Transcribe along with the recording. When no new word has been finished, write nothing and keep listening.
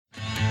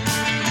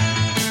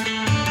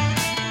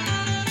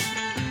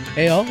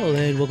Hey all,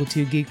 and welcome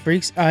to Geek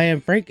Freaks. I am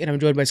Frank, and I'm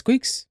joined by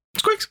Squeaks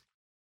Squeaks.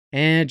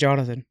 and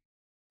Jonathan.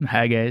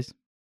 Hi, guys.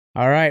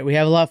 All right, we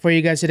have a lot for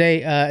you guys today.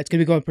 It's going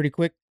to be going pretty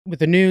quick with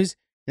the news,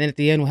 and then at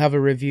the end, we'll have a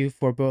review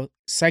for both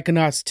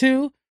Psychonauts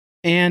 2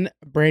 and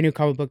a brand new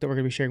comic book that we're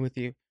going to be sharing with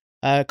you.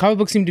 Comic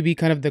books seem to be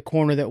kind of the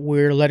corner that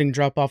we're letting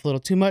drop off a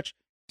little too much,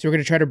 so we're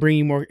going to try to bring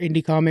you more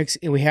indie comics,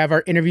 and we have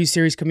our interview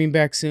series coming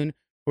back soon,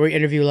 where we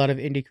interview a lot of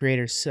indie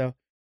creators, so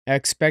I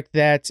expect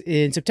that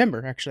in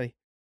September, actually.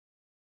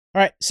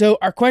 All right, so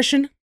our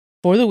question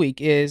for the week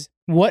is,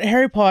 what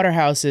Harry Potter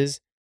houses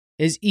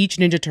is each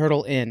Ninja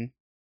Turtle in?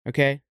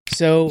 Okay,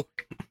 so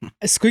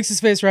Squeaks'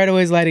 face right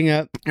away is lighting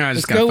up. Oh, it's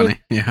just kind of funny.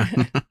 Yeah.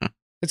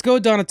 Let's go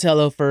with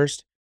Donatello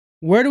first.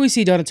 Where do we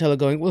see Donatello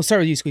going? We'll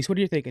start with you, Squeaks. What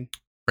are you thinking?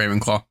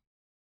 Ravenclaw.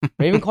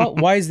 Ravenclaw?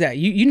 Why is that?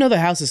 You know the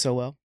houses so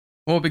well.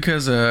 Well,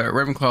 because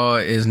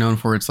Ravenclaw is known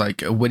for its like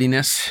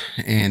wittiness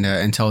and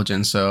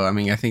intelligence. So, I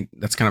mean, I think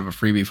that's kind of a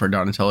freebie for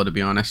Donatello, to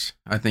be honest.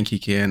 I think he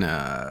can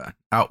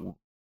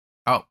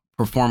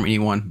outperform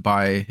anyone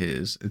by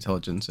his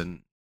intelligence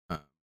and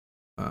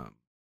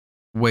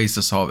ways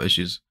to solve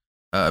issues.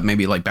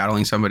 Maybe like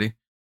battling somebody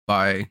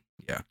by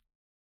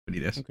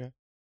wittiness. Okay.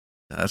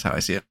 That's how I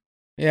see it.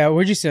 Yeah,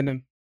 where'd you send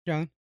him,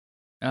 John?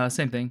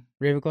 Same thing.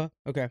 Ravenclaw?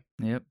 Okay.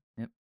 Yep.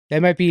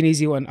 That might be an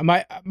easy one.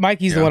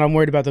 Mikey's the one I'm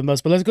worried about the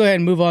most, but let's go ahead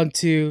and move on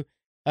to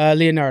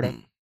Leonardo. What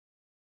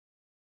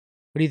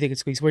do you think,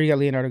 Squeaks? Where you got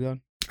Leonardo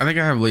going? I think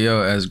I have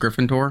Leo as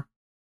Gryffindor.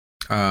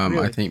 Really?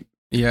 I think,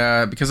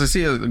 yeah, because I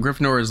see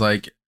Gryffindor is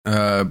like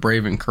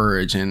brave and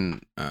courage,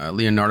 and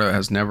Leonardo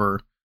has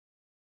never.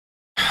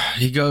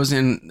 He goes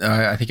in,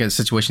 I think, a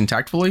situation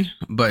tactfully,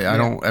 but I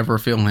don't ever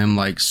feel him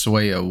like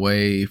sway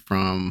away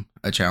from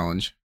a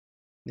challenge.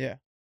 Yeah.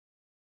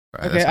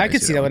 Right, Okay, I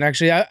could see that one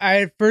actually.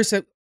 I at first,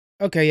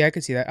 okay, yeah, I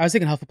could see that. I was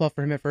thinking Hufflepuff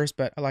for him at first,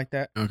 but I like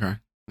that. Okay.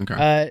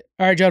 All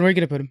right, John, where are you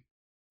gonna put him?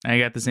 I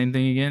got the same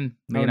thing again.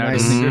 Oh, Leonardo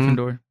nice. and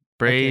Gryffindor.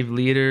 Brave, Okay.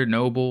 leader,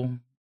 noble.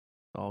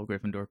 All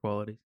Gryffindor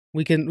qualities.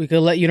 We can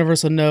let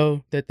Universal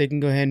know that they can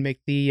go ahead and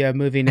make the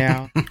movie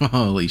now.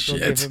 Holy We'll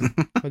shit! give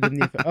him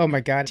the, oh my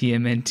god!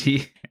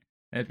 TMNT.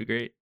 That'd be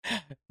great.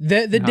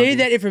 The day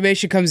that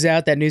information comes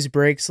out, that news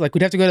breaks, like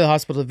we'd have to go to the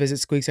hospital to visit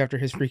Squeaks after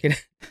his freaking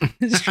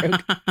stroke.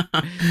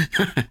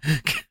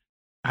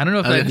 I don't know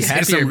if I'd be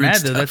happy or mad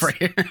though.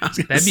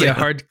 That'd be a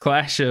hard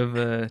clash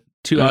of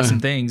two awesome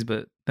things,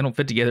 but they don't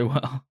fit together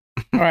well.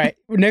 All right,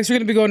 next we're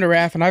gonna be going to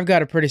Raph, and I've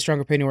got a pretty strong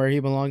opinion where he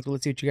belongs. But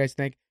let's see what you guys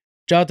think.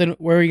 Jonathan,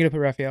 where are you gonna put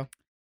Raphael?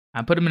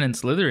 I put him in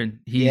Slytherin.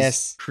 He's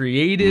Yes.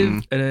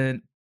 creative,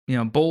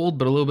 bold,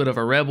 but a little bit of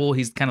a rebel.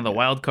 He's kind of the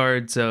wild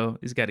card, so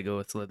he's got to go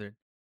with Slytherin.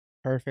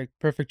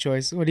 Perfect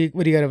choice. What do you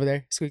got over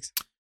there, Squeaks?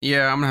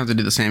 Yeah, I'm gonna have to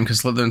do the same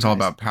because Slytherin's all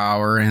Nice. about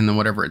power and then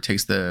whatever it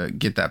takes to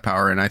get that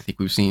power. And I think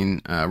we've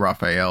seen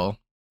Raphael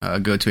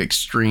go to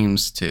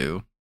extremes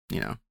to,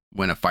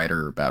 win a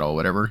fighter battle,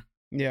 whatever.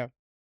 Yeah.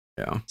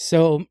 Yeah.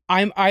 So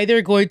I'm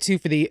either going to,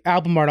 for the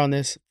album art on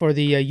this, for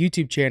the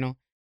YouTube channel,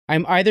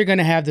 I'm either going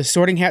to have the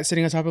Sorting Hat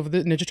sitting on top of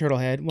the Ninja Turtle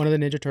head, one of the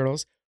Ninja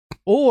Turtles,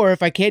 or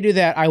if I can't do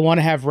that, I want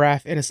to have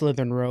Raph in a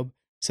Slytherin robe.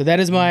 So that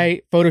is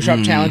my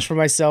Photoshop challenge for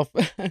myself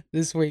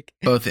this week.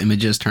 Both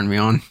images turn me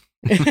on.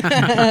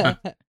 All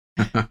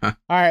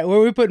right, where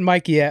are we putting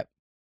Mikey at?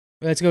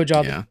 Let's go,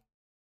 Jonathan.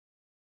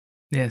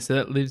 Yeah, so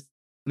that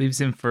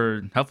leaves him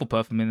for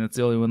Hufflepuff. I mean, that's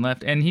the only one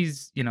left. And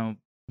he's,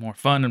 more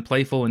fun and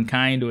playful and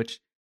kind, which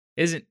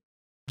isn't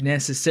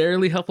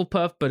necessarily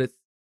Hufflepuff, but it's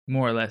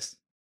more or less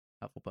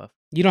Hufflepuff.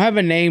 You don't have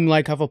a name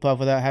like Hufflepuff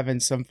without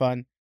having some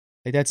fun.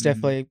 Like that's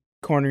definitely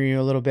cornering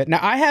you a little bit. Now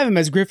I have him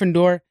as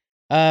Gryffindor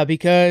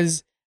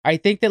because I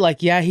think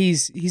that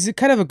he's a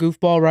kind of a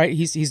goofball, right?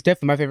 He's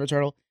definitely my favorite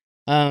turtle.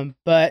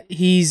 But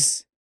he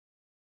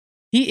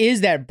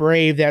is that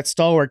brave, that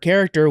stalwart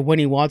character when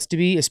he wants to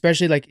be,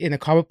 especially like in the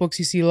comic books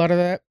you see a lot of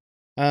that.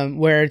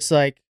 Where it's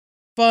like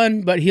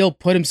fun, but he'll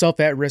put himself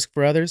at risk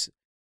for others.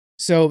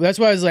 So that's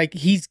why I was like,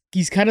 he's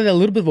kind of a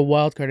little bit of a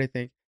wild card, I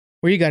think.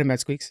 Where you got him at,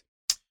 Squeaks?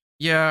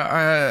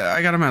 Yeah,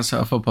 I got him as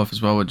Hufflepuff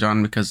as well with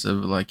John because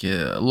of like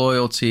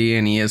loyalty,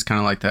 and he is kind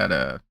of like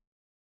that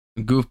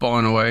goofball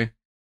in a way.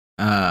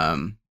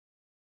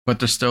 But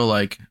they're still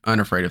like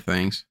unafraid of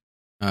things.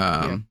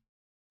 I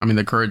mean,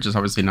 the courage is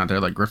obviously not there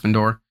like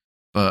Gryffindor,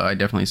 but I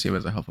definitely see him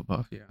as a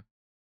Hufflepuff. Yeah.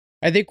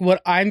 I think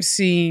what I'm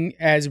seeing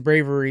as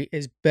bravery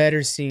is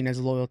better seen as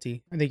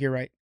loyalty. I think you're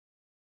right.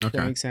 Okay.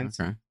 That makes sense.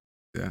 Okay.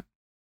 Yeah.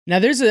 Now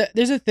there's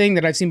a thing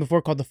that I've seen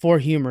before called the four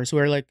humors,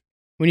 where like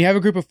when you have a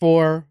group of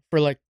four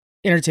for like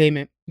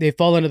entertainment, they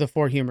fall into the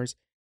four humors.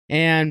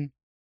 And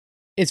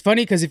it's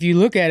funny because if you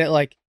look at it,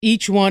 like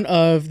each one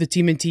of the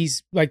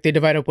TMNTs, like they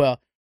divide up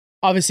well.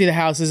 Obviously the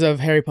houses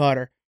of Harry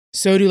Potter.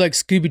 So do like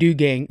Scooby-Doo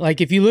gang.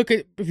 Like if you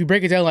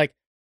break it down, like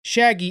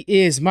Shaggy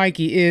is,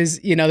 Mikey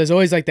is, there's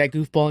always like that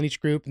goofball in each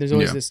group, and there's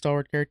always this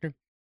stalwart character.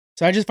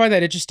 So I just find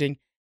that interesting.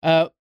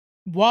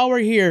 While we're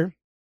here,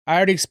 I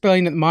already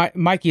explained that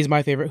Mikey is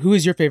my favorite. Who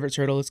is your favorite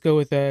turtle? Let's go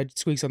with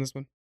Squeaks on this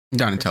one.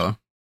 Donatello.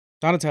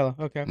 Donatello,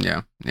 okay.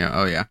 Yeah.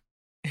 Oh yeah.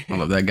 I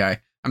love that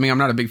guy. I mean, I'm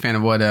not a big fan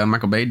of what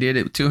Michael Bay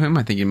did to him.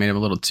 I think he made him a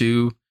little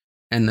too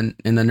in the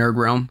nerd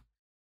realm,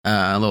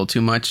 a little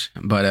too much.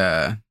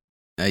 But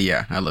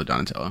yeah, I love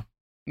Donatello.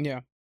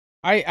 Yeah,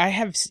 I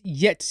have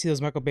yet to see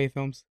those Michael Bay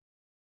films.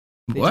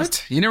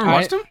 What? You never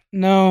watched them?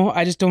 No,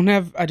 I just don't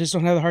have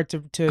the heart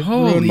to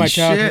ruin my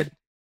childhood. Shit.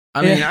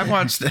 I mean,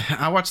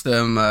 I watched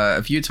them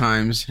a few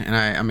times, and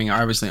I mean,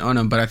 I obviously own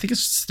them, but I think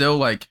it's still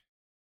like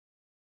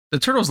the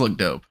turtles look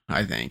dope.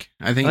 I think,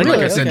 like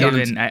I said,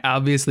 I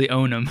obviously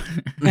own them.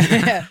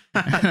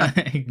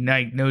 Like,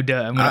 no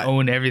duh, I'm gonna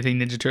own everything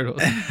Ninja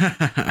Turtles.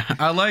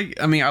 I like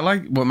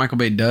what Michael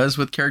Bay does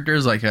with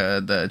characters like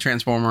the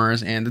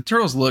Transformers, and the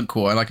turtles look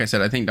cool. And like I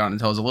said, I think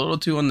Donatello's a little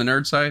too on the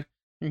nerd side.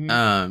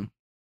 Mm-hmm.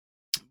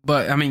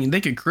 But I mean,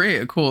 he could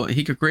create a cool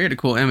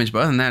image, but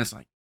other than that, it's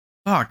like,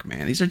 fuck,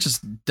 man, these are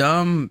just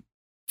dumb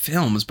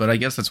films. But I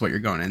guess that's what you're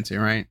going into,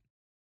 right?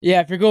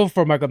 Yeah, if you're going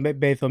for a Michael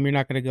Bay film, you're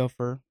not going to go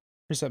for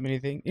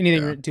anything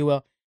too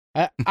well.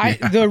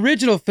 The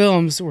original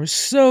films were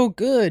so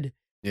good.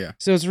 Yeah.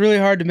 So it's really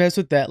hard to mess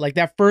with that. Like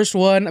that first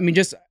one, I mean,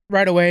 just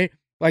right away,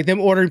 like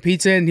them ordering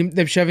pizza and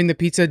them shoving the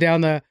pizza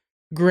down the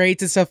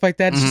grates and stuff like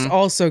that. It's just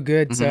all so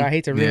good. So I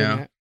hate to ruin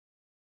that.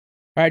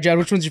 All right, John,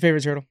 which one's your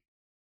favorite turtle?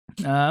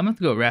 I'm going to have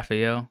to go with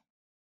Raphael.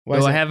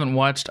 Though I haven't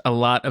watched a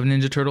lot of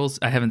Ninja Turtles.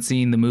 I haven't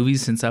seen the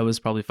movies since I was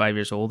probably 5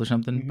 years old or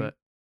something. But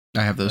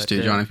I have those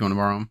too, John, if you want to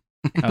borrow them.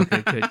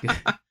 Okay, good.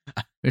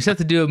 We just have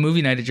to do a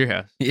movie night at your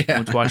house. Yeah.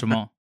 We'll just watch them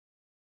all.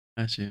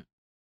 That's it.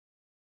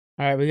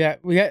 All right, we got.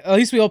 At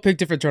least we all picked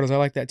different turtles. I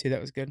like that too. That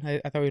was good.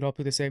 I thought we'd all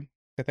pick the same.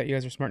 I thought you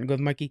guys were smart and go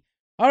with Mikey.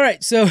 All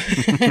right, so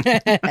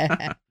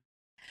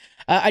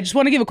I just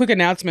want to give a quick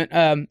announcement.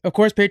 Of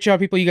course, Patreon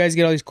people, you guys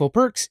get all these cool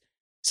perks.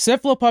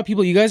 Cephalopod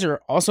people, you guys are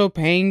also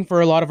paying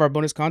for a lot of our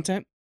bonus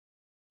content,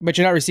 but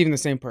you're not receiving the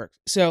same perks.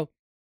 So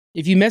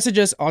if you message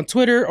us on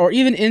Twitter or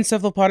even in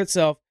Cephalopod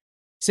itself,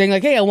 saying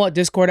like, "Hey, I want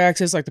Discord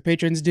access like the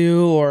patrons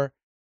do," or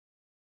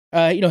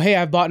 "Hey,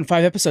 I've bought in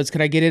 5 episodes.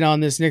 Can I get in on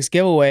this next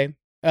giveaway?"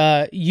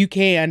 You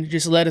can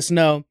just let us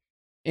know,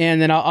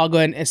 and then I'll go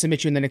ahead and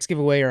submit you in the next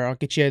giveaway, or I'll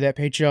get you that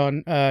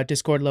Patreon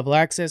Discord level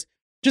access.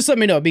 Just let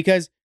me know,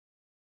 because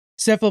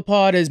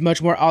Cephalopod is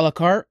much more a la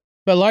carte,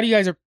 but a lot of you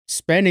guys are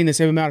spending the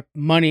same amount of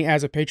money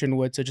as a patron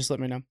would, so just let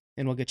me know,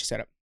 and we'll get you set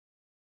up.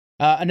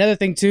 Another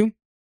thing too,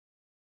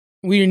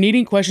 we are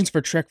needing questions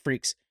for Trek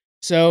Freaks.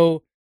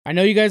 So I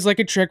know you guys like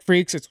it, Trek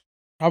Freaks. It's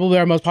probably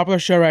our most popular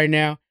show right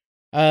now.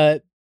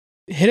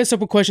 Hit us up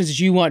with questions that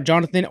you want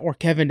Jonathan or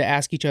Kevin to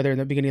ask each other in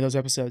the beginning of those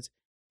episodes.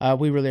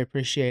 We really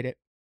appreciate it.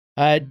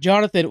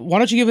 Jonathan, why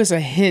don't you give us a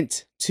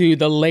hint to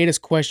the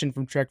latest question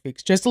from Trek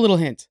Freaks? Just a little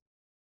hint.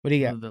 What do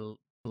you got? The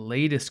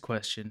latest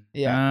question.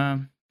 Yeah.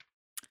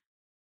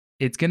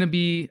 It's going to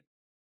be,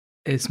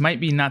 this might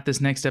be not this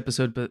next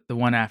episode, but the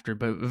one after,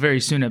 but a very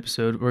soon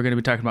episode. We're going to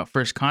be talking about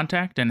First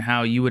Contact and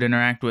how you would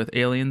interact with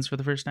aliens for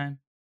the first time.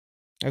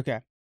 Okay.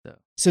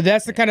 So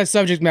that's the kind of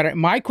subject matter.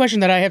 My question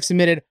that I have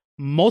submitted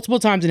multiple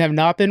times and have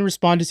not been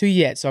responded to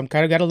yet, so I'm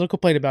kind of got a little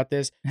complaint about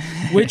this.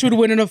 Which would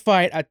win in a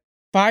fight,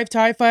 5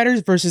 TIE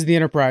fighters versus the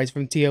Enterprise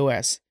from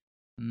TOS?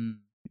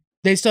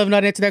 They still have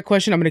not answered that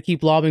question. I'm going to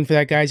keep lobbying for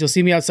that, guys. You'll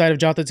see me outside of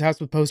Jonathan's house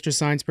with poster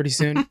signs pretty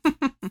soon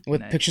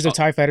with pictures of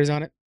TIE fighters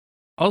on it.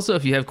 Also,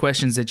 if you have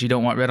questions that you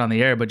don't want read on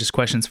the air, but just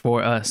questions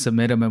for us,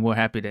 submit them, and we're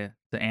happy to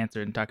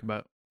answer and talk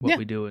about what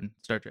we do in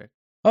Star Trek.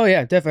 Oh,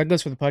 yeah, definitely. That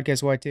goes for the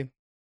podcast wide, too.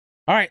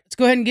 All right, let's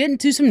go ahead and get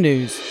into some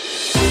news.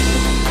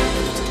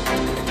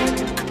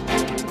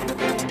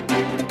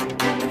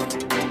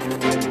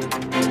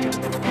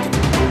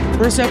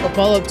 First up, a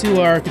follow-up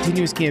to our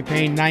continuous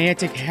campaign.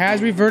 Niantic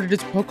has reverted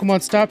its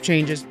Pokemon stop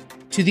changes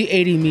to the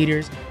 80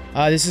 meters.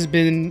 This has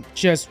been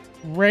just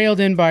railed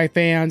in by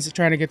fans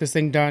trying to get this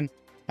thing done.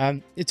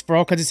 It's for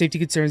all kinds of safety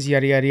concerns,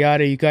 yada, yada,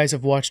 yada. You guys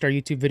have watched our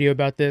YouTube video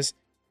about this.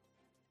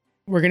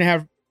 We're going to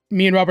have,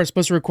 me and Robert are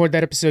supposed to record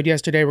that episode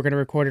yesterday. We're going to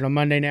record it on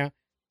Monday now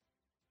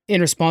in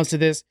response to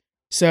this.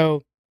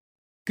 So,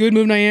 good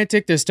move,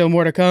 Niantic. There's still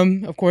more to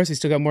come, of course. They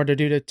still got more to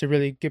do to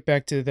really get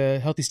back to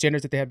the healthy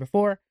standards that they had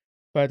before.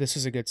 But this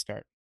was a good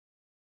start.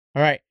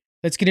 All right,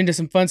 let's get into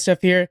some fun stuff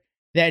here.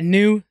 That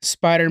new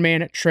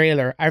Spider-Man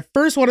trailer. I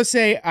first want to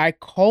say I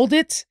called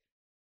it.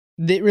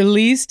 That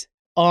released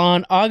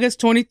on August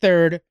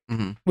 23rd,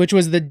 which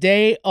was the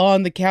day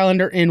on the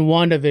calendar in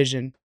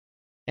WandaVision.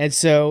 And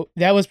so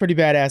that was pretty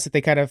badass that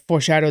they kind of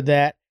foreshadowed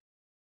that.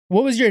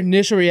 What was your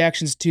initial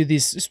reactions to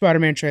these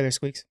Spider-Man trailers,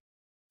 Squeaks?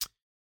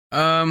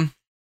 I mean,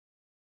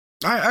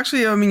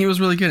 it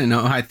was really good.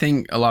 I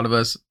think a lot of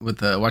us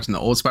with watching the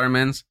old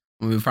Spider-Mans,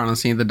 when we finally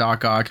seen the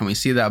Doc Ock and we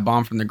see that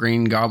bomb from the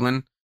Green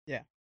Goblin.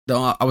 Yeah.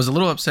 Though I was a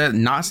little upset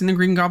not seeing the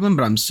Green Goblin,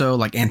 but I'm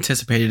so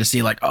anticipated to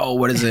see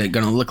what is it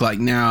going to look like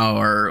now?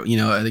 Or,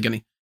 are they going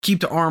to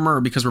keep the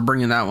armor because we're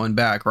bringing that one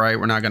back, right?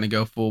 We're not going to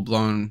go full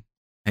blown,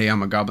 hey,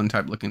 I'm a Goblin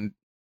type looking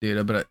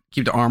dude, but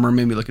keep the armor,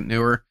 maybe looking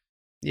newer.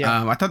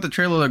 Yeah. I thought the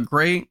trailer looked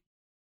great.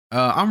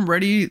 I'm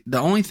ready. The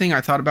only thing I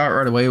thought about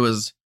right away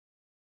was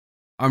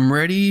I'm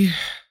ready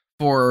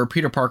for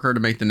Peter Parker to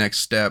make the next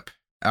step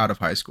out of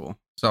high school.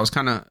 So I was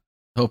kind of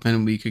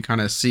hoping we could kind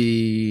of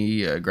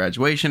see a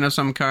graduation of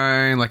some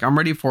kind. I'm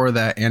ready for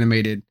that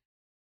animated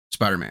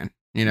Spider-Man,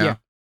 Yeah.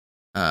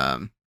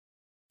 Um,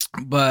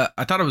 but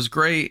I thought it was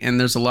great, and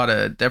there's a lot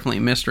of definitely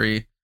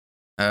mystery.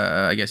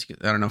 I guess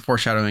I don't know,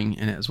 foreshadowing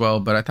in it as well.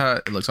 But I thought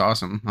it looks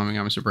awesome. I mean,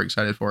 I'm super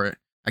excited for it.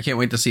 I can't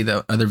wait to see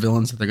the other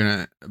villains that they're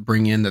gonna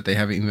bring in that they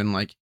haven't even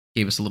like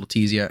gave us a little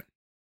tease yet.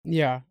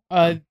 Yeah.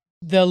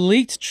 The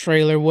leaked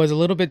trailer was a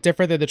little bit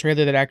different than the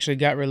trailer that actually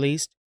got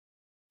released.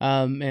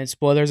 And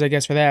spoilers, I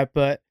guess, for that.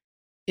 But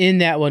in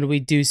that one, we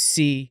do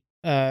see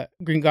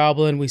Green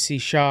Goblin. We see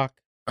Shock.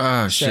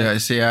 Oh So- shit! I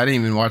see. I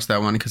didn't even watch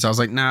that one because I was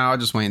like, nah, I'll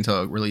just wait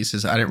until it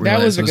releases. I didn't That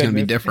realize was it a was good gonna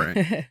be move.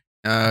 different.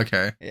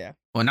 Okay. Yeah.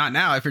 Well, not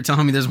now. If you're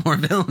telling me there's more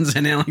villains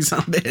in it, like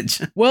some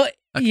bitch. Well,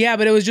 yeah,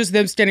 but it was just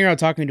them standing around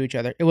talking to each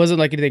other. It wasn't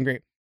like anything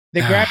great.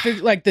 The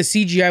graphic, like the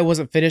CGI,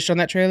 wasn't finished on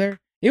that trailer.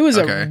 It was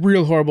Okay. a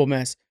real horrible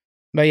mess.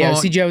 But yeah,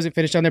 Well- the CGI wasn't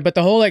finished on there. But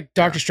the whole like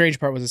Doctor Strange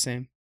part was the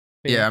same.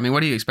 But Yeah, I mean, what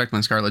do you expect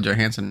when Scarlett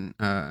Johansson,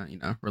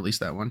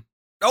 released that one?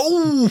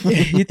 Oh,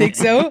 You think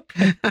so?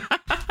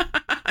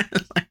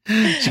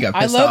 She got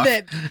I pissed love off.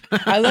 that.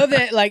 I love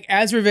that. Like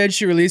as Revenge,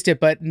 she released it,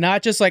 but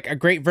not just like a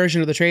great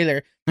version of the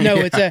trailer. No,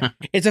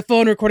 it's a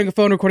phone recording a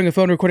phone recording a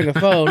phone recording a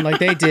phone, like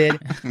they did.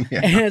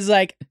 Yeah. And it's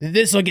like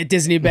this will get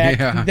Disney back.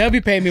 Yeah. They'll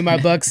be paying me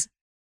my bucks.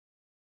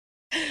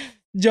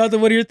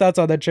 Jonathan, what are your thoughts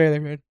on that trailer,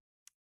 man?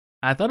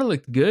 I thought it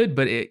looked good,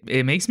 but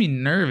it makes me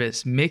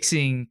nervous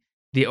mixing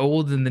the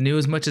old and the new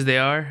as much as they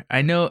are.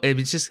 I know it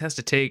just has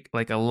to take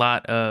like a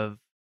lot of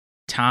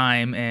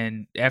time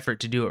and effort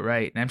to do it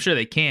right, and I'm sure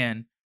they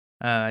can.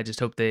 I just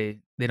hope they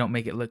don't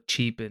make it look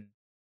cheap and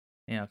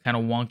kind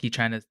of wonky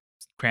trying to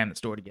cram the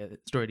story together.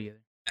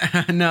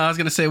 No, I was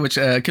gonna say, which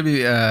could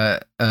be a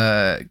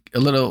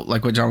little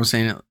like what John was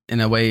saying,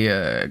 in a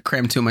way,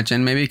 crammed too much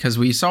in, maybe, because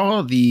we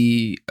saw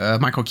the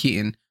Michael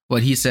Keaton,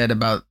 what he said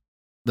about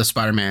the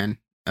Spider-Man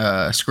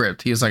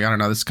script. He was like, I don't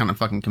know, this is kind of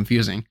fucking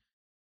confusing.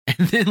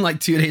 And then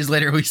like 2 days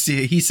later, we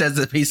see he says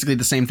that basically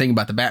the same thing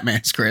about the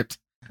Batman script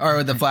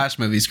or the Flash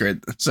movie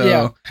script. So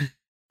Yeah.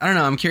 I don't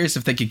know. I'm curious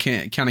if they could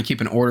kind of keep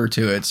an order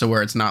to it, so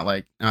where it's not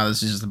like, oh,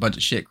 this is just a bunch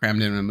of shit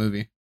crammed in a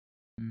movie.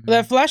 Well,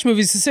 that Flash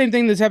movie is the same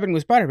thing that's happening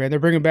with Spider-Man. They're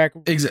bringing back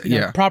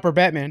Yeah. proper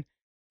Batman.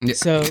 Yeah.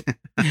 So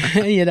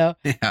Yeah.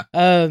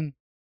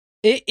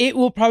 it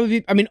will probably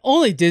be. I mean,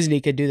 only Disney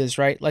could do this,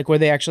 right? Like where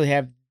they actually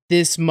have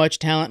this much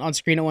talent on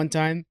screen at one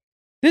time.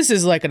 This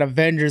is like an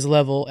Avengers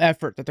level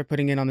effort that they're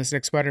putting in on this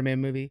next Spider-Man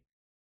movie.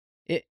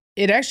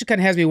 It actually kind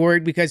of has me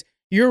worried because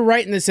you're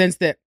right in the sense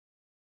that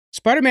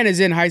Spider-Man is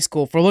in high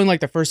school for only like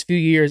the first few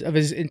years of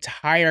his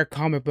entire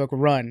comic book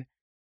run.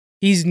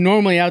 He's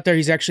normally out there.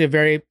 He's actually a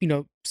very,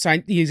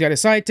 he's got a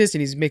scientist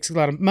and he's makes a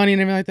lot of money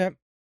and everything like that.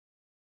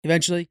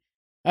 Eventually.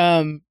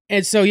 And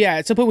so, yeah,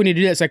 at some point we need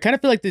to do that. So I kind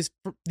of feel like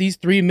these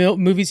three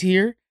movies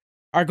here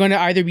are going to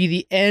either be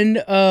the end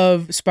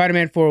of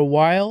Spider-Man for a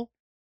while,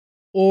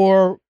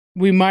 or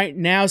we might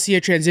now see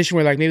a transition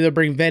where like maybe they'll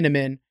bring Venom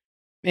in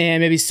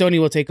and maybe Sony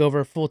will take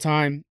over full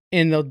time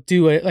and they'll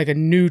do a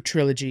new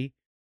trilogy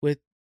with,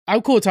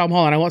 I'm cool with Tom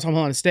Holland. I want Tom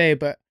Holland to stay,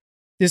 but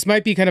this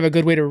might be kind of a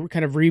good way to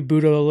kind of reboot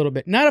it a little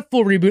bit. Not a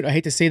full reboot. I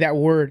hate to say that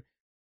word,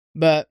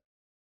 but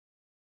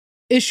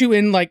issue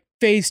in like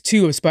phase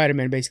 2 of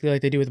Spider-Man, basically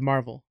like they do with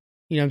Marvel.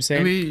 You know what I'm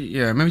saying?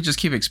 Maybe just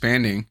keep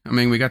expanding. I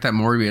mean, we got that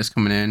Morbius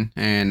coming in,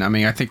 and I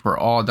mean, I think we're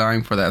all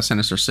dying for that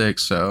Sinister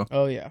Six. So,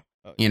 Oh yeah.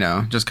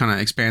 just kind of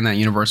expand that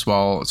universe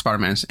while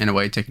Spider-Man's in a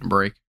way taking a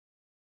break.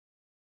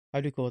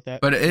 I'd be cool with that.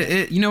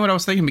 But you know what I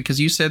was thinking, because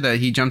you said that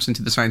he jumps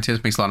into the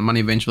scientist, makes a lot of money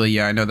eventually.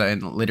 Yeah, I know that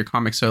in later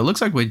comics. So it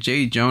looks like with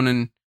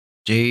JJ,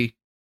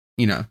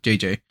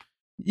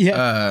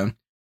 Yeah.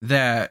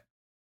 that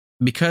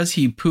because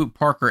he pooped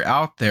Parker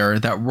out there,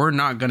 that we're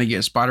not going to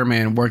get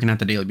Spider-Man working at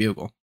the Daily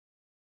Bugle.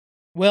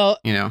 Well,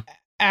 You know,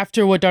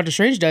 after what Doctor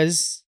Strange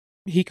does,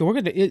 he can work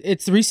at it.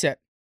 It's the reset.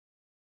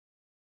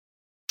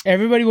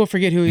 Everybody will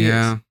forget who he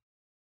is.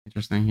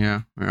 Interesting.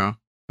 Yeah.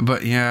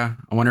 But yeah,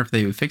 I wonder if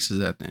they would fix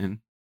it at the end.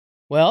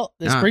 Well,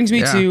 this brings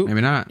me to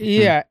maybe not.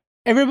 yeah.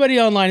 Everybody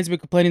online has been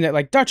complaining that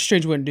like Doctor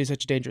Strange wouldn't do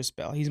such a dangerous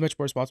spell. He's much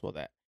more responsible at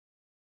that.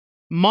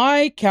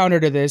 My counter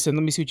to this, and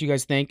let me see what you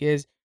guys think,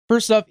 is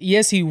first off,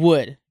 yes, he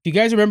would. If you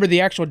guys remember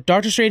the actual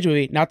Doctor Strange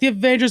movie, not the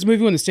Avengers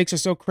movie when the stakes are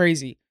so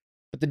crazy,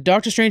 but the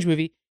Doctor Strange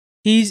movie,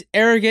 he's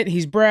arrogant,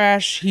 he's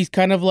brash, he's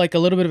kind of like a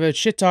little bit of a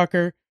shit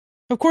talker.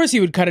 Of course, he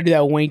would kind of do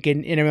that wink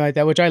and everything like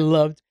that, which I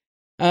loved.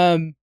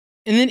 And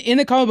then in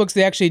the comic books,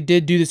 they actually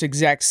did do this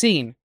exact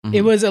scene. Mhm.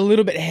 It was a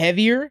little bit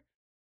heavier,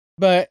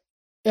 but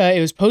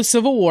it was post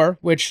Civil War,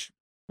 which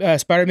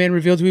Spider-Man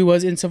revealed who he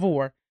was in Civil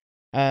War.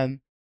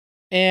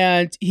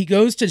 And he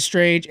goes to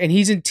Strange and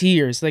he's in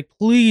tears, like,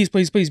 please,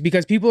 please, please,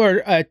 because people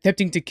are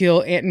attempting to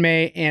kill Aunt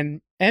May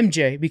and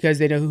MJ because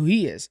they know who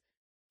he is.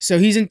 So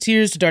he's in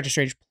tears to Doctor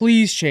Strange.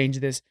 Please change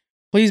this.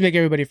 Please make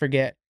everybody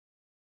forget.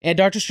 And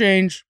Doctor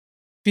Strange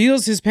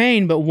feels his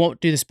pain, but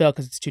won't do the spell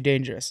because it's too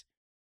dangerous.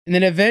 And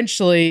then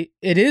eventually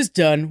it is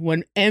done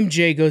when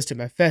MJ goes to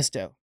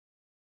Mephisto.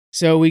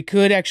 So we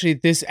could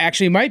this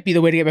actually might be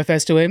the way to get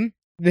Mephisto in,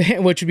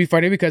 which would be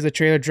funny because the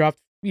trailer dropped,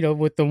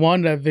 with the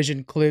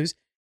WandaVision clues.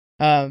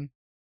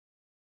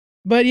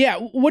 But yeah,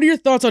 what are your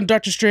thoughts on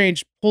Doctor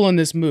Strange pulling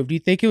this move? Do you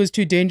think it was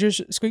too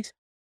dangerous, Squeaks?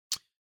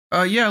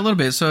 Yeah, a little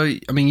bit. So,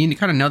 I mean, you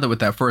kind of know that with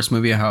that first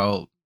movie,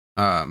 how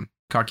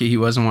cocky he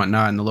was and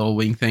whatnot, and the little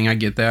wing thing. I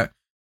get that,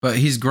 but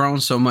he's grown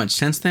so much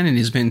since then, and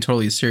he's been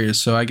totally serious.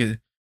 So I get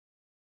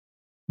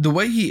the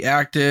way he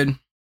acted,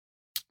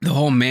 the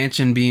whole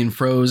mansion being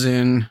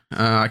frozen.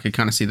 I could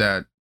kind of see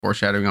that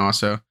foreshadowing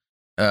also.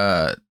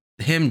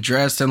 Him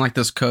dressed in like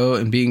this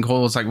coat and being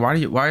cold. It's like,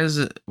 why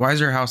is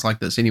your house like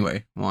this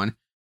anyway? One,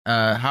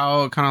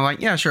 how kind of like,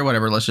 yeah, sure,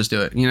 whatever, let's just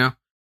do it, you know?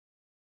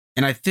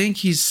 And I think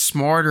he's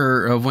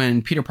smarter of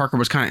when Peter Parker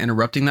was kind of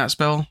interrupting that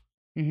spell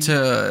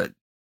to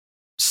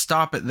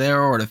stop it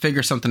there or to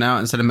figure something out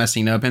instead of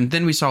messing up. And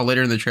then we saw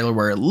later in the trailer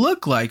where it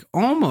looked like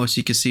almost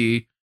you could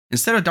see,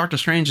 instead of Doctor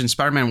Strange and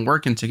Spider-Man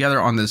working together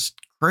on this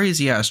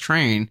crazy ass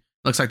train,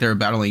 looks like they were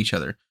battling each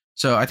other.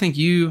 So I think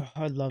you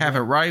have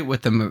it right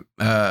with the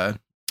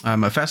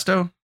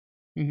Mephisto.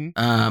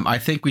 I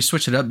think we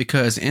switched it up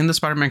because in the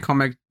Spider-Man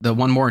comic, the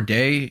One More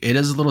Day, it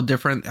is a little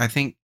different. I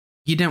think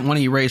he didn't want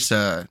to erase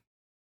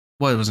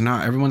what was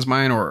not everyone's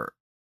mind, or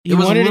it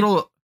was a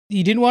little.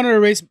 He didn't want to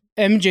erase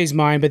MJ's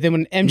mind, but then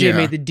when MJ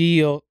made the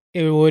deal,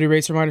 it would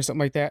erase her mind or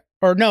something like that.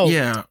 Or no,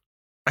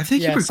 I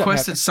think he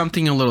requested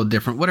something a little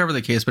different, whatever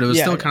the case, but it was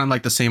still kind of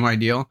like the same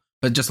ideal,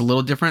 but just a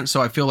little different.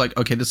 So I feel like,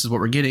 okay, this is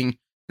what we're getting.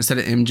 Instead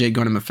of MJ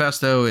going to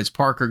Mephisto, it's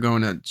Parker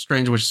going to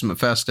Strange, which is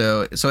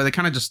Mephisto. So they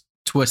kind of just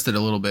twisted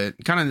a little bit,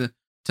 kind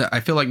of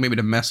I feel like maybe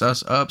to mess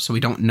us up, so we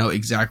don't know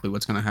exactly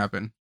what's going to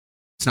happen.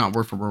 It's not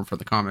word for word for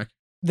the comic.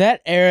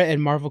 That era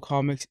in Marvel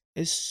Comics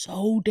is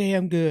so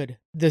damn good.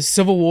 The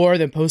Civil War,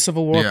 the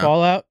post-Civil War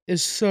fallout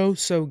is so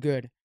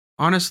good.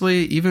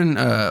 Honestly, even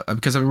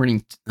because I've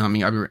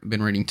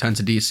been reading tons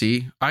of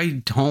DC.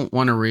 I don't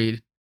want to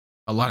read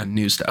a lot of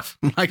new stuff.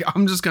 Like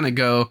I'm just gonna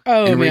go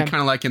and read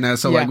kind of like in that.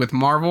 So like with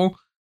Marvel,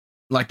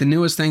 like the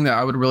newest thing that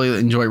I would really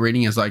enjoy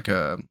reading is like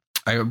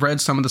I read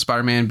some of the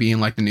Spider-Man being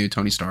like the new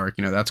Tony Stark.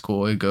 You know, that's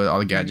cool. It goes all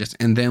the gadgets,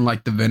 and then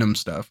like the Venom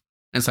stuff.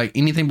 It's like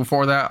anything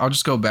before that, I'll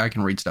just go back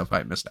and read stuff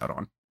I missed out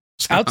on.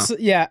 So.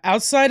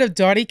 Outside of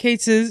Donny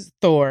Cates'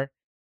 Thor,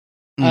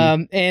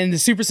 and the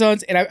Super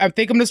Sons, and I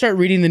think I'm gonna start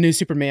reading the new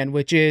Superman,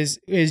 which is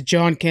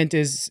John Kent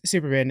is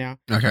Superman now.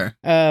 Okay.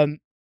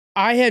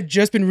 I have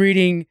just been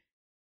reading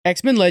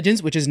X-Men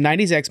Legends, which is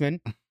 90s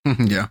X-Men.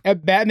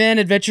 Batman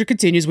Adventure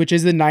Continues, which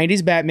is the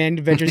 90s Batman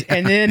Adventures,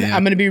 and then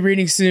I'm gonna be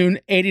reading soon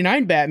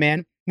 89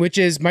 Batman, which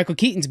is Michael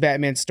Keaton's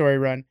Batman story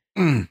run.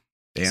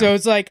 Damn. So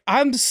it's like,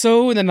 I'm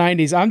so in the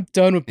 90s. I'm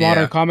done with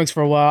modern comics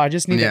for a while. I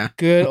just need that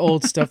good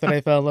old stuff that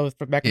I fell in love with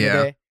from back in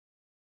the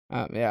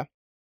day.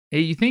 Hey,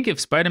 you think if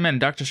Spider-Man and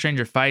Doctor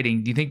Strange are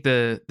fighting, do you think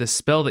the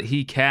spell that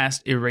he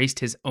cast erased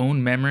his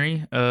own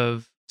memory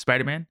of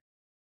Spider-Man?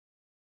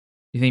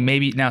 You think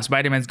maybe now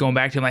Spider-Man's going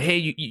back to him like,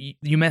 hey,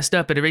 you messed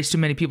up. It erased too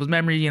many people's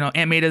memory. You know,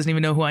 Aunt May doesn't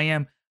even know who I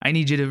am. I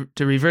need you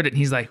to revert it. And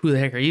he's like, who the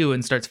heck are you?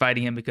 And starts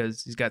fighting him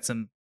because he's got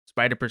some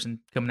spider person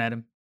coming at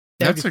him.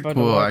 That's a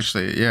cool,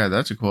 actually. Yeah,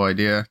 that's a cool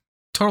idea.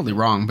 Totally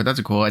wrong, but that's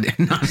a cool idea.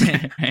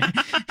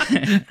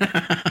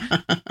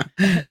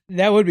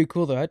 That would be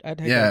cool, though.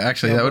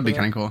 Actually, that would be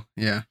kind of cool.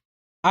 Yeah.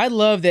 I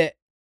love that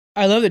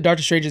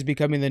Doctor Strange is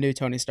becoming the new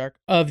Tony Stark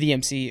of the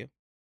MCU.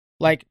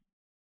 Like,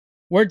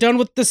 we're done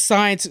with the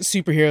science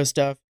superhero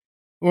stuff.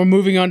 We're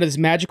moving on to this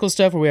magical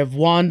stuff where we have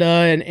Wanda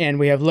and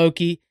we have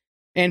Loki.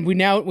 And we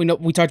know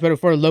we talked about it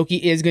before. Loki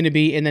is going to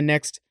be in the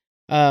next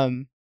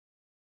in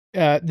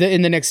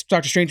the next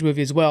Doctor Strange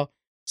movie as well.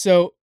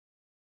 So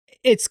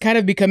it's kind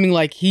of becoming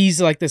like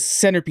he's like the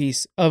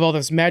centerpiece of all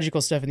this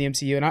magical stuff in the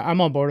MCU, and I'm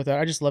on board with that.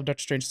 I just love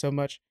Doctor Strange so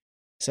much.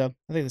 So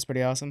I think that's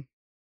pretty awesome.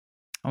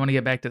 I want to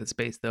get back to the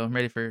space though. I'm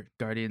ready for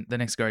the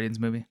next Guardians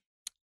movie.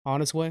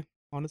 On its way.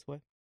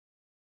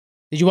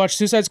 Did you watch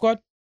Suicide Squad,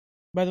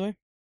 by the way?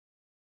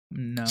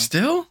 No.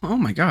 Still? Oh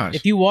my gosh.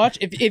 If you liked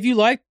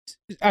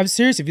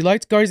Guardians of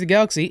the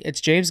Galaxy, it's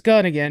James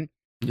Gunn again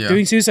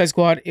doing Suicide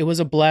Squad. It was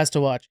a blast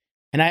to watch.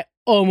 And I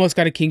almost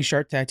got a King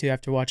Shark tattoo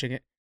after watching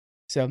it.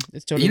 So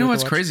it's totally. You know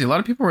what's crazy? A lot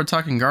of people were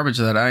talking garbage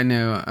that I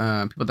knew.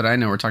 People that I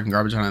know were talking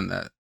garbage on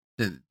it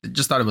that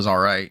just thought it was all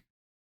right.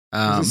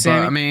 But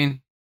I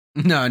mean,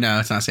 no,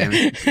 it's not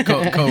Sammy.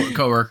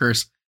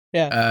 Co-workers.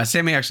 Yeah.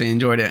 Sammy actually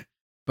enjoyed it,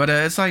 but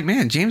it's like,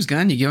 man, James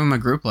Gunn, you give him a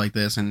group like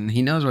this, and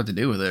he knows what to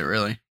do with it,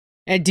 really.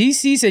 And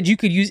DC said you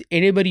could use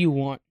anybody you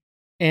want.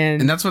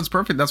 And that's what's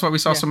perfect. That's why we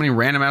saw so many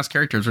random ass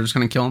characters. We're just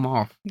going to kill them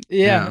off.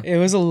 Yeah, it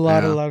was a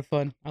lot of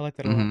fun. I like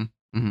that a lot.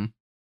 Mm-hmm.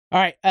 All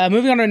right,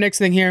 moving on to our next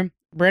thing here.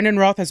 Brandon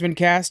Routh has been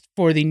cast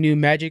for the new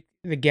Magic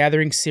the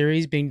Gathering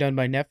series being done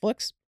by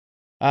Netflix.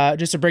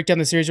 Just to break down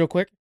the series real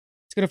quick.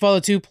 It's going to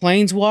follow two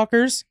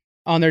planeswalkers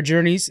on their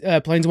journeys.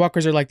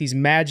 Planeswalkers are like these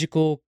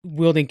magical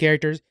wielding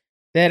characters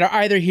that are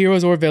either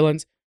heroes or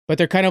villains, but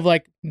they're kind of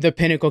like the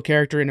pinnacle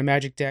character in a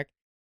Magic deck.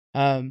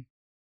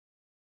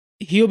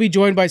 He'll be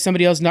joined by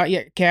somebody else not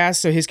yet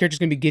cast, so his character's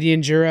going to be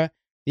Gideon Jura.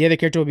 The other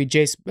character will be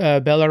Jace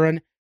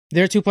Beleren.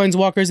 They're two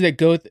planeswalkers that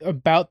go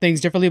about things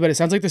differently, but it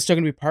sounds like they're still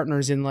going to be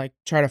partners in like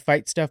try to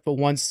fight stuff, but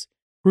one's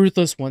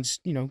ruthless, one's,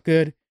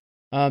 good.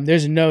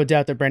 There's no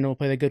doubt that Brandon will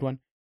play the good one.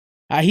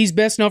 He's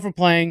best known for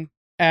playing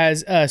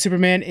as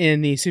Superman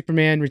in the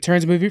Superman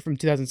Returns movie from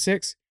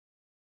 2006.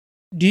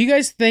 do you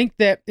guys think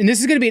that, and this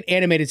is going to be an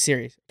animated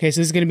series. Okay,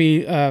 so this is going to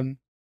be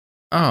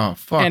Oh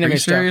fuck! Are anime you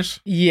stuff. serious?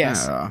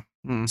 Yes.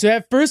 Hmm. So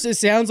at first it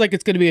sounds like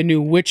it's going to be a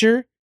new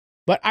Witcher,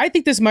 but I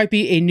think this might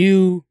be a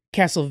new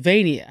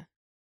Castlevania,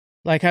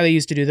 like how they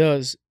used to do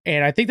those.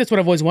 And I think that's what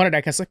I've always wanted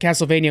at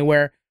Castlevania,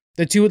 where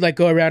the two would like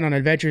go around on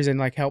adventures and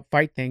like help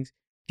fight things.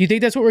 Do you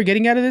think that's what we're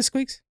getting out of this,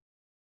 Squeaks?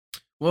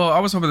 Well, I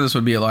was hoping this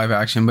would be a live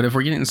action, but if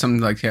we're getting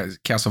something like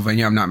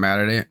Castlevania, I'm not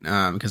mad at it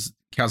because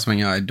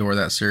Castlevania, I adore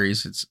that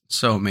series. It's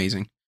so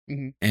amazing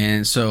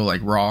and so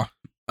like raw.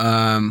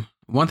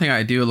 One thing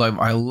I do love,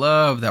 I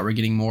love that we're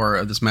getting more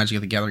of this Magic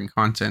of the Gathering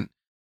content.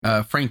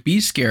 Frank, be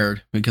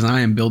scared because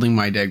I am building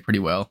my deck pretty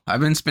well. I've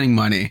been spending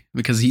money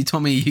because he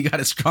told me he got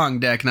a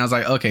strong deck, and I was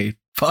like, okay,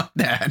 fuck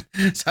that.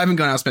 So I've been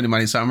going out spending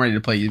money, so I'm ready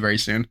to play you very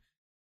soon.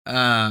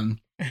 I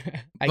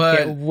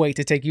can't wait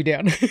to take you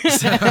down.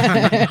 So,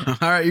 all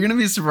right, you're gonna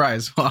be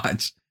surprised.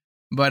 Watch.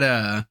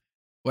 But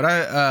what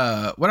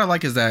I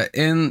like is that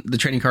in the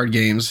trading card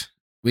games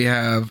we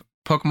have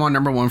Pokemon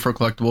number one for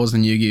collectibles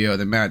and Yu-Gi-Oh!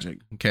 Then Magic.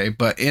 Okay,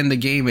 but in the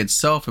game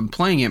itself and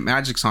playing it,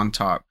 Magic's on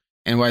top.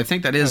 And what I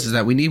think that is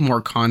that we need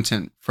more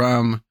content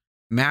from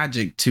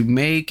Magic to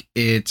make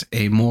it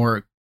a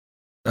more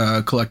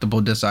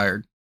collectible,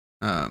 desired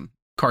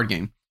card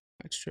game.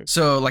 That's true.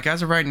 So, like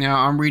as of right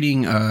now, I'm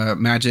reading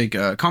Magic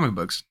comic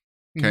books.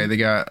 Okay, they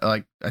got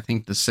like I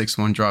think the 6th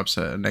one drops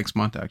next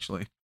month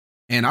actually,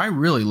 and I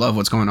really love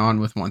what's going on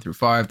with 1 through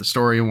 5, the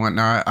story and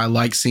whatnot. I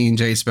like seeing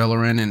Jace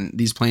Beleren and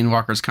these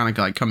Planewalkers kind of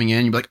like coming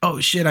in. You're like, oh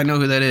shit, I know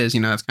who that is.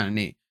 You know, that's kind of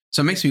neat.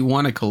 So it makes me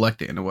want to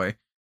collect it in a way.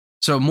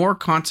 So more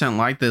content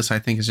like this, I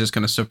think, is just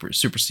going to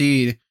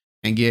supersede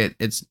and get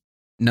its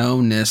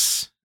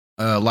knownness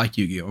like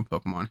Yu-Gi-Oh! And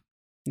Pokemon.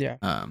 Yeah.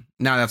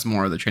 Now that's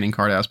more of the trading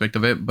card aspect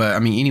of it, but I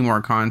mean, any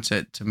more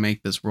content to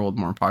make this world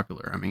more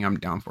popular, I mean, I'm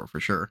down for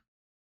sure.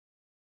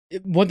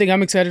 One thing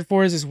I'm excited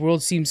for is this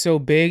world seems so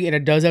big and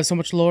it does have so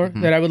much lore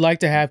that I would like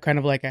to have kind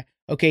of like a,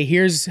 okay,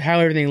 here's how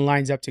everything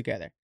lines up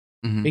together.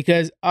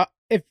 Because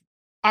if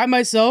I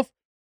myself,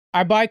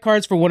 I buy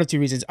cards for one of two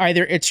reasons.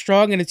 Either it's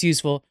strong and it's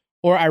useful,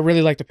 or I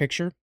really like the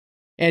picture.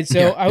 And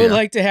so I would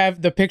like to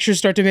have the picture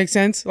start to make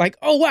sense. Like,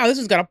 oh, wow, this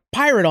one's got a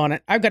pirate on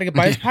it. I've got to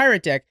buy this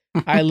pirate deck.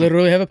 I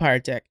literally have a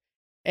pirate deck.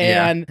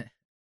 And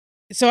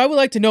so I would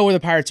like to know where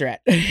the pirates are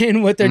at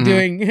and what they're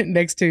doing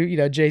next to, you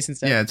know, Jason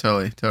stuff. Yeah,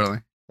 totally.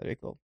 That'd be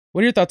cool. What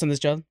are your thoughts on this,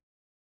 John?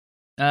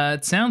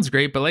 It sounds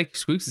great, but like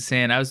Squeaks is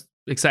saying, I was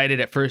excited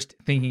at first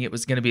thinking it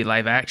was going to be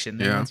live action.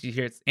 Then once you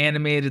hear it's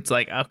animated, it's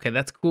like, okay,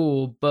 that's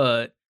cool,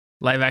 but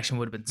live action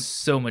would have been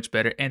so much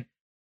better. And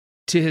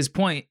to his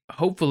point,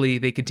 hopefully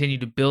they continue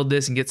to build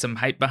this and get some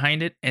hype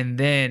behind it, and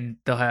then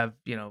they'll have,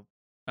 you know,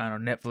 I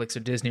don't know, Netflix or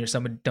Disney or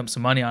somebody dump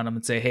some money on them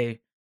and say, hey,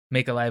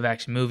 make a live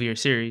action movie or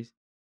series.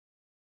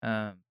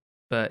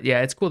 But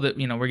yeah, it's cool that,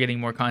 you know, we're getting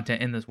more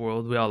content in this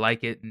world. We all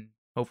like it, and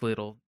hopefully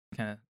it'll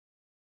kind of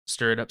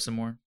stir it up some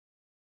more.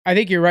 I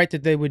think you're right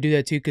that they would do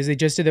that too, because they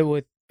just did it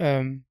with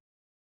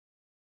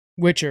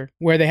Witcher,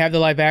 where they have the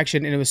live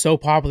action and it was so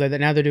popular that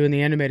now they're doing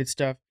the animated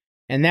stuff,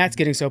 and that's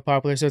getting so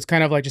popular. So it's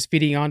kind of like just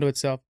feeding onto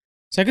itself.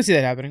 So I can see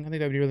that happening. I think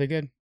that would be really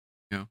good.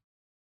 Yeah.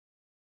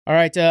 All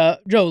right,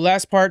 Joe,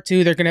 last part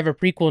too. They're going to have a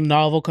prequel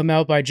novel come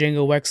out by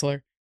Django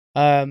Wexler.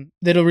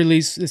 That'll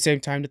release the same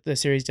time that the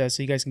series does,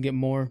 so you guys can get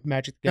more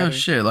Magic together. Oh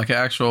shit, like an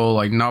actual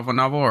like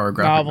novel or a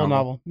graphic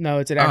novel? No,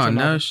 it's an actual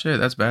novel. No shit,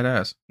 that's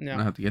badass. No.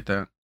 I have to get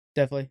that.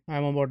 Definitely.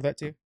 I'm on board with that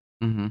too.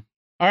 Mm-hmm.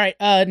 All right,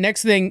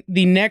 next thing,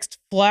 the next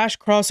Flash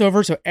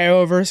crossover, so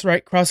Arrowverse,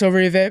 right,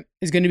 crossover event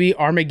is going to be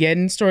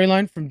Armageddon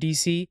storyline from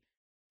DC.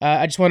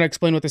 I just want to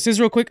explain what this is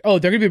real quick. Oh,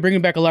 they're going to be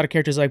bringing back a lot of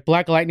characters, like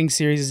Black Lightning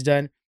series is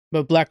done,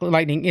 but Black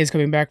Lightning is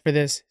coming back for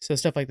this, so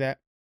stuff like that.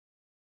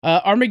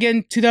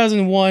 Armageddon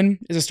 2001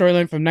 is a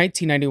storyline from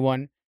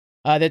 1991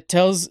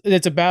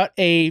 that's about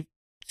a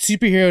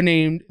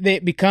superhero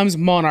that becomes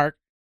Monarch,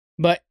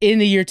 but in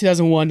the year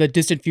 2001, the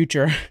distant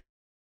future,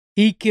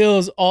 he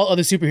kills all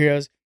other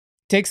superheroes,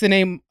 takes the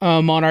name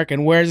Monarch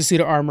and wears a suit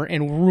of armor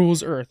and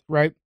rules Earth,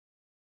 right?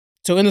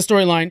 So in the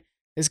storyline,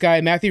 this guy,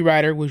 Matthew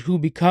Ryder, who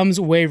becomes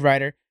Wave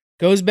Rider,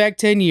 goes back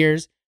 10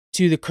 years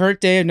to the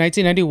current day of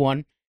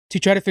 1991 to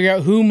try to figure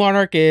out who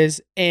Monarch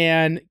is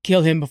and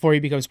kill him before he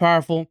becomes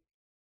powerful.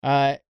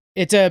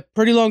 It's a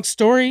pretty long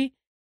story.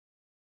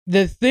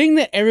 The thing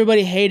that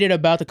everybody hated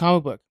about the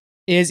comic book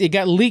is it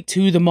got leaked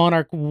who the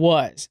Monarch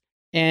was.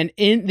 And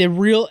in the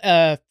real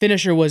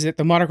finisher was that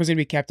the Monarch was going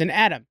to be Captain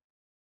Atom.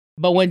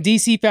 But when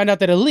DC found out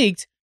that it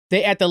leaked,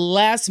 they at the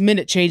last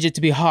minute changed it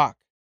to be Hawk.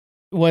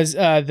 Was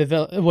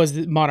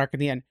the Monarch in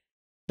the end.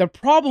 The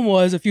problem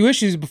was a few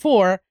issues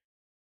before,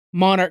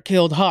 Monarch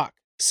killed Hawk.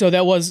 So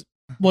that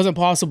wasn't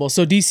possible.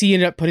 So DC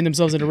ended up putting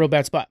themselves in a real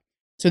bad spot.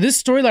 So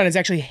this storyline is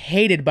actually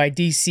hated by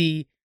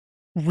DC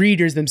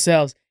readers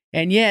themselves,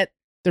 and yet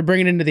they're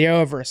bringing it into the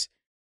Arrowverse.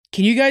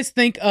 Can you guys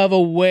think of a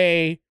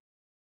way?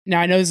 Now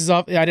I know this is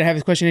off. I didn't have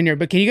this question in here,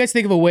 but can you guys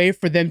think of a way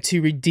for them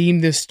to redeem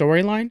this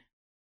storyline?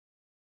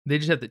 They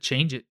just have to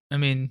change it. I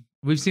mean,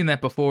 we've seen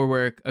that before,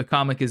 where a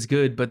comic is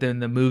good, but then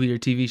the movie or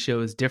TV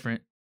show is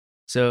different.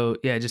 So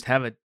yeah, just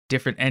have a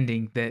different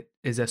ending that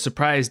is a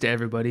surprise to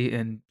everybody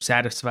and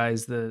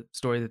satisfies the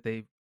story that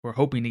they were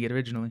hoping to get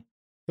originally.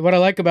 What I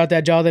like about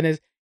that, Jonathan,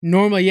 is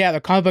normally, yeah, the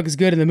comic book is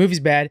good and the movie's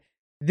bad.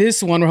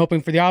 This one, we're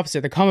hoping for the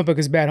opposite. The comic book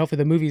is bad. Hopefully,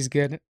 the movie's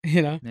good.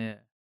 You know.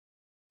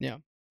 Yeah.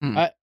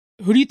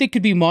 Who do you think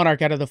could be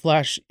Monarch out of the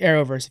Flash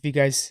Arrowverse? If you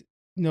guys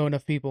know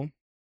enough people,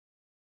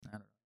 I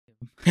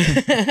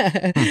don't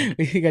know.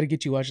 we got to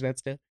get you watching that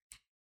stuff.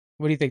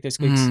 What do you think, this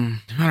Squeaks?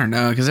 I don't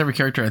know, because every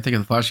character I think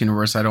of the Flash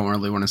universe, I don't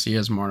really want to see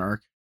as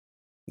Monarch.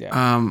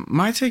 Yeah.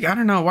 My take, I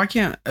don't know. Why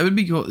can't it would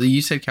be cool?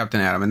 You said Captain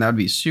Atom, and that would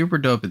be super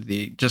dope if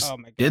they just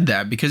did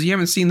that, because you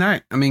haven't seen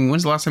that. I mean,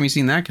 when's the last time you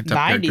seen that type of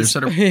character?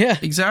 Sort of, yeah,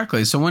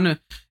 exactly. So when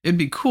it'd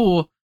be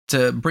cool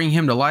to bring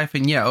him to life,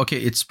 and yeah, okay,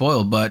 it's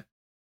spoiled, but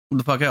what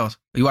the fuck else?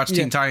 You watch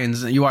Teen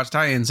Titans, and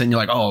you're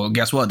like, oh,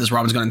 guess what? This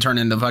Robin's going to turn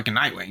into fucking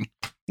Nightwing.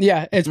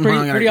 Yeah, it's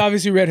pretty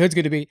obviously Red Hood's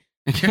going to be.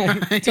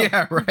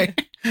 Yeah, right.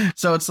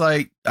 So it's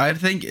like, I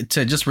think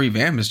to just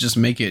revamp is just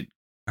make it,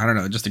 I don't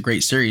know, just a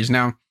great series.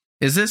 Now,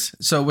 is this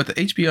so with the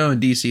HBO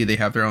and DC, they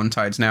have their own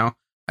tides now.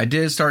 I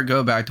did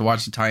go back to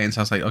watch the tie-ins.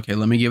 I was like, okay,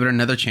 let me give it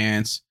another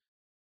chance.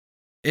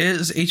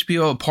 Is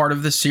HBO a part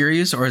of the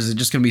series, or is it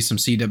just going to be some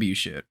CW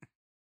shit?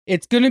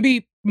 It's going to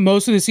be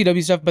most of the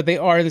CW stuff, but they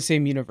are the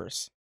same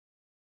universe.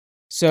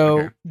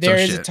 So there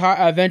is a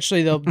time.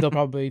 Eventually, they'll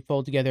probably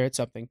fold together at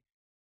something.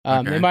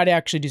 They might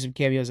actually do some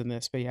cameos in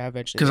this, but yeah,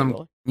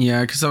 eventually.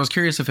 Because I was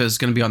curious if it's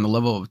going to be on the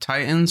level of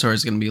Titans, or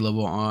is it going to be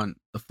level on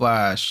the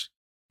Flash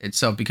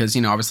itself, because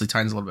obviously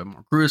Titans a little bit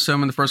more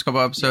gruesome in the first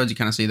couple episodes. You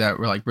kind of see that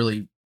we're like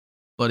really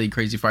bloody,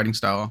 crazy fighting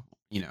style,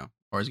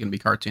 or is it going to be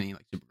cartoony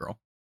like Supergirl?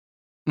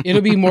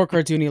 It'll be more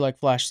cartoony like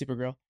Flash,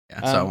 Supergirl.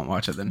 Yeah, so I won't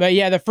watch it then. But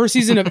yeah, the first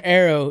season of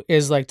Arrow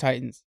is like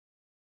Titans,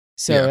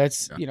 so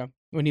that's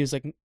when he was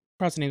like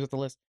cross the names with the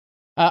list.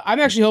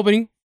 I'm actually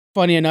hoping,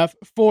 funny enough,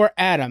 for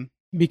Adam,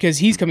 because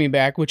he's coming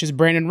back, which is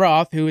Brandon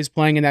Roth, who is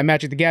playing in that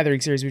Magic the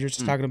Gathering series we were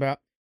just talking about.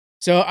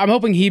 So I'm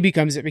hoping he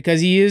becomes it,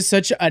 because he is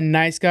such a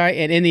nice guy,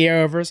 and in the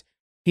Arrowverse,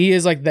 he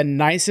is like the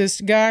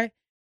nicest guy.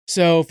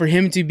 So for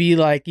him to be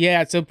like, yeah,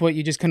 at some point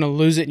you just kind of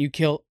lose it and you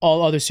kill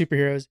all other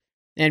superheroes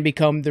and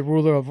become the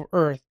ruler of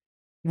Earth,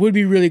 would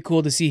be really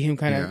cool to see him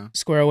kind of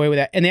square away with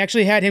that. And they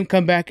actually had him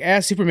come back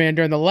as Superman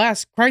during the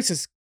last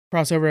Crisis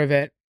crossover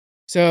event.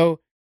 So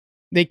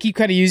they keep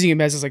kind of using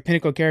him as this like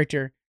pinnacle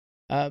character.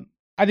 I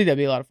think that'd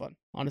be a lot of fun,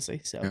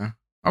 honestly. So yeah,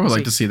 I would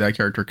like to see that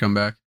character come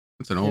back.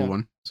 It's an old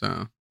one.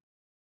 So.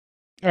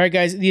 All right,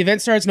 guys, the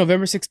event starts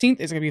November 16th.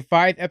 It's going to be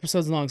 5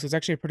 episodes long, so it's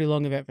actually a pretty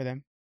long event for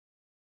them.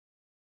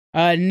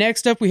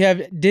 Next up, we have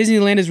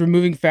Disneyland is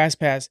removing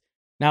FastPass.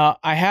 Now,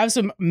 I have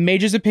some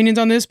major opinions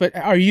on this, but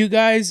are you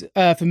guys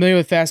familiar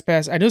with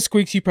FastPass? I know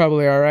Squeaks, you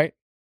probably are, right?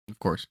 Of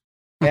course.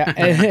 Yeah.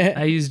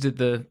 I used it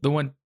the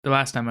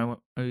last time I went.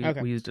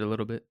 We used it a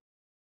little bit.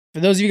 For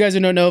those of you guys who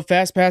don't know,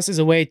 FastPass is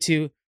a way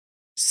to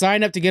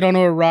sign up to get on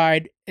a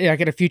ride like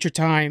at a future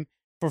time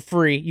for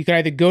free. You can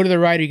either go to the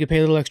ride, or you can pay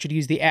a little extra to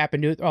use the app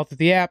and do it all through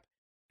the app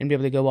and be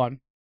able to go on.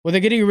 Well,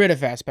 they're getting rid of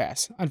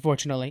FastPass,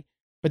 unfortunately.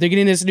 But they're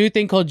getting this new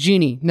thing called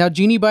Genie. Now,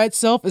 Genie by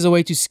itself is a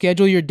way to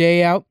schedule your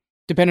day out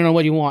depending on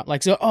what you want.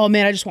 Like, so, oh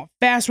man, I just want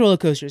fast roller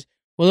coasters.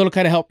 Well, it'll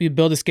kind of help you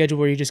build a schedule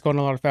where you just go on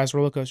a lot of fast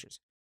roller coasters.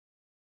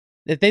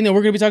 The thing that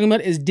we're going to be talking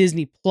about is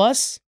Disney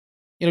Plus.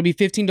 It'll be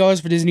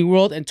 $15 for Disney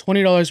World and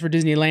 $20 for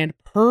Disneyland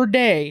per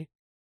day.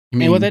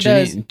 And what that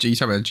does... You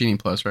talk about Genie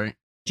Plus, right?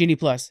 Genie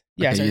Plus.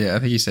 Yeah, okay, yeah, I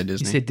think you said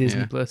Disney. You said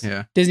Disney Plus.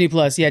 Yeah. Disney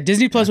Plus. Yeah,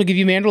 Disney Plus will give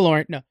you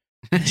Mandalorian. No.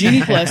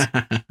 Genie Plus.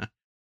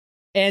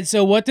 And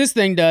so what this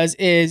thing does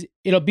is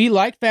it'll be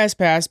like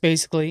FastPass,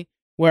 basically,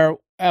 where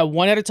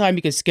one at a time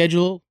you can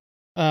schedule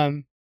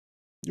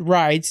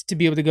rides to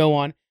be able to go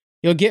on.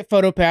 You'll get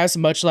PhotoPass,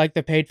 much like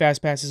the paid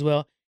FastPass as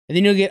well. And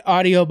then you'll get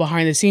audio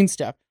behind the scenes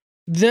stuff.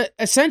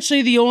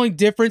 Essentially, the only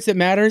difference that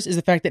matters is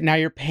the fact that now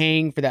you're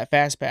paying for that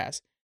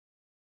FastPass.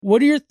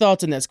 What are your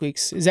thoughts on that,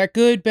 Squeaks? Is that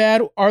good,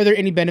 bad? Are there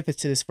any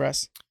benefits to this for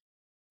us?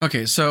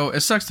 Okay, so it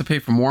sucks to pay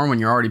for more when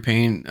you're already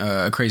paying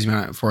a crazy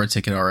amount for a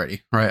ticket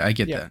already, right? I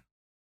get that.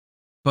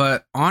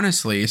 But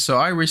honestly, so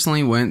I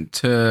recently went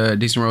to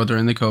Disney World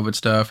during the COVID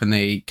stuff, and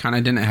they kind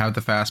of didn't have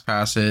the fast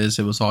passes.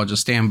 It was all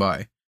just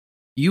standby.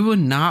 You would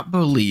not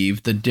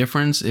believe the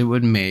difference it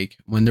would make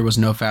when there was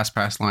no fast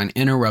pass line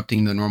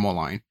interrupting the normal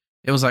line.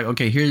 It was like,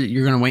 okay, here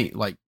you're going to wait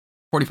like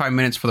 45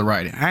 minutes for the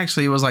ride.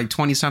 Actually, it was like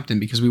 20 something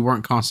because we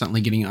weren't constantly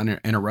getting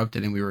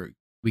interrupted, and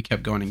we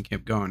kept going and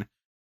kept going.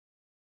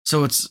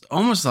 So it's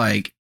almost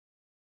like,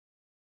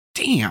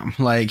 damn,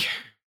 like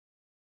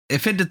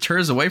if it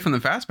deters away from the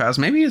fast pass,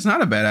 maybe it's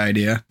not a bad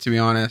idea, to be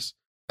honest.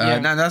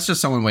 Now that's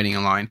just someone waiting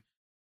in line.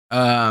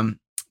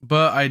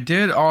 But I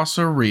did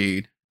also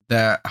read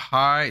that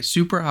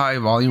super high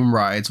volume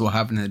rides will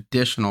have an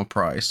additional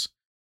price.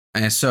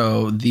 And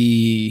so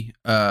the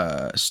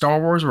Star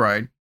Wars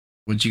ride,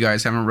 which you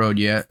guys haven't rode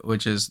yet,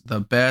 which is the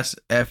best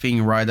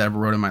effing ride that I've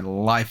rode in my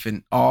life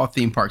in all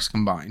theme parks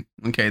combined.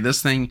 Okay,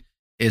 this thing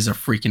is a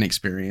freaking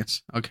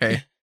experience.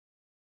 Okay,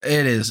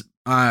 it is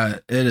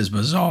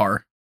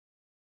bizarre.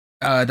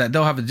 That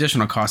they'll have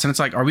additional costs, and it's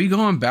like, are we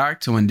going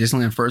back to when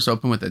Disneyland first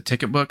opened with a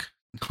ticket book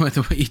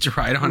with each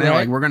ride on it. Right.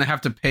 Like we're gonna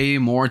have to pay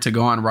more to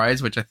go on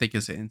rides, which I think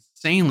is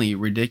insanely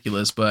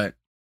ridiculous. But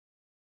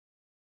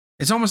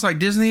it's almost like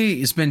Disney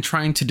has been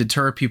trying to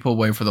deter people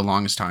away for the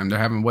longest time. They're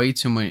having way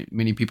too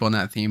many people in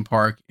that theme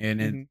park,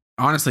 and it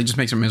honestly just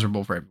makes it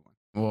miserable for everyone.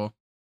 Well,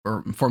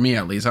 for me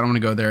at least, I don't want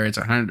to go there. It's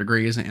 100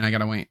 degrees, and I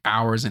gotta wait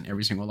hours in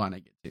every single line I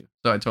get to.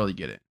 So I totally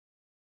get it.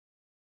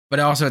 But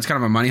also, it's kind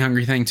of a money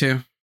hungry thing too.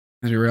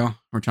 Let's be real.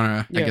 We're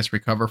trying to, I guess,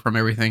 recover from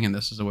everything, and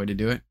this is a way to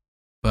do it.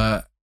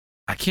 But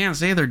I can't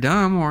say they're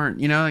dumb or,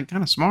 they're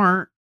kind of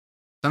smart.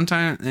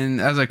 Sometimes, and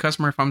as a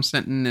customer, if I'm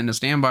sitting in a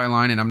standby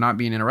line and I'm not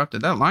being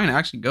interrupted, that line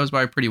actually goes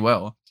by pretty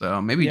well.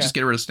 So maybe just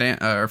get rid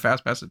of or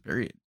fast passes,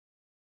 period.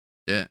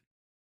 Yeah.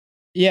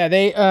 Yeah,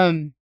 they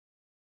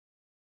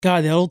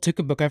God, the old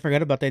ticket book, I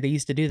forgot about that. They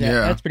used to do that.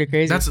 Yeah. That's pretty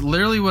crazy. That's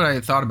literally what I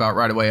thought about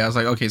right away. I was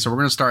like, okay, so we're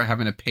going to start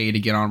having to pay to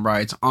get on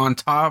rides on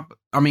top.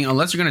 I mean,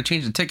 unless you're going to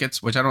change the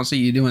tickets, which I don't see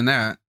you doing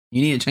that.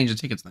 You need to change the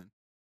tickets then.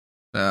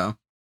 So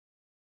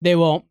they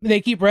won't.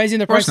 They keep raising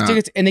the price of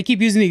tickets, and they keep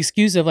using the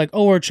excuse of like,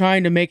 oh, we're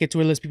trying to make it to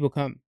where less people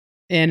come.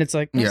 And it's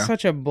like, that's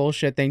such a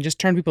bullshit thing. Just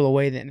turn people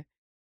away then.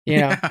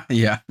 You know?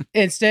 Yeah.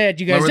 Instead,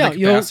 you guys lower don't.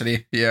 The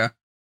capacity.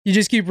 You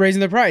just keep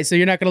raising the price. So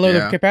you're not going to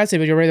lower the capacity,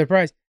 but you'll raise the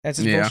price. That's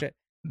just bullshit.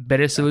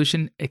 Better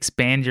solution,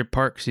 expand your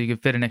park so you can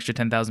fit an extra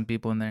 10,000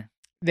 people in there.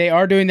 They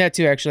are doing that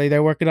too, actually.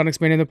 They're working on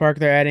expanding the park.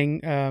 They're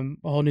adding a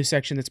whole new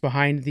section that's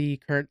behind the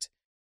current,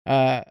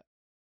 I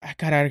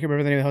can't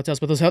remember the name of the hotels,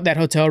 but that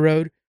hotel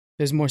road,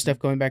 there's more stuff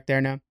going back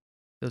there now.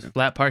 Those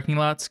flat parking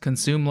lots,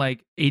 consume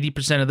like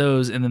 80% of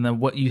those, and then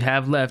what you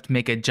have left,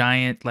 make a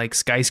giant, like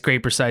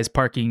skyscraper-sized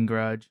parking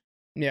garage.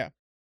 Yeah.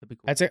 That'd be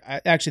cool.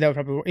 Actually, that would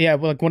probably work. Yeah,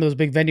 well, like one of those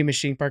big vending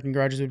machine parking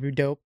garages would be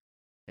dope.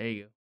 There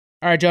you go.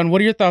 All right, John, what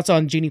are your thoughts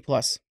on Genie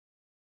Plus?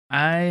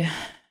 I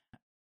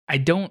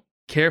don't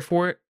care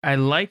for it. I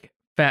like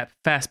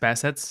Fast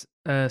Pass. That's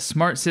a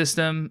smart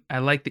system. I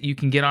like that you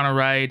can get on a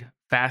ride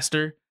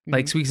faster. Mm-hmm.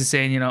 Like Squeaks is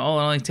saying, it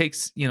only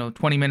takes,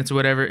 20 minutes or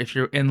whatever if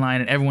you're in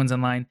line and everyone's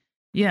in line.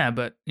 Yeah,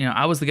 but,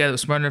 I was the guy that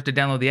was smart enough to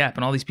download the app,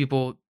 and all these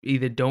people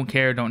either don't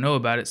care or don't know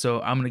about it, so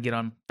I'm going to get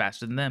on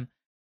faster than them.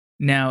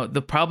 Now,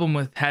 the problem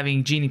with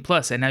having Genie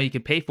Plus, and now you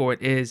can pay for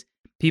it, is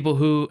people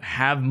who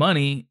have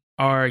money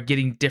are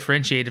getting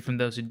differentiated from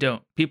those who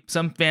don't.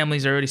 Some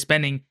families are already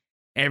spending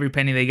every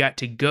penny they got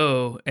to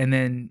go, and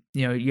then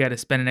you got to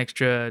spend an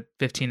extra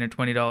 $15 or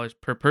 $20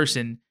 per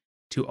person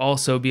to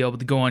also be able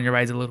to go on your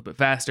rides a little bit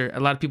faster. A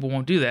lot of people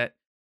won't do that,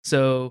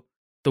 so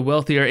the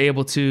wealthy are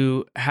able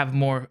to have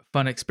more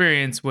fun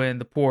experience when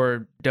the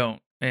poor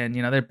don't. And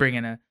they're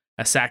bringing a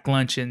sack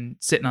lunch and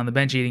sitting on the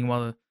bench eating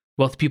while the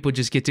wealthy people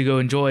just get to go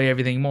enjoy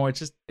everything more.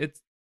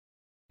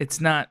 It's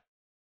not.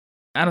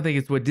 I don't think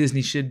it's what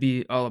Disney should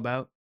be all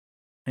about.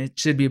 It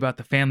should be about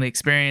the family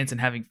experience and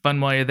having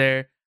fun while you're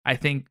there. I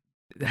think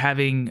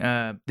having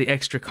the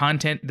extra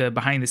content, the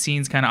behind the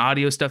scenes kind of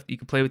audio stuff that you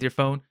can play with your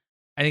phone,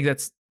 I think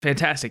that's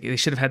fantastic. They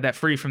should have had that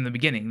free from the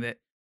beginning, that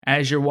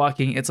as you're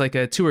walking, it's like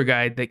a tour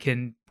guide that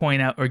can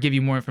point out or give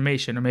you more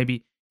information, or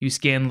maybe you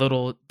scan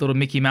little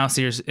Mickey Mouse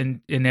ears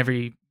in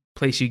every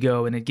place you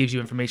go, and it gives you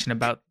information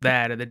about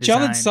that or the design.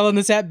 Jonathan's selling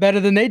this app better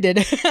than they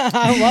did.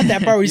 I love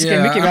that part where you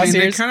scan Mickey Mouse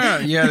ears. They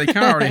kind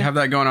of already have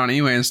that going on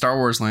anyway. In Star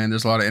Wars Land,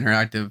 there's a lot of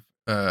interactive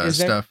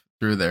stuff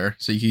through there,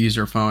 so you can use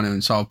your phone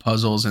and solve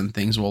puzzles, and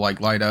things will like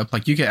light up.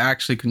 Like you can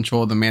actually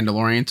control the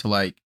Mandalorian to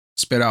like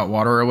spit out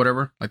water or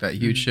whatever, like that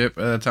huge ship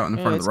that's out in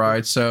front of the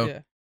ride. Cool.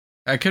 So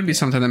that could be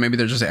something that maybe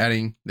they're just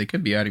adding. They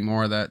could be adding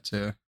more of that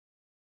to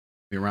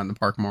be around the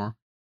park more.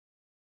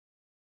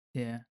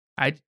 Yeah,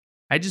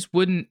 I just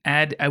wouldn't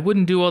add. I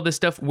wouldn't do all this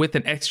stuff with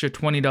an extra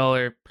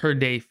 $20 per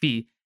day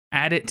fee.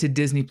 Add it to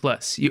Disney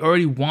Plus. You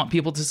already want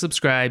people to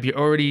subscribe. You're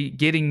already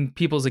getting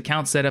people's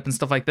accounts set up and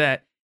stuff like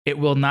that. It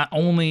will not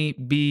only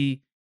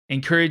be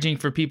encouraging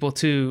for people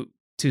to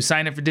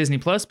sign up for Disney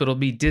Plus, but it'll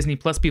be Disney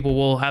Plus people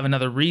will have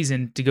another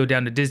reason to go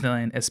down to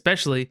Disneyland,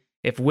 especially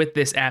if with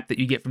this app that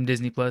you get from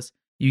Disney Plus,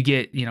 you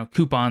get,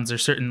 coupons or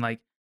certain like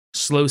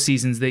slow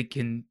seasons, they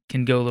can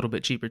go a little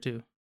bit cheaper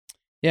too.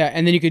 Yeah,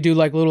 and then you could do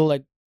like little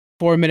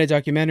 4-minute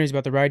documentaries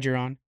about the ride you're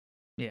on.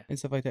 Yeah. And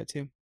stuff like that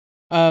too.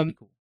 Cool.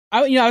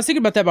 I was thinking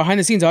about that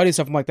behind the scenes audio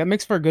stuff. I'm like, that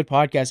makes for a good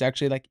podcast,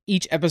 actually. Like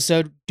each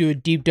episode, do a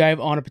deep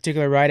dive on a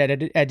particular ride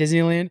at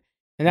Disneyland,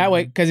 and that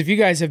way, because if you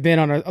guys have been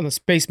on the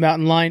Space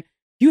Mountain line,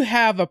 you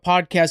have a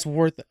podcast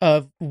worth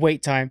of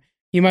wait time.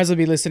 You might as well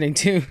be listening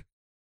to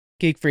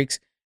Geek Freaks.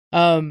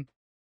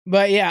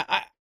 But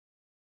yeah,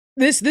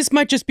 this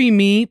might just be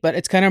me, but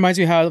it's kind of reminds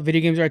me of how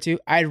video games are too.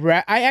 I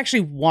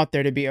actually want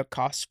there to be a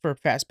cost for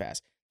Fast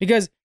Pass,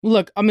 because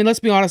look, I mean, let's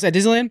be honest, at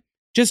Disneyland,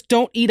 just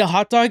don't eat a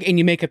hot dog and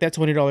you make up that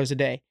 $20 a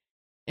day.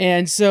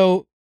 And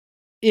so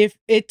if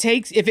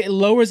it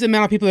lowers the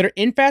amount of people that are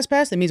in Fast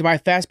Pass, that means my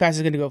Fast Pass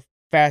is going to go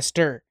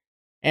faster.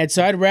 And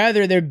so I'd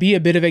rather there be a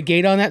bit of a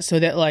gate on that, so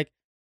that like,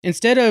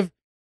 instead of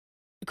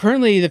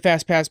currently the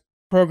Fast Pass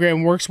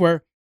program works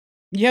where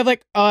you have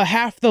like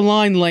half the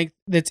line length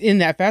that's in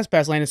that Fast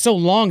Pass line. It's so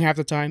long half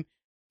the time,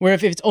 where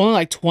if it's only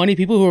like 20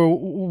 people who are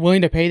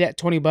willing to pay that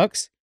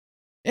 $20,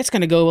 it's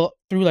going to go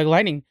through like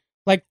lightning.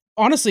 Like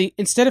honestly,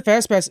 instead of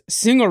FastPass,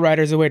 single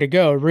rider is the way to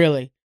go,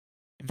 really.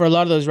 For a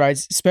lot of those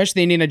rides, especially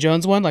the Indiana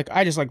Jones one. Like,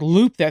 I just like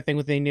loop that thing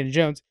with the Indiana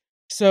Jones.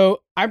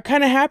 So I'm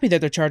kind of happy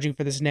that they're charging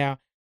for this now,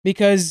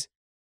 because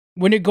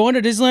when you're going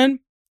to Disneyland,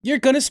 you're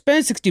going to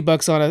spend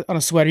 $60 on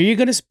a sweater. You're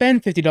going to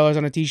spend $50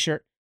 on a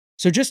t-shirt.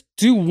 So just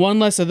do one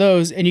less of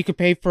those and you can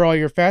pay for all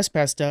your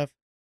FastPass stuff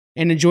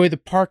and enjoy the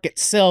park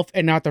itself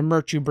and not the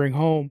merch you bring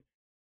home.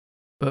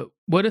 But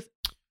what if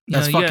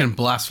That's fucking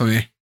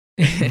blasphemy.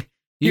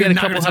 you got a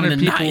couple hundred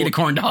people not eat a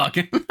corn dog.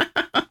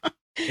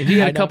 If you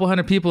got a couple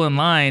hundred people in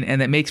line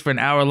and that makes for an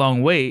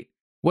hour-long wait,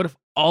 what if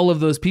all of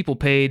those people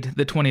paid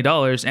the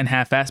 $20 and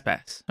have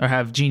FastPass or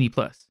have Genie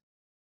Plus?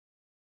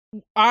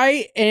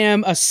 I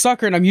am a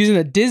sucker, and I'm using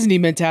the Disney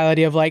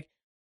mentality of like,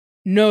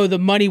 no, the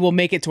money will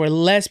make it to where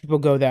less people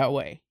go that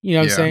way. You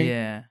know what I'm saying?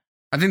 Yeah.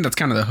 I think that's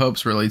kind of the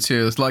hopes, really,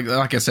 too. It's like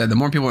I said, the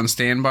more people in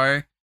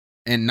standby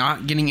and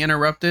not getting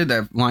interrupted,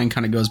 that line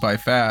kind of goes by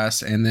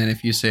fast. And then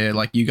if you say,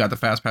 like, you got the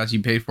FastPass,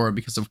 you paid for it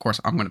because, of course,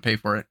 I'm going to pay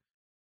for it,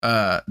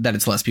 that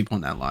it's less people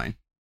in that line.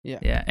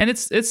 Yeah. And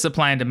it's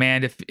supply and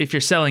demand. If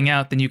you're selling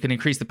out, then you can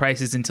increase the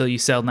prices until you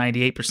sell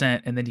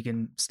 98%, and then you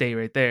can stay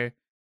right there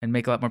and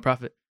make a lot more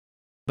profit.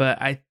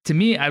 But to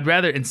me, I'd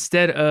rather,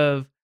 instead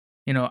of,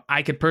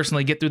 I could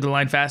personally get through the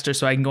line faster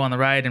so I can go on the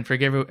ride and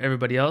forget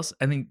everybody else.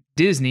 I think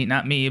Disney,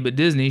 not me, but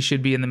Disney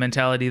should be in the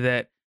mentality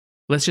that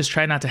let's just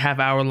try not to have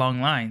hour-long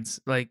lines.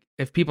 Like,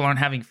 if people aren't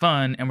having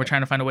fun and we're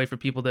trying to find a way for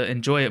people to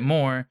enjoy it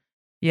more,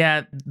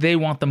 yeah, they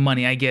want the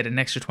money. I get an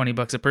extra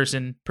 $20 a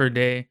person per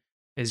day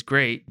is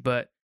great,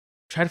 but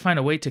try to find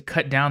a way to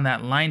cut down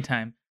that line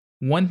time.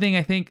 One thing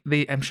I think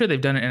I'm sure they've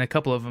done it in a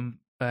couple of them.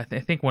 I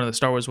think one of the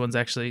Star Wars ones,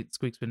 actually,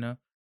 Squeaks would know,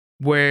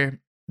 where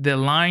the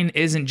line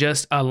isn't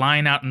just a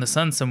line out in the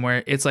sun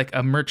somewhere. It's like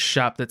a merch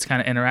shop that's kind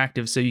of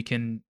interactive, so you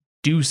can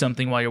do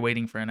something while you're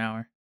waiting for an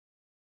hour.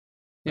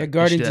 Yeah,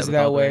 Guardians is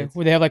that way,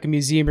 where they have like a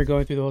museum you're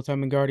going through the whole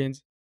time in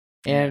Guardians.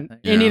 And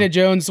Indiana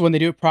Jones, when they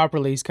do it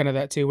properly, is kind of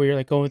that too, where you're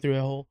like going through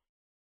a whole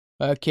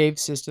cave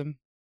system.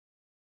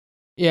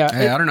 Yeah.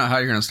 Hey, I don't know how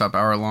you're going to stop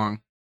hour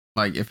long.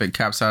 Like, if it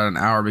caps out an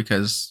hour,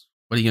 because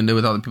what are you going to do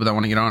with all the people that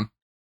want to get on?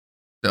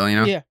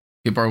 So,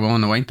 people are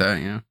willing to wait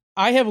that,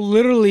 I have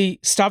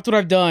literally stopped what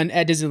I've done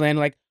at Disneyland,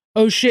 like,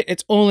 oh shit,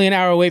 it's only an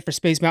hour away for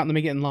Space Mountain, let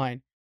me get in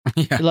line.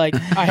 Yeah. Like,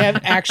 I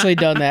have actually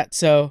done that,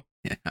 so.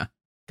 Yeah.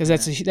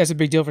 Because that's a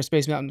big deal for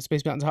Space Mountain.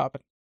 Space Mountain's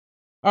hopping.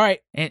 All right.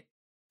 And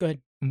go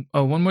ahead.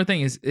 Oh, one more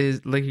thing is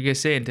like you guys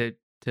saying,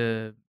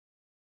 to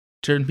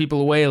turn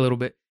people away a little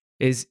bit,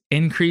 is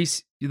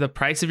increase the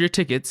price of your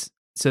tickets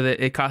so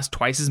that it costs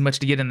twice as much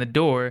to get in the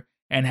door,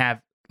 and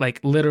have like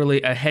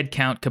literally a head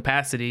count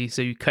capacity,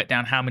 so you cut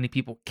down how many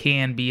people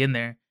can be in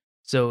there.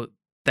 So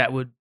that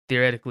would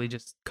theoretically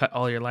just cut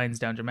all your lines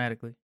down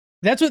dramatically.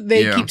 That's what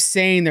they keep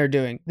saying they're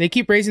doing. They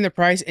keep raising the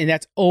price, and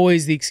that's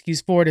always the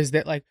excuse for it, is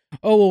that like,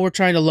 oh, well, we're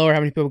trying to lower how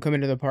many people come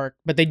into the park.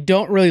 But they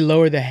don't really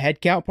lower the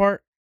head count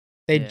part.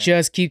 They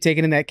just keep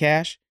taking in that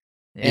cash.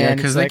 Yeah,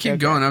 because they keep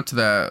going up to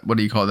that, what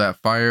do you call that?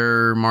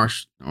 Fire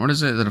marshal. What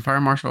is it? Is it a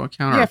fire marshal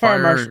account? Yeah, or fire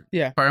marshal.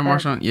 Yeah. Fire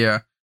marshal. Yeah.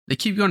 They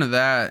keep going to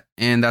that,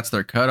 and that's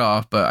their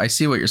cutoff. But I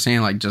see what you're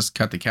saying, like, just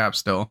cut the cap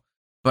still.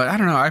 But I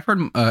don't know. I've heard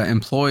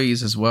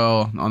employees as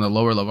well on the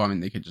lower level. I mean,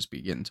 they could just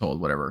be getting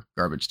told whatever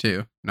garbage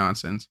too.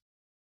 Nonsense.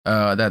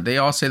 That they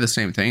all say the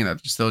same thing,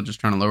 that they're still just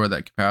trying to lower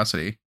that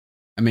capacity.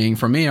 I mean,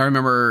 for me, I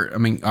remember,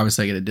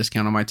 obviously I get a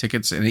discount on my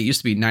tickets, and it used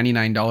to be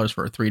 $99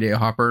 for a 3-day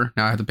hopper.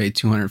 Now I have to pay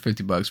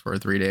 $250 for a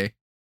 3-day,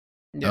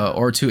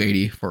 or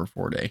 $280 for a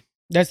 4-day.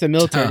 That's the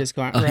military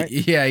discount, right?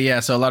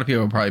 Yeah. So a lot of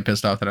people are probably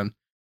pissed off that I'm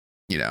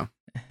going to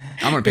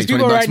pay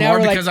 $20 more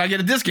because I get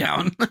a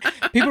discount.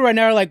 People right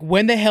now are like,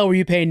 when the hell were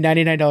you paying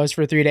 $99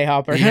 for a 3-day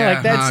hopper? Yeah,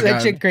 like,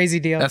 that's a crazy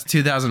deal. That's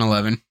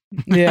 2011.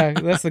 Yeah,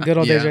 that's the good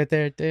old days right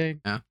there.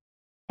 Dang. Yeah.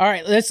 All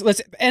right, let's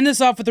end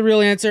this off with the real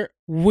answer.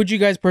 Would you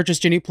guys purchase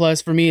Genie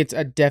Plus? For me, it's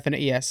a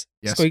definite yes.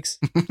 Yes. Squeaks?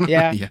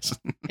 Yeah. Yes.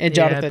 And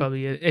Jonathan? Yeah,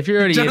 probably. If you're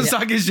already Jonathan's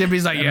talking shit,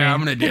 he's like,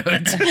 I'm going to do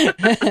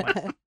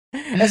it.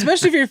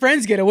 Especially if your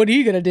friends get it. What are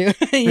you going to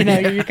do?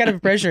 You're kind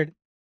of pressured.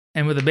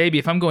 And with a baby,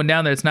 if I'm going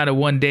down there, it's not a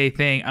one-day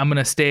thing. I'm going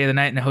to stay the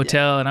night in a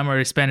hotel, and I'm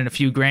already spending a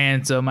few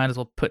grand, so I might as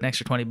well put an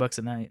extra $20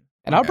 a night.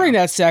 And I'll bring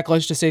that sack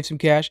lunch to save some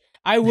cash.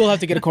 I will have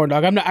to get a corn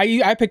dog.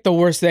 I picked the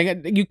worst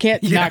thing. You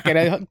can't not get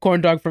a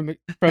corn dog from a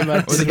or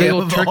the big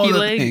old turkey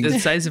leg the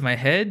size of my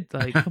head.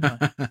 Like, come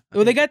on.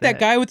 Well, they got that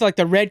guy with like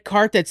the red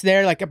cart that's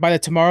there, like by the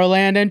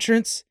Tomorrowland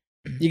entrance.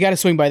 You got to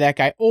swing by that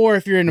guy. Or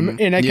if you're in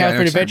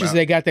California Adventures,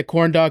 they got the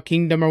Corn Dog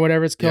Kingdom or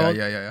whatever it's called.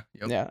 Yeah.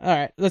 Yep. Yeah. All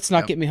right. Let's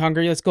not get me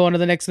hungry. Let's go on to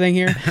the next thing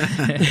here.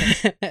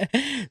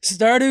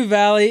 Stardew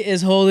Valley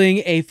is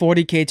holding a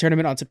 40K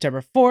tournament on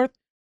September 4th.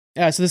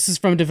 So this is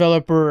from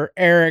developer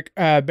Eric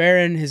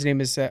Barron. His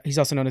name is, he's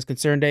also known as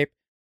Concerned Ape.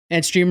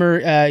 And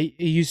streamer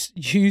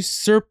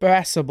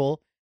Usurpassable.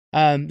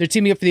 They're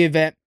teaming up for the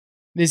event.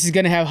 This is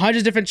going to have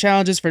hundreds of different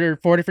challenges for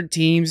 4 different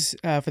teams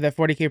for that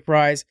 40K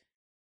prize.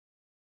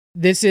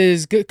 This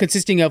is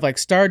consisting of like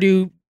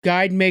Stardew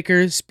guide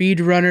makers, speed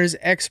runners,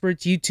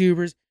 experts,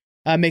 YouTubers,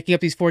 making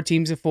up these 4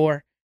 teams of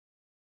 4.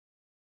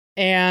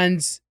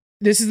 And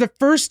this is the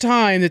first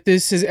time that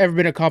this has ever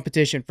been a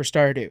competition for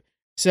Stardew.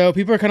 So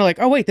people are kind of like,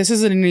 oh wait, this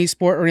isn't an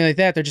esport or anything like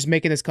that. They're just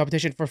making this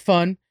competition for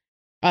fun.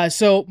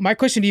 So my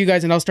question to you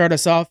guys, and I'll start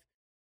us off: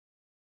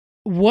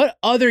 what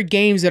other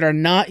games that are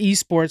not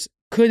esports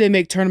could they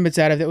make tournaments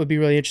out of that would be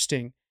really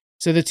interesting?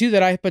 So the two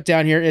that I put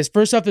down here is,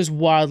 first off, is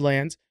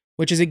Wildlands,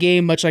 which is a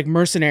game much like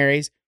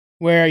Mercenaries,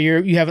 where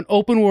you have an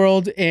open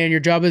world and your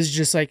job is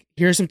just like,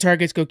 here's some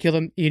targets, go kill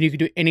them, and you can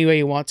do it any way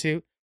you want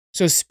to.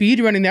 So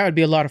speed running that would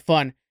be a lot of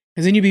fun,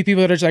 because then you'd be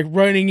people that are just like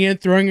running in,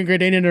 throwing a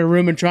grenade into a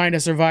room and trying to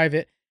survive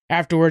it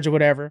afterwards or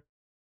whatever.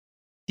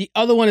 The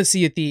other one is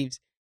Sea of Thieves,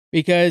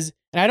 because,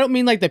 and I don't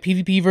mean like the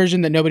PvP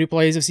version that nobody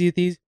plays of Sea of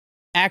Thieves,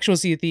 actual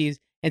Sea of Thieves,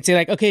 and say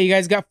like, okay, you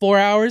guys got 4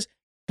 hours,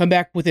 come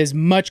back with as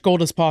much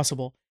gold as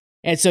possible.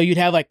 And so you'd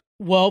have like,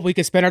 well, we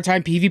could spend our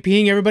time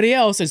PvPing everybody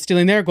else and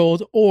stealing their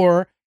gold,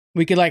 or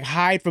we could like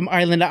hide from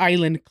island to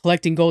island,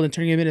 collecting gold and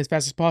turning them in as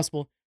fast as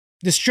possible.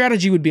 The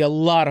strategy would be a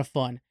lot of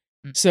fun.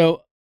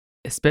 So,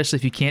 especially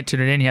if you can't turn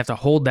it in, you have to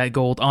hold that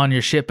gold on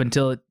your ship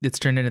until it's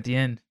turned in at the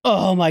end.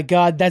 oh my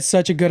God, that's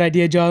such a good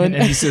idea, John.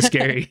 That'd be so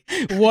scary.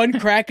 One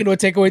Kraken would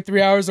take away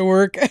 3 hours of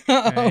work.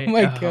 Oh Right?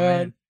 my Oh,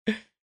 God. man.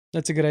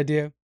 That's a good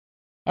idea.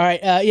 All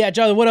right. Yeah,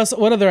 John,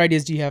 what other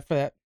ideas do you have for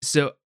that?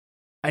 So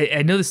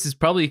I know this is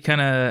probably kind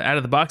of out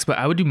of the box, but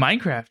I would do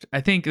Minecraft. I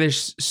think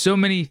there's so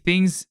many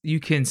things you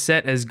can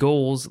set as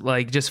goals,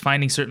 like just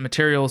finding certain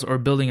materials or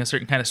building a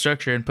certain kind of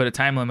structure and put a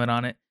time limit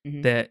on it.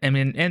 Mhm. That, I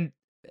mean, and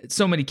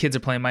so many kids are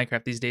playing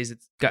Minecraft these days.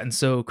 It's gotten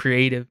so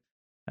creative.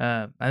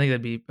 I think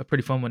that'd be a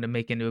pretty fun one to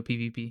make into a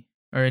PvP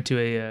or into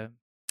a,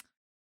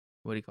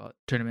 what do you call it?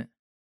 Tournament.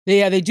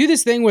 Yeah, they do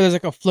this thing where there's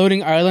like a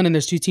floating island and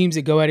there's two teams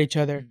that go at each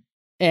other,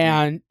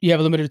 and you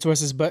have limited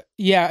resources. But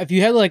yeah, if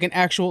you had like an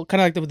actual,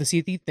 kind of like with the Sea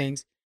of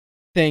Thieves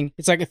thing,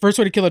 it's like the first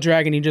way to kill a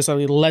dragon, you just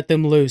like let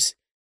them loose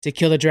to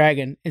kill the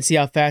dragon and see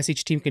how fast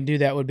each team can do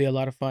that would be a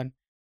lot of fun.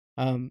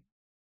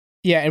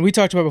 Yeah, and we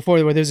talked about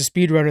before where there's a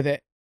speedrunner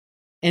that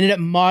ended up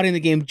modding the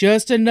game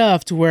just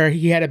enough to where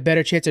he had a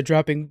better chance of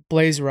dropping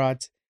blaze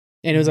rods,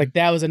 and it was like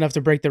that was enough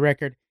to break the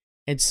record.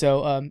 And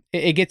so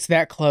it gets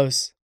that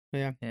close.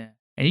 Yeah. Yeah.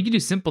 And you can do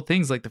simple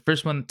things like the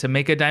first one to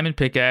make a diamond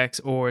pickaxe,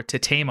 or to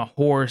tame a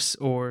horse,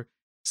 or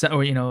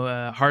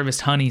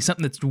harvest honey,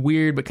 something that's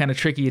weird but kind of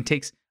tricky and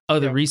takes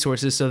other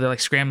resources. So they're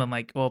like scrambling,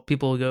 like, well,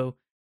 people will go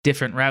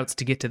different routes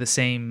to get to the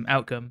same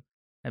outcome.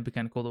 That'd be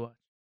kind of cool to watch.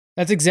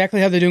 That's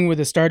exactly how they're doing with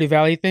the Stardew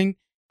Valley thing.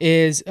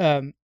 Is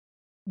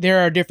there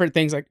are different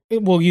things, like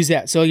we'll use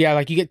that. So yeah,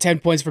 like you get 10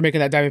 points for making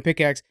that diamond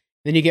pickaxe,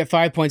 then you get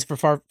 5 points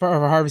for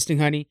harvesting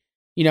honey.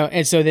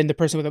 And so then the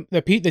person with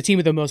the team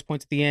with the most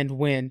points at the end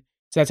win.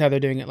 So that's how they're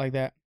doing it, like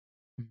that.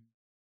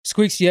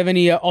 Squeaks, do you have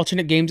any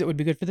alternate games that would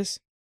be good for this?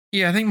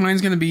 Yeah, I think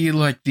mine's going to be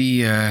like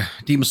the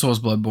Demon Souls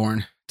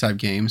Bloodborne type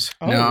games.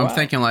 Oh, now, wow. I'm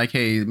thinking like,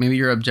 hey, maybe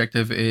your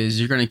objective is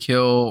you're going to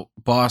kill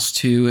boss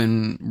 2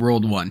 in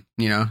world 1,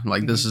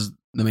 this is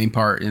the main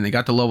part. And they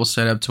got the level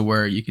set up to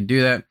where you can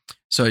do that.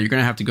 So you're going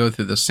to have to go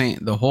through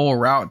the whole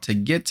route to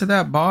get to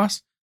that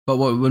boss. But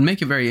what would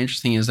make it very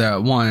interesting is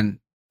that, one,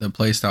 the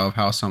playstyle of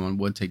how someone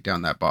would take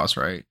down that boss,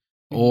 right?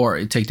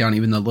 Or take down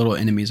even the little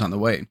enemies on the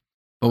way.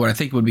 But what I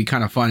think would be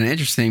kind of fun and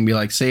interesting, be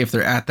like, say if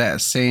they're at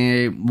that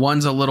same,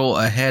 one's a little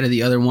ahead of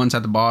the other ones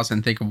at the boss,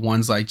 and think of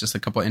one's like just a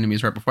couple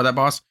enemies right before that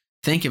boss.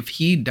 Think if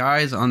he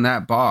dies on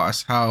that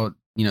boss, how,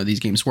 these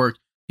games work,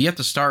 you have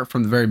to start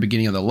from the very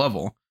beginning of the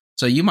level.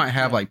 So you might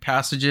have like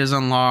passages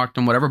unlocked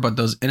and whatever, but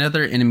those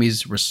other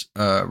enemies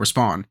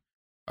spawn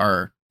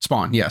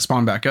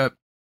back up.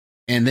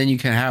 And then you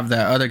can have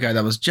that other guy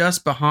that was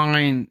just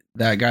behind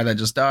that guy that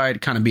just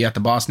died kind of be at the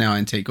boss now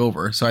and take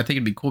over. So I think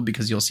it'd be cool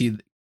because you'll see,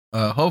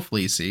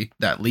 hopefully see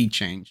that lead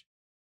change.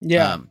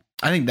 Yeah.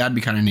 I think that'd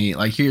be kind of neat.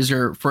 Like, here's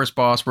your first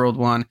boss, world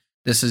 1.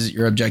 This is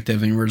your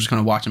objective, and we're just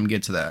going to watch them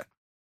get to that.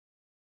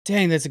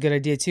 Dang, that's a good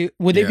idea too.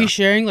 Would they be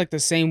sharing like the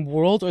same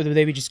world, or would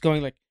they be just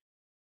going like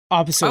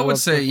opposite? I would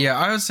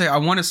say I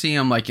want to see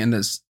them like in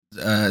this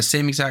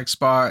same exact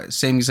spot,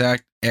 same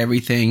exact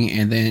everything,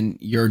 and then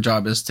your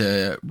job is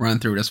to run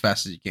through it as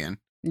fast as you can.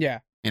 Yeah.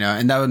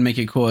 And that would make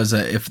it cool. Is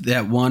that if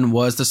that one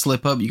was the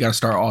slip up, you got to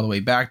start all the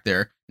way back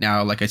there.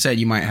 Now, like I said,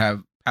 you might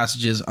have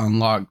passages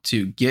unlocked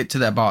to get to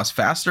that boss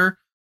faster,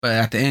 but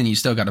at the end, you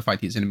still got to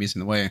fight these enemies in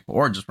the way,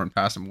 or just run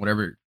past them,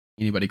 whatever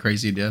anybody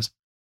crazy does.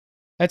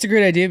 That's a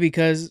great idea,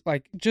 because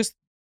like just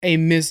a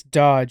missed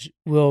dodge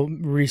will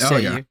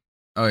reset you.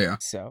 Oh yeah.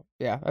 So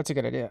yeah, that's a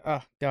good idea.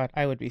 Oh God,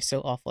 I would be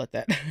so awful at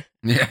that.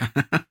 Yeah.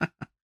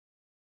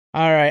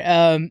 All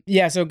right.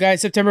 Yeah. So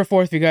guys, September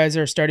 4th, if you guys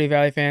are Stardew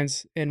Valley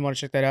fans and want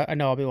to check that out, I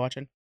know I'll be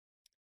watching.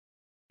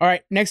 All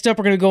right. Next up,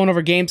 we're going to go on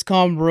over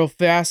Gamescom real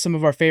fast. Some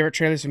of our favorite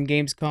trailers from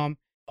Gamescom.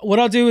 What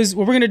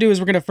we're going to do is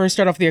we're going to first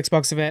start off the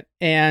Xbox event,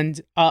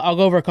 and I'll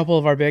go over a couple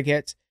of our big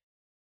hits.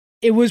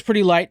 It was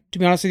pretty light, to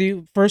be honest with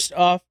you. First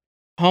off,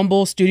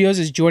 Humble Studios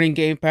is joining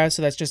Game Pass.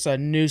 So that's just a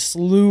new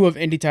slew of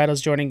indie titles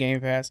joining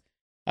Game Pass.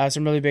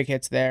 Some really big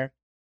hits there.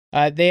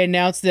 They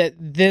announced that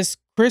this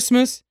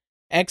Christmas,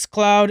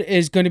 xCloud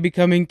is going to be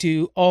coming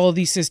to all of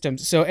these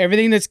systems. So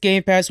everything that's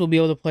Game Pass will be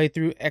able to play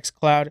through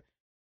xCloud.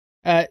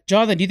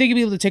 Jonathan, do you think you'll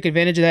be able to take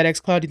advantage of that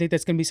xCloud? Do you think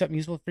that's going to be something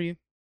useful for you?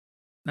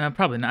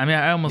 Probably not. I mean,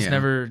 I almost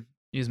never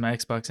use my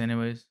Xbox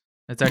anyways.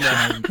 That's actually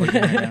not even plugged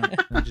in right now.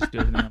 I just do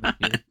everything on my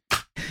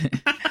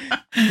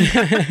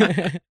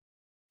computer.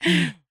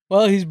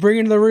 Well, he's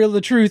bringing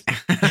the truth.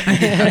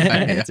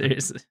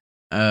 Seriously.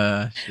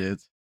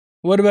 Shit.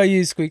 What about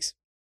you, Squeaks?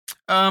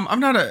 I'm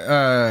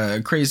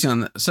not crazy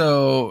on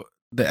so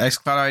the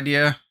xCloud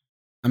idea.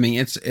 I mean,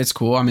 it's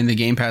cool. I mean, the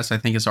Game Pass, I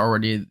think, is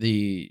already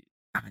the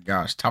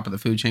top of the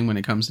food chain when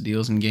it comes to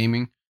deals in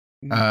gaming.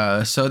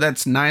 So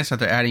that's nice that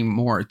they're adding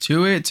more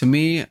to it. To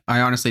me,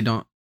 I honestly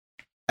don't,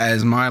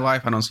 as my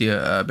life, I don't see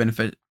a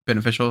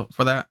beneficial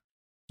for that.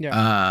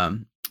 Yeah.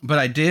 But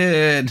I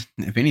did,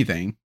 if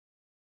anything,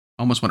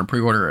 almost want to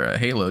pre-order a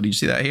Halo. Did you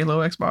see that Halo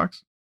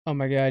Xbox? Oh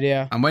my god,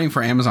 yeah. I'm waiting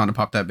for Amazon to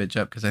pop that bitch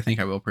up because I think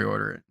I will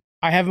pre-order it.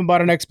 I haven't bought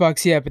an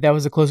Xbox yet, but that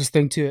was the closest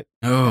thing to it.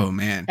 Oh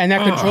man. And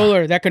that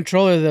controller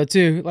though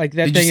too, like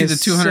that did thing you is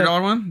see the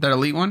 $200 one, that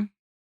Elite one?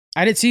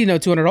 I didn't see no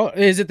 $200.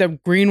 Is it the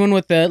green one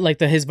with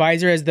his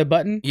visor as the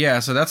button? Yeah,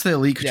 so that's the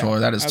Elite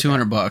controller. That is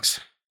 $200.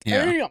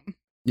 Yeah. Damn.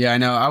 Yeah, I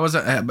know. I was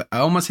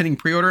almost hitting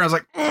pre-order. I was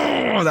like,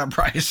 oh, that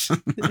price. I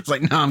was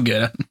like, no, I'm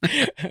good.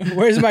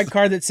 Where's my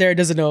card that Sarah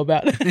doesn't know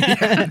about?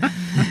 I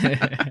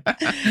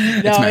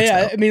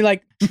mean,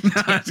 like,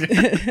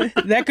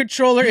 that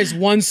controller is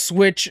one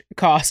Switch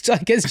cost.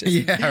 Like, it's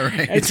just,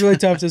 right. It's really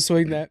tough to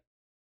swing that.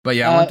 But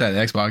yeah, I want that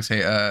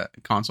Xbox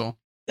console.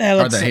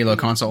 Or the Halo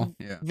console.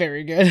 Yeah.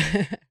 Very good.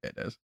 It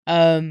is.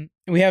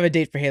 We have a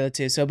date for Halo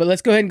 2. But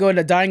let's go ahead and go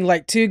into Dying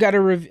Light 2. Got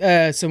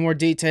to some more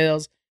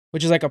details,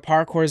 which is like a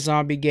parkour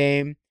zombie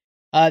game.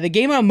 The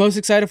game I'm most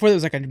excited for that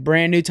was like a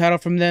brand new title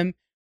from them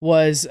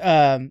was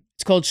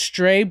it's called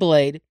Stray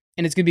Blade,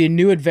 and it's gonna be a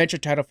new adventure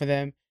title for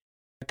them.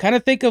 I kind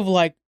of think of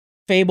like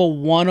Fable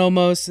 1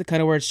 almost,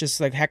 kind of where it's just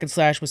like hack and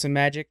slash with some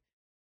magic.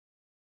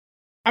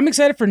 I'm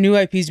excited for new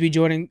IPs to be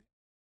joining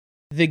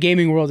the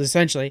gaming world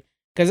essentially,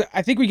 because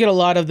I think we get a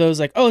lot of those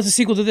like, oh, it's a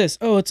sequel to this,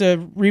 oh, it's a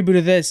reboot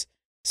of this.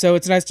 So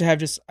it's nice to have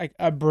just like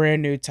a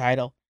brand new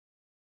title,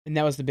 and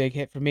that was the big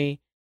hit for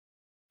me.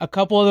 A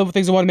couple other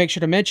things I want to make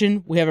sure to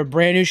mention. We have a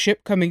brand new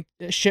ship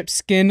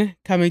skin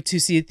coming to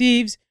Sea of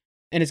Thieves,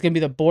 and it's going to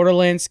be the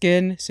Borderlands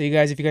skin. So you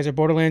guys, if you guys are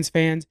Borderlands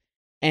fans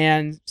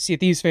and Sea of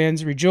Thieves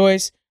fans,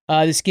 rejoice.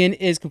 The skin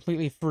is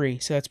completely free,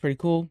 so that's pretty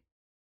cool.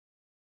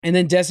 And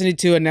then Destiny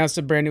 2 announced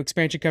a brand new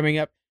expansion coming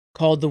up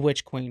called The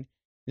Witch Queen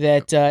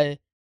that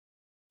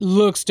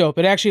looks dope.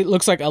 It actually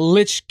looks like a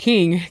Lich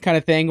King kind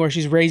of thing where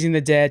she's raising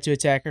the dead to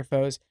attack her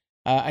foes.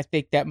 I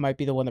think that might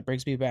be the one that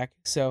brings me back.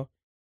 So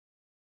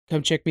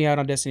come check me out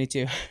on Destiny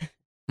 2.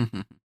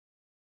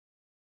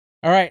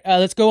 All right,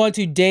 let's go on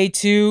to day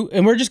 2,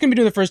 and we're just gonna be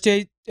doing the first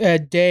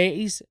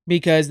days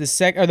because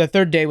the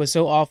third day was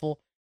so awful.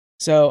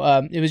 So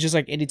it was just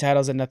like indie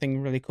titles and nothing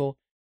really cool.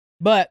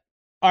 But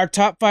our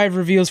top 5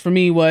 reveals for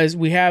me was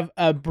we have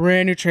a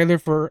brand new trailer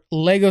for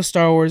Lego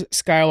Star Wars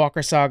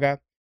Skywalker Saga.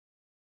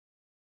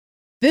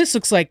 This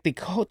looks like they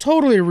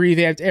totally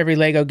revamped every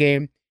Lego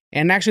game,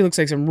 and actually looks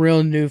like some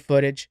real new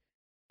footage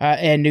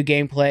and new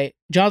gameplay.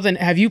 Jonathan,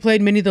 have you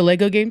played many of the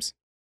Lego games?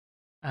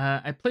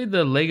 I played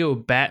the Lego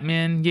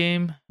Batman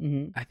game.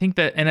 Mm-hmm. I think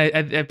that, and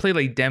I played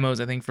like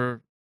demos, I think,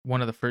 for one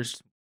of the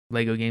first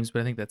Lego games,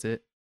 but I think that's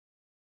it.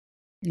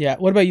 Yeah.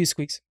 What about you,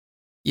 Squeaks?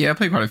 Yeah, I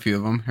played quite a few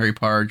of them. Harry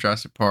Potter,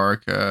 Jurassic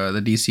Park,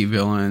 the DC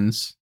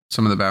villains,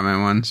 some of the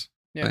Batman ones.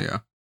 Yeah.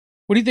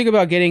 What do you think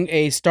about getting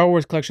a Star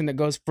Wars collection that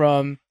goes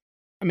from,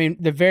 I mean,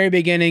 the very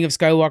beginning of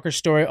Skywalker's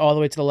story all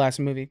the way to the last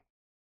movie?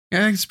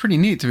 Yeah, it's pretty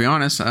neat, to be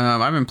honest. I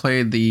haven't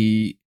played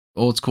the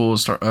old school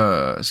Star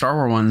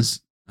Wars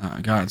ones,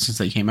 since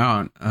they came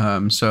out.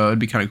 So it'd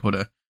be kind of cool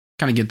to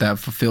kind of get that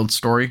fulfilled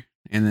story.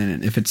 And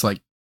then if it's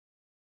like,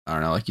 I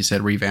don't know, like you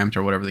said, revamped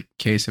or whatever the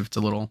case, if it's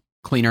a little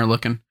cleaner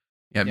looking,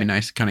 it'd be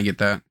nice to kind of get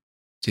that,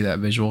 see that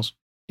visuals.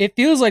 It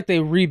feels like they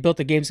rebuilt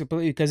the games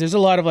completely because there's a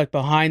lot of like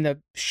behind the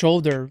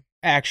shoulder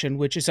action,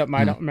 which is something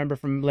I don't remember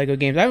from Lego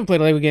games. I haven't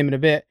played a Lego game in a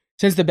bit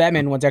since the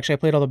Batman ones. Actually, I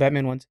played all the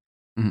Batman ones.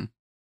 Mm-hmm.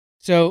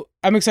 So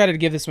I'm excited to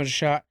give this one a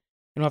shot,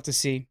 and we'll have to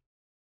see.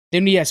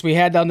 Then yes, we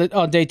had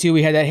on day 2,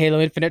 we had that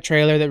Halo Infinite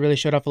trailer that really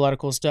showed off a lot of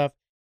cool stuff.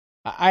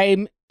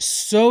 I'm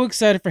so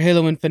excited for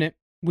Halo Infinite.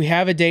 We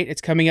have a date.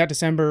 It's coming out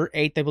December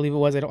 8th, I believe it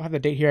was. I don't have the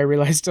date here. I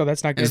realized, so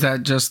that's not good. Is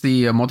that just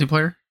the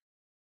multiplayer?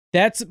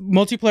 That's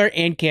multiplayer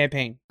and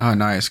campaign. Oh,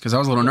 nice. Because I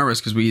was a little nervous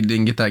because we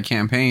didn't get that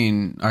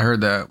campaign. I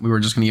heard that we were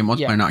just going to get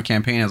multiplayer, not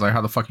campaign. I was like,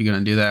 how the fuck are you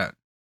going to do that?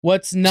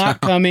 What's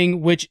not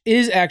coming, which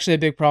is actually a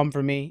big problem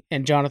for me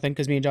and Jonathan,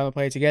 because me and Jonathan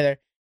play it together,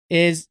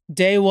 is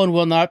day 1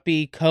 will not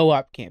be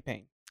co-op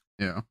campaign.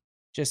 Yeah.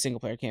 Just single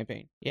player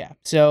campaign. Yeah.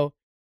 So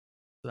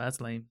that's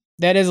lame.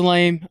 That is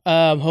lame.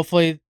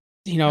 Hopefully,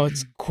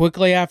 it's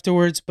quickly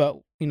afterwards, but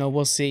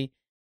we'll see.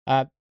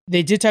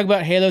 They did talk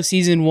about Halo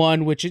Season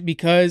 1, which is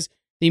because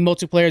the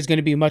multiplayer is going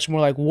to be much more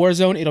like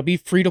Warzone. It'll be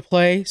free to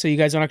play, so you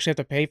guys don't actually have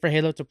to pay for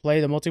Halo to play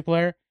the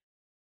multiplayer.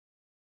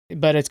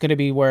 But it's going to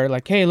be where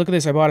like, hey, look at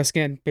this, I bought a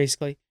skin,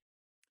 basically.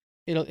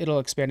 It'll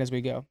expand as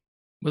we go.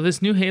 Will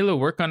this new Halo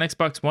work on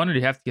Xbox One, or do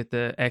you have to get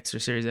the X or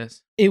Series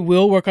S? It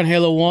will work on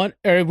Halo 1,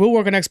 or it will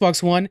work on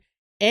Xbox One.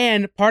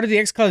 And part of the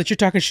xCloud that you're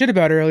talking shit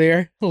about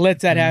earlier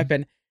lets that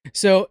happen.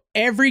 So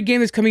every game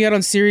that's coming out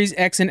on Series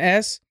X and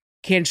S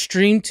can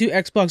stream to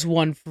Xbox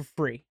One for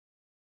free.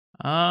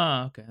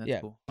 Ah, okay,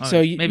 that's cool. So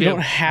you don't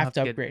have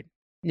to upgrade.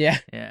 Yeah.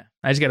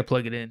 I just got to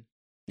plug it in.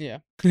 Yeah.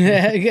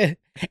 And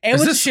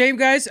what's a shame,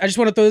 guys, I just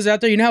want to throw this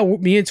out there. You know how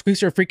me and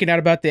Squeaks are freaking out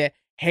about the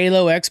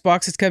Halo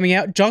Xbox that's coming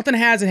out? Jonathan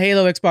has a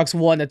Halo Xbox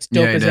One that's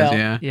dope as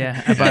hell.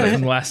 Yeah, I bought it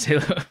from the last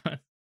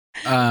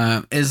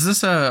Halo. Is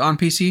this on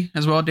PC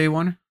as well, day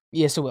one?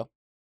 Yes, it will.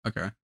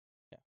 Okay.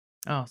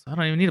 Oh, so I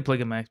don't even need to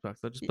plug in my Xbox.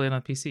 I'll just play it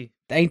on PC.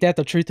 Ain't that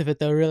the truth of it,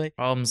 though, really?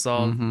 Problem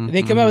solved. If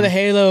they come out with a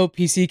Halo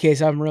PC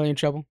case, I'm really in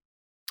trouble.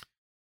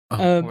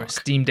 Or a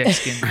Steam Deck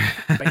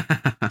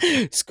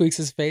skin.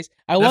 Squeaks' face.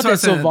 I want that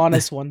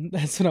Sylvanas one.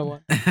 That's what I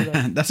want.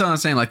 That's what I'm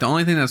saying. Like, the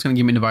only thing that's going to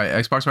get me to buy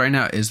Xbox right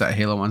now is that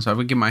Halo one. So if I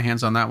would get my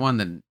hands on that one,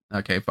 then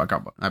okay, fuck,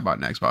 I bought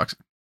an Xbox.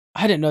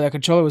 I didn't know that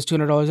controller was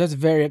 $200. That's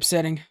very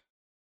upsetting.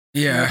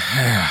 Yeah,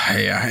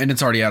 and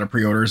it's already out of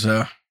pre-order,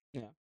 so.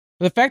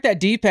 The fact that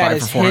D-pad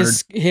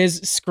is his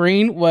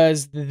screen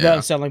was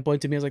the selling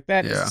point to me. I was like,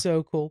 that is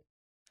so cool.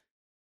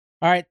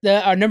 All right,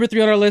 our number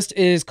 3 on our list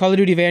is Call of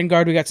Duty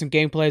Vanguard. We got some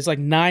gameplay. It's like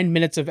 9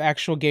 minutes of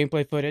actual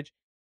gameplay footage.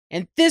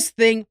 And this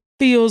thing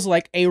feels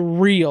like a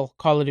real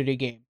Call of Duty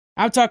game.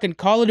 I'm talking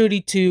Call of Duty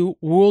 2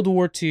 World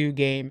War II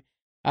game.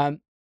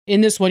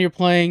 In this one, you're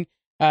playing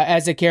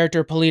as a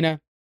character, Polina,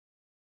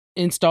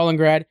 in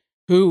Stalingrad,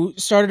 who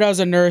started out as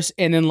a nurse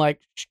and then like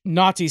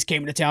Nazis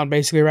came into town,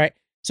 basically, right?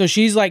 So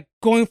she's like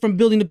going from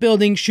building to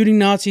building, shooting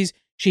Nazis.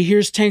 She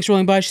hears tanks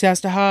rolling by. She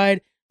has to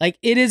hide. Like,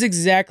 it is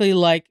exactly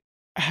like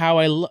how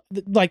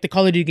like the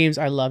Call of Duty games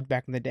I loved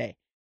back in the day.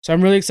 So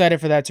I'm really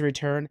excited for that to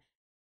return.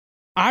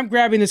 I'm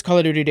grabbing this Call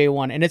of Duty Day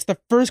 1, and it's the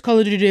first Call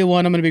of Duty Day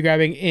 1 I'm going to be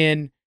grabbing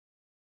in,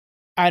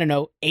 I don't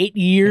know, 8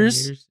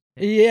 years?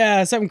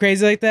 Yeah, something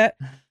crazy like that.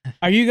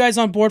 Are you guys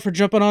on board for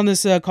jumping on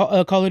this Call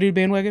of Duty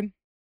bandwagon?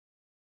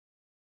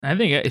 I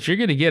think if you're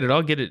going to get it,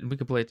 I'll get it, and we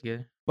can play it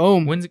together.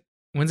 Boom. When's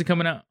it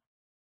coming out?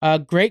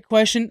 Great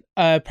question.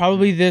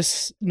 Probably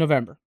this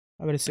November,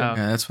 I would assume.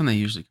 Yeah, that's when they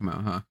usually come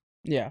out, huh?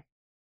 Yeah.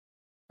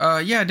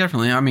 Yeah,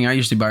 definitely. I mean, I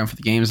usually buy them for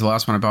the games. The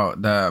last one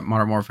about the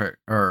Modern Warfare,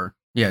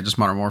 just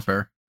Modern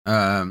Warfare.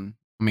 I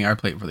mean, I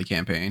play it for the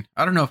campaign.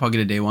 I don't know if I'll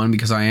get a day one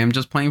because I am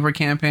just playing for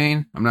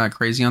campaign. I'm not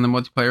crazy on the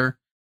multiplayer.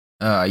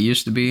 I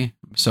used to be,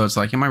 so it's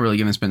like, am I really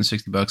going to spend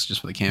 $60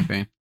 just for the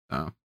campaign?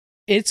 So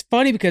it's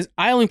funny because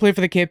I only play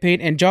for the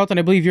campaign, and Jonathan,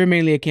 I believe you're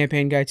mainly a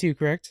campaign guy too,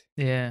 correct?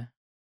 Yeah.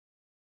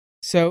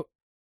 So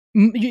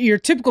your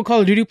typical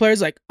Call of Duty player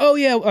is like, oh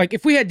yeah, like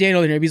if we had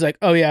Daniel in here, he's like,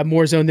 oh yeah,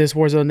 Warzone this,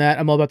 Warzone that.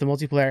 I'm all about the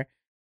multiplayer.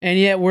 And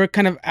yet we're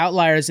kind of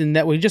outliers in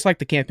that we just like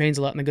the campaigns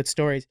a lot and the good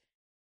stories.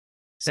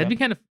 So. That'd be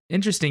kind of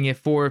interesting if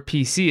for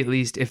PC, at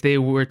least, if they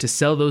were to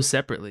sell those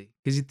separately.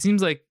 Because it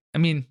seems like, I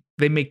mean,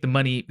 they make the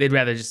money. They'd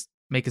rather just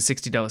make a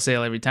 $60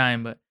 sale every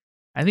time. But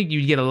I think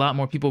you'd get a lot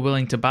more people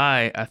willing to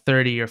buy a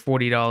 $30 or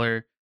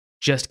 $40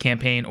 just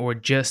campaign or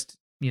just,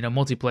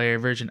 multiplayer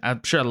version.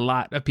 I'm sure a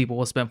lot of people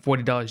will spend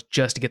 $40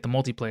 just to get the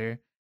multiplayer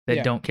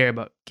that don't care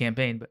about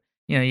campaign. But,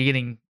 you're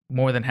getting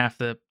more than half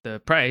the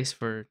price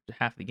for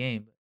half the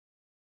game.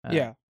 I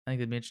think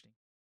that'd be interesting.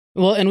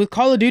 Well, and with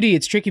Call of Duty,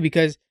 it's tricky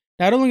because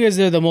not only is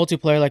there the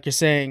multiplayer, like you're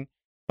saying,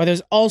 but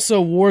there's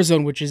also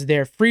Warzone, which is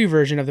their free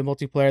version of the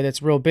multiplayer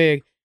that's real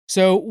big.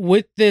 So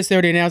with this, they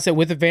already announced that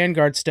with the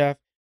Vanguard stuff,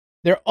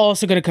 they're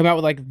also going to come out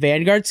with like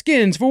Vanguard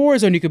skins for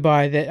Warzone you could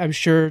buy that I'm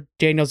sure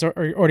Daniel's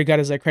already got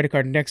his like credit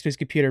card next to his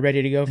computer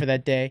ready to go for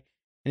that day.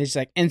 And it's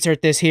like,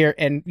 insert this here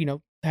and,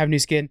 have new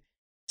skin.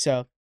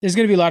 So there's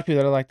going to be a lot of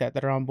people that are like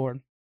that are on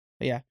board.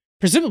 But yeah,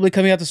 presumably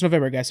coming out this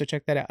November, guys. So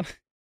check that out.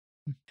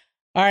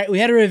 All right, we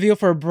had a reveal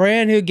for a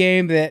brand new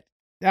game that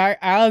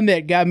I'll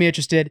admit got me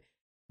interested.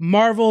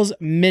 Marvel's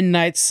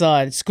Midnight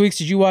Sun. Squeaks,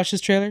 did you watch this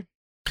trailer?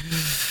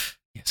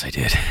 Yes, I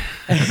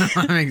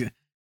did.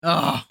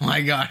 Oh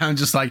my god, I'm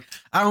just like,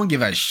 I don't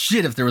give a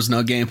shit if there was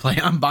no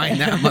gameplay. I'm buying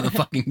that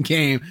motherfucking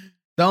game.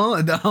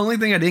 The only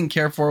thing I didn't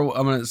care for,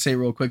 I'm gonna say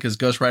real quick, is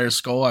Ghost Rider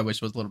Skull. I wish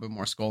it was a little bit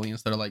more Scully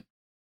instead of like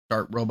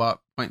sharp robot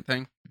point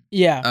thing.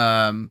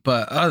 Yeah.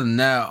 But other than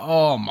that,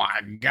 oh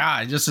my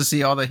god, just to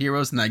see all the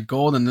heroes in that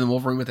gold and then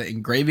Wolverine with the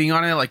engraving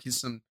on it, like he's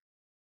some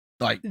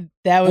like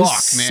that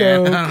was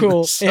so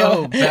cool,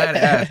 so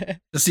badass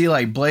to see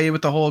like Blade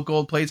with the whole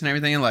gold plates and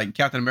everything, and like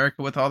Captain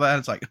America with all that.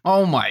 It's like,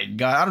 oh my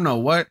god, I don't know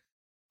what.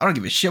 I don't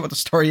give a shit what the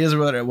story is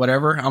or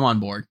whatever. I'm on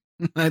board.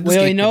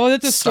 Well, you know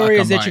that the story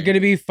is that you're going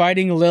to be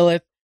fighting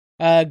Lilith.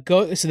 So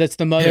that's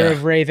the mother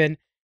of Raven.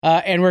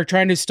 And we're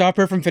trying to stop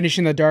her from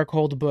finishing the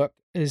Darkhold book.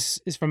 Is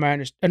from my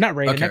understanding. Not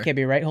Raven. Okay. That can't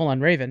be right. Hold on,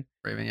 Raven.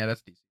 Raven, yeah,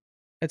 that's DC.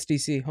 That's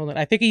DC. Hold on.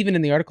 I think even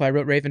in the article I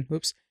wrote Raven.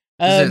 Oops.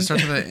 Does it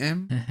start with an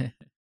M?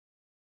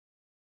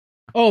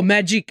 Oh,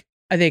 Magic.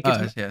 I think.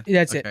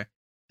 That's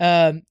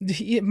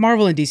it.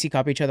 Marvel and DC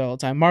copy each other all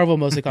the time. Marvel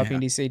mostly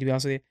copying DC, to be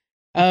honest with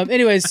you.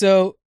 Anyways,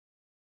 so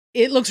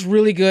it looks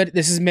really good.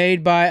 This is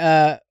made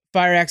by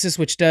Fireaxis,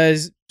 which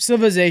does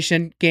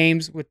Civilization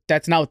games.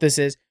 That's not what this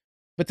is.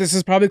 but this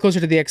is probably closer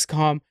to the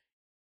XCOM.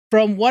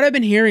 From what I've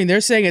been hearing,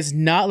 they're saying it's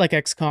not like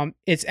XCOM.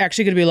 It's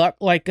actually going to be a lot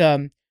like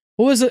what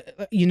was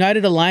it,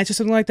 United Alliance or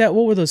something like that?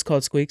 What were those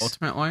called, Squeaks?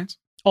 Ultimate Alliance.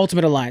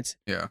 Ultimate Alliance.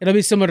 Yeah. It'll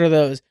be similar to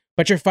those,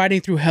 but you're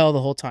fighting through hell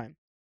the whole time.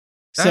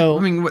 I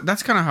mean,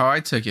 that's kind of how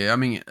I took it. I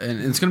mean,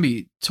 and it's going to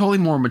be totally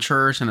more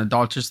mature and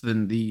adultish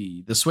than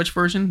the Switch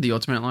version, the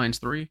Ultimate Alliance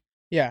 3.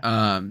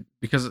 Yeah.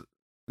 Because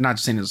not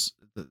just saying it's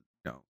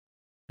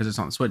because it's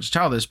on the Switch,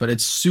 childish, but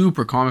it's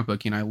super comic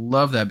booky, and I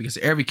love that because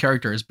every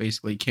character is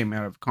basically came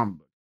out of a comic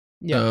book.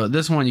 Yeah. So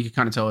this one you can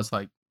kind of tell it's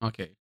like,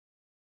 okay,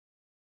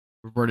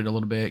 reverted a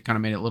little bit, kind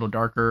of made it a little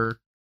darker,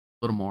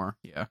 a little more,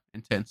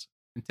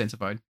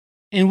 intensified.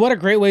 And what a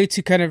great way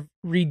to kind of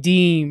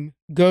redeem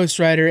Ghost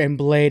Rider and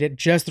Blade at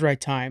just the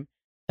right time.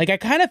 Like, I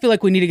kind of feel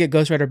like we need to get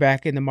Ghost Rider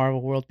back in the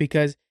Marvel world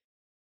because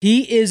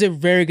he is a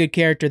very good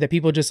character that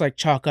people just like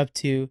chalk up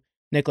to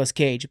Nicolas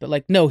Cage. But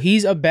like, no,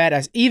 he's a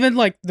badass. Even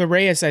like the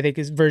Reyes, I think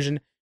his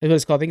version is what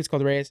it's called. I think it's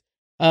called the Reyes,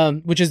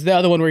 which is the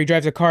other one where he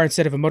drives a car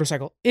instead of a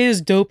motorcycle,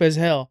 is dope as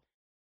hell.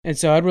 And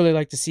so I'd really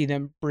like to see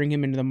them bring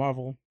him into the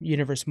Marvel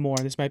universe more.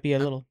 This might be a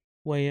little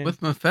way in.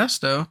 With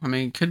Mephisto, I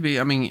mean, could be.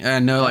 I mean, I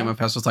know like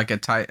Mephisto's like a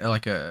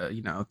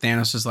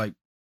Thanos is like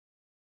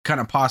kind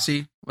of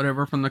posse,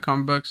 whatever from the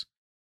comic books.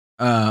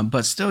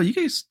 But still, you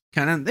guys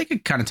they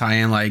could kind of tie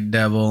in like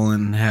Devil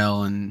and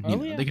Hell, and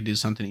they could do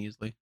something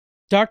easily.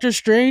 Doctor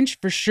Strange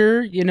for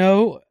sure.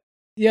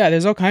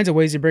 There's all kinds of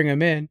ways to bring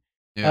him in.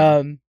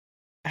 Yeah.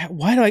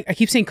 Why do I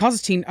keep saying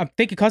Constantine? I'm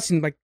thinking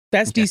Constantine. Like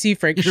that's DC,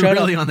 Frank. You're Shut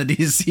really up. on the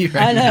DC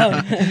right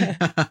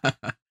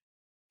now.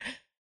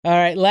 All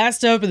right,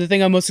 last up, and the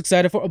thing I'm most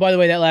excited for. Oh, by the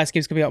way, that last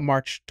game's coming out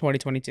March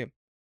 2022.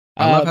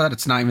 I love how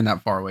it's not even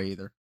that far away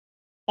either.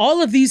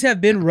 All of these have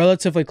been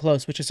relatively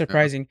close, which is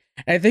surprising.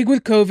 And I think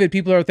with COVID,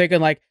 people are thinking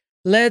like,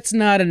 let's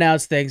not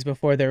announce things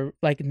before they're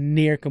like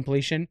near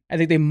completion. I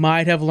think they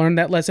might have learned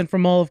that lesson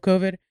from all of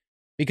COVID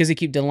because they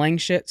keep delaying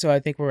shit. So I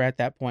think we're at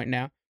that point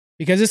now.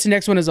 Because this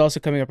next one is also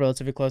coming up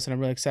relatively close, and I'm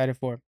really excited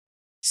for.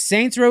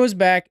 Saints Row is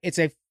back. It's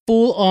a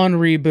full-on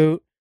reboot.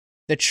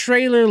 The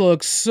trailer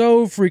looks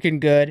so freaking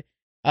good.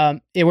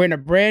 We're in a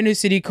brand new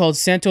city called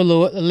Santo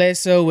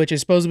Leso, which is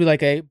supposed to be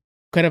like a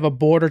kind of a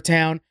border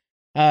town.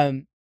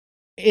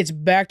 It's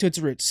back to its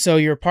roots. So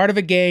you're part of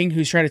a gang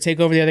who's trying to take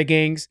over the other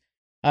gangs.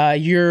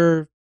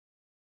 You're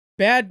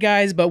bad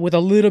guys, but with a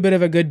little bit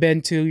of a good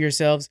bend to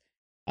yourselves.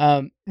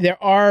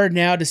 There are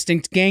now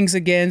distinct gangs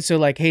again. So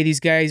like, hey, these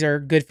guys are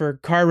good for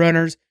car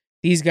runners.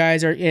 These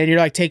guys are, and you're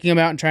like taking them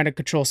out and trying to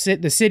control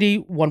the city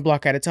one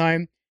block at a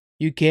time.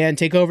 You can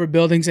take over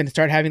buildings and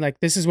start having like,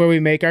 this is where we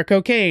make our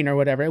cocaine or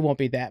whatever. It won't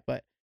be that,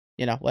 but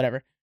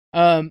whatever.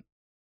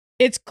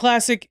 It's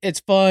classic. It's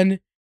fun.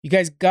 You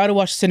guys got to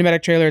watch the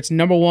cinematic trailer. It's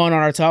number 1 on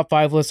our top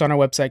 5 list on our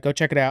website. Go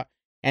check it out.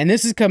 And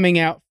this is coming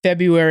out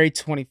February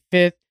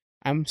 25th.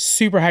 I'm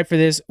super hyped for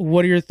this.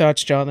 What are your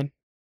thoughts, Jonathan?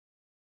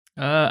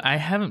 I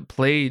haven't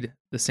played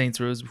the Saints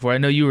Row before. I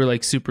know you were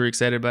like super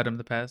excited about them in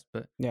the past,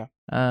 but yeah,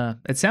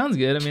 it sounds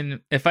good. I mean,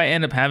 if I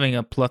end up having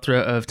a plethora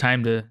of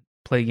time to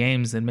play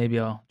games, then maybe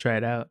I'll try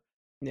it out.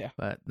 Yeah,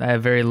 but I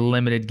have very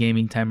limited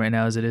gaming time right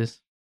now as it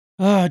is.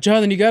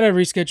 Jonathan, you gotta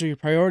reschedule your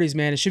priorities,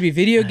 man. It should be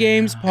video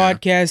games,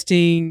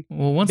 podcasting.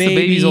 Well, once the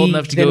baby's old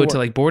enough to go to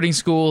like boarding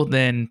school,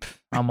 then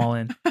I'm all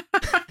in.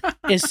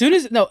 As soon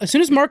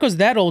as Marco's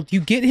that old,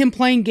 you get him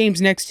playing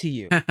games next to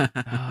you.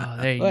 Oh,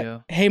 there you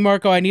go. Hey,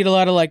 Marco, I need a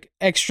lot of like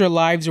extra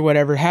lives or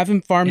whatever. Have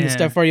him farm the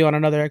stuff for you on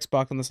another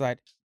Xbox on the side.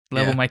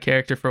 Level my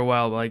character for a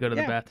while I go to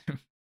the bathroom.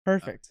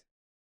 Perfect.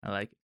 I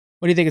like it.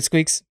 What do you think of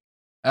Squeaks?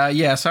 So I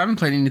haven't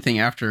played anything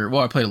after.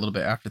 Well, I played a little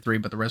bit after 3,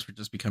 but the rest were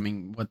just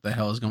becoming what the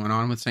hell is going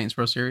on with Saints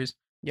Row series.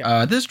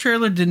 Yeah. This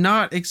trailer did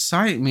not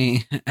excite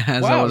me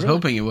as I was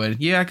hoping it would.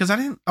 Yeah, because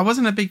I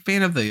wasn't a big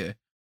fan of the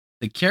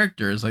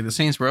characters, like the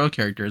Saints Row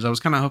characters. I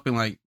was kind of hoping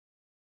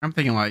I'm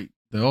thinking like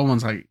the old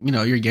ones, like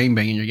you're game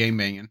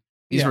banging.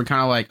 These were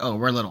kind of like, oh,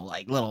 we're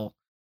little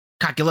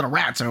cocky little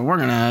rats, and we're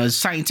gonna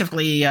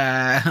scientifically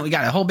we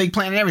got a whole big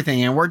plan and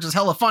everything, and we're just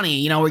hella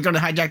funny. We're gonna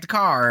hijack the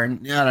car,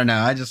 and I don't know.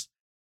 I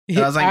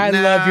was like, I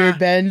love your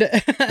bend.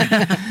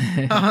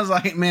 I was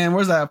like, man,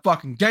 where's that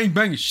fucking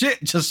gangbanging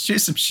shit? Just shoot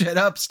some shit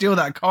up, steal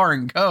that car,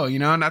 and go.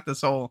 Not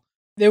this whole.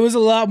 There was a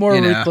lot more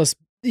ruthless.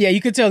 Yeah,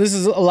 you could tell this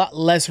is a lot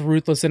less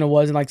ruthless than it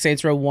was in like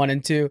Saints Row 1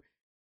 and 2.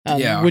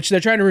 Which they're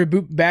trying to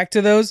reboot back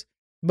to those.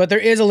 But there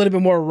is a little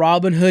bit more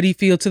Robin Hood-y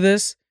feel to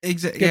this.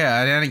 Exactly. Yeah,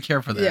 I didn't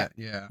care for that.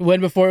 Yeah. When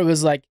before it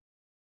was like,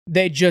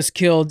 they just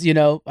killed,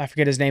 I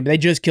forget his name, but they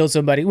just killed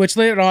somebody. Which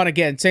later on,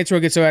 again, Saints Row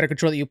gets so out of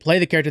control that you play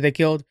the character they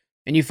killed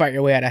and you fight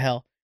your way out of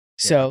hell.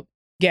 So,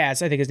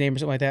 Gaz, I think his name or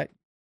something like that.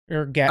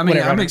 Or Gaz,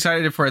 I'm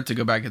excited for it to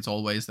go back its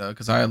old ways, though,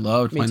 because I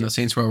loved playing the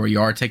Saints Row where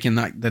you are taking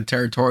like the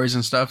territories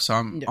and stuff. So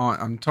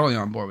I'm totally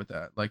on board with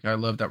that. Like, I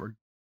love that we're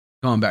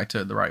going back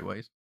to the right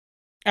ways.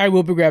 I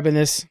will be grabbing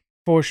this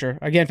for sure.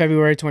 Again,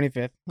 February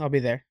 25th. I'll be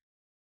there.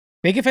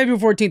 Make it February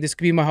 14th. This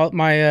could be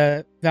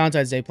my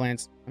Valentine's Day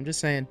plans. I'm just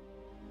saying.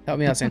 Help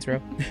me out, Saints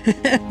Row.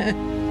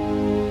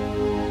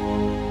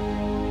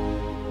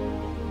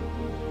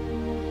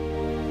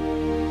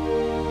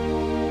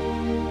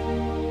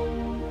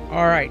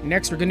 All right,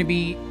 next we're going to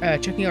be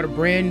checking out a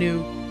brand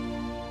new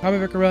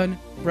comic book run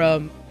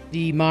from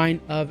the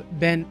mind of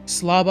Ben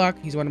Slobach.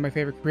 He's one of my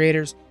favorite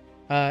creators.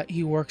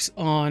 He works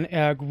on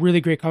a really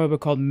great comic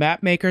book called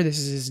Mapmaker. This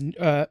is his,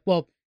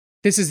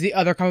 this is the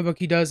other comic book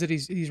he does that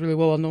he's really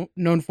well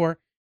known for.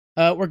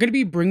 We're going to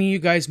be bringing you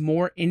guys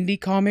more indie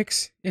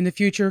comics in the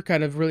future,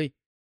 kind of really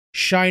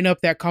shine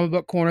up that comic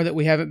book corner that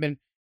we haven't been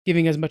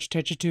giving as much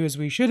attention to as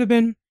we should have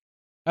been.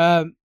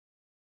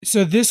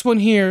 So this one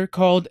here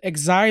called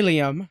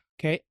Exilium,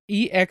 okay,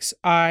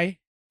 Exilium,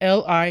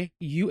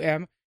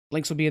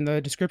 links will be in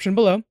the description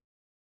below,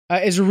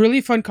 is a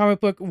really fun comic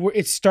book.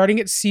 It's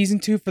starting at season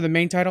 2 for the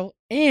main title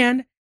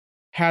and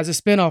has a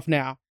spinoff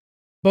now.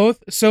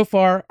 Both so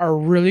far are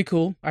really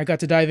cool. I got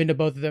to dive into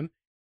both of them.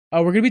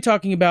 We're going to be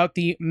talking about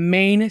the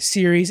main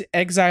series,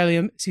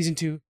 Exilium Season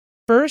 2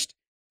 first,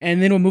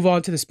 and then we'll move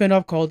on to the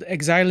spinoff called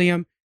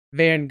Exilium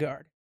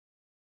Vanguard.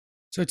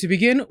 So to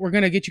begin, we're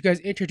going to get you guys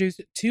introduced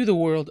to the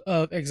world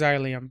of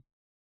Exilium.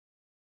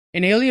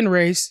 An alien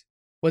race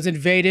was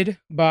invaded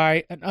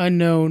by an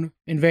unknown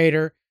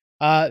invader.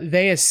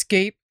 They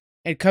escape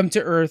and come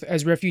to Earth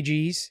as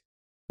refugees.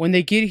 When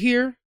they get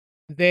here,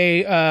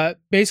 they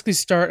basically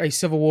start a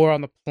civil war on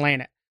the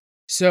planet.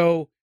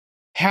 So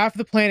half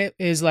the planet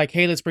is like,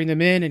 hey, let's bring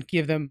them in and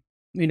give them,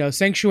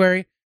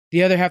 sanctuary.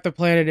 The other half of the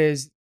planet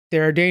is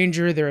they're a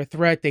danger, they're a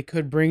threat. They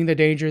could bring the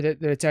danger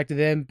that attacked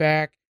them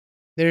back.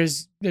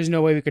 There's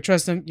no way we could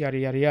trust them, yada,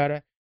 yada,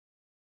 yada.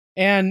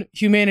 And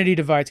humanity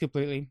divides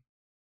completely.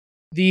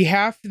 The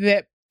half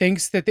that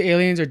thinks that the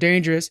aliens are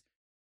dangerous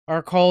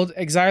are called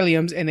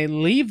Exiliums, and they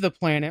leave the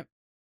planet.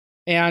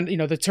 And,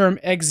 the term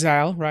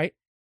exile, right?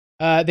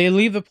 They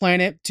leave the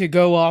planet to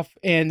go off,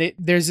 and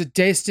there's a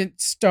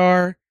distant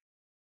star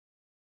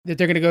that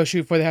they're going to go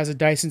shoot for that has a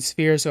Dyson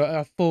sphere, so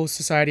a full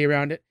society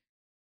around it.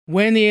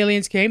 When the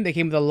aliens came, they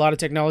came with a lot of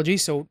technology,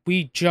 so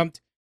we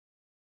jumped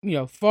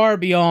far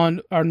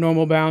beyond our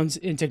normal bounds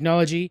in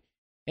technology,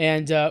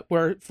 and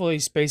we're fully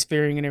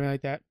spacefaring and everything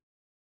like that.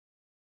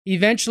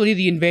 Eventually,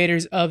 the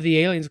invaders of the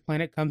aliens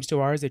planet comes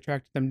to ours. They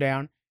tracked them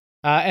down,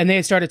 and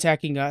they start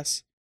attacking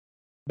us.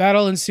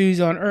 Battle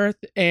ensues on Earth,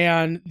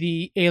 and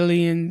the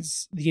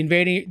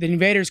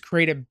invaders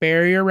create a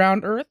barrier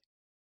around Earth.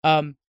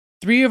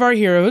 Three of our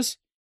heroes,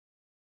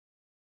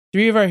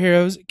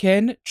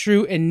 Ken,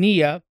 True, and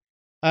Nia,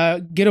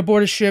 get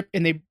aboard a ship,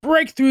 and they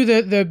break through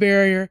the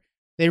barrier.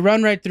 They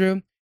run right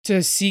through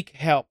to seek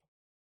help.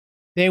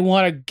 They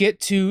want to get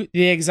to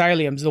the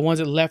Exiliums, the ones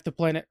that left the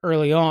planet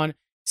early on,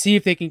 see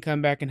if they can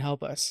come back and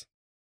help us.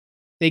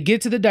 They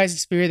get to the Dyson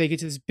Sphere, they get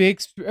to this big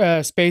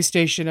space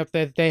station up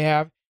that they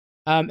have,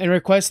 and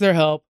request their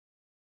help.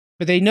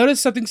 But they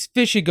notice something's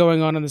fishy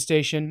going on the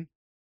station,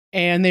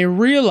 and they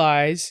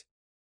realize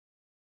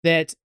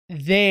that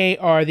they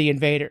are the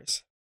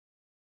invaders.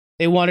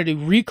 They wanted to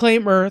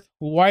reclaim Earth,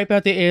 wipe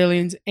out the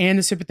aliens and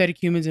the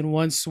sympathetic humans in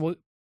one swoop,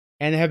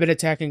 and have been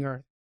attacking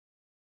Earth.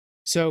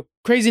 So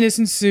craziness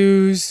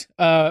ensues.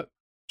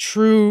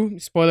 True,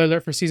 spoiler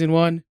alert for season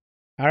 1.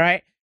 All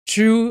right,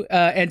 True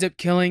ends up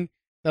killing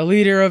the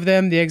leader of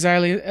them, the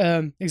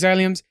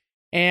Exiliums,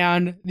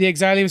 and the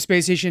Exilium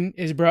space station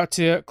is brought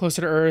to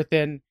closer to Earth,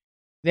 and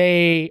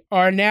they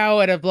are now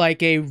at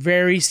a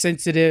very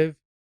sensitive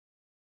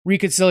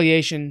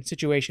reconciliation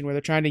situation where they're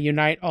trying to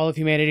unite all of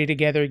humanity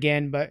together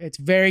again, but it's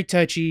very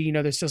touchy.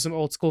 There's still some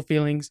old school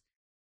feelings,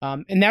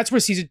 and that's where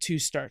season 2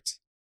 starts.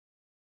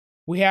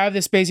 We have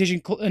the space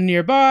station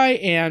nearby,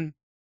 and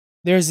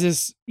there's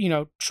this,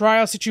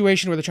 trial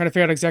situation where they're trying to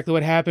figure out exactly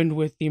what happened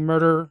with the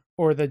murder,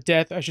 or the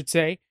death, I should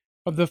say,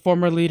 of the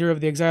former leader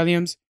of the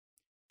Exiliums.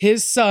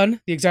 His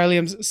son, the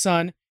Exilium's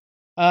son,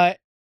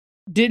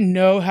 didn't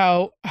know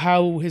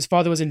how his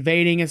father was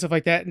invading and stuff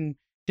like that, and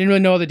didn't really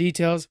know all the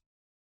details.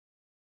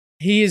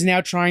 He is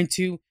now trying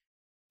to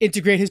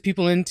integrate his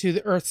people into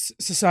the Earth's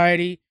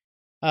society,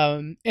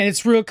 and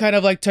it's real kind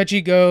of like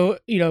touchy-go,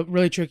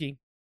 really tricky.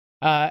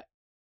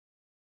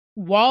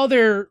 While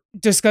they're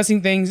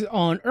discussing things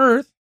on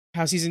Earth,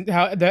 how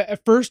the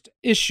first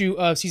issue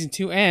of season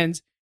 2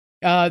 ends,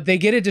 they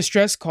get a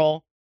distress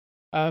call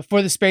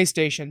for the space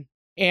station,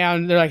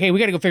 and they're like, "Hey, we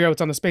got to go figure out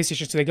what's on the space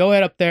station." So they go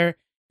head up there.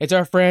 It's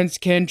our friends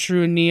Ken,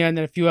 True, and Nia, and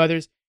then a few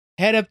others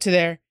head up to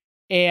there.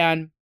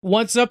 And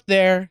once up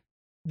there,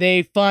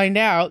 they find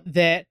out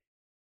that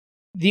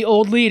the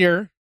old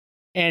leader,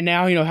 and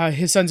now how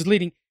his son's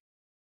leading,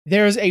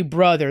 there's a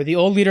brother. The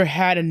old leader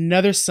had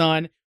another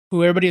son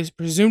who everybody has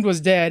presumed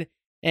was dead,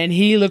 and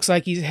he looks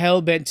like he's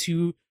hell-bent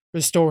to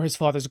restore his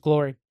father's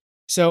glory.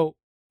 So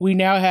we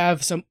now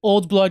have some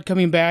old blood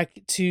coming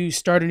back to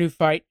start a new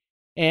fight,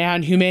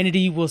 and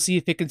humanity will see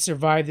if it can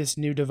survive this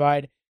new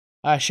divide,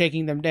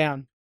 shaking them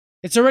down.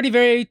 It's already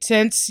very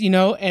tense,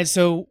 and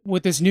so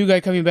with this new guy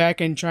coming back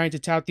and trying to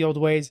tout the old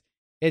ways,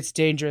 it's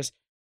dangerous.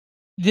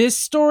 This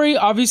story,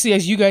 obviously,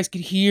 as you guys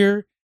could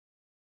hear,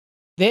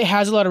 it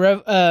has a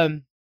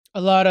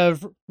lot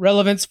of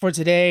relevance for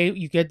today.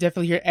 You could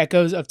definitely hear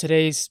echoes of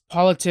today's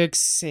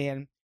politics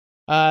and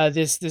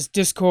this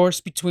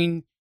discourse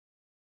between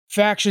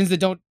factions that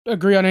don't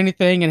agree on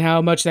anything and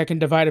how much that can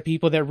divide a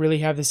people that really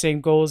have the same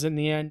goals in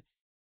the end.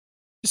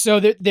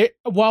 So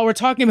while we're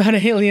talking about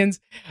aliens,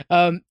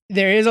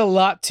 there is a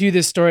lot to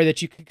this story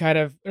that you can kind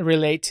of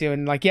relate to.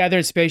 And like, yeah, they're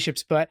in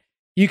spaceships, but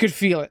you could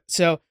feel it.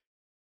 So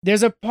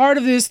there's a part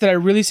of this that I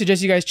really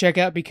suggest you guys check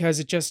out because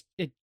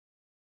it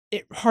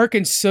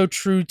harkens so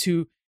true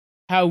to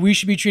how we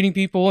should be treating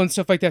people and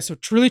stuff like that. So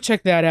truly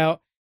check that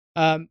out.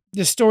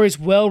 The story is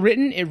well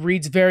written. It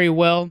reads very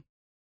well.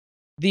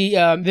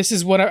 This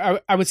is what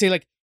I would say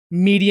like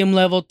medium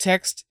level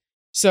text.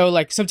 So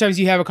like sometimes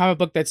you have a comic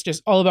book that's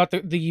just all about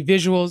the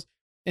visuals,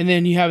 and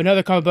then you have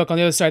another comic book on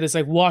the other side that's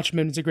like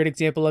Watchmen is a great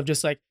example of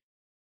just like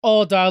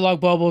all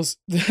dialogue bubbles.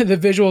 The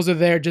visuals are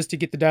there just to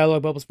get the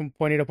dialogue bubbles from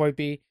point A to point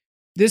B.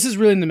 This is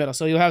really in the middle.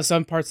 So you'll have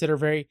some parts that are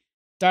very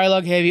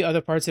dialogue heavy,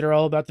 other parts that are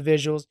all about the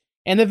visuals.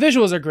 And the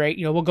visuals are great.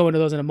 You know, we'll go into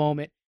those in a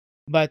moment.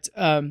 But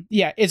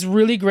yeah, it's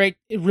really great.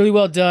 Really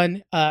well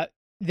done.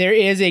 There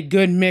is a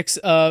good mix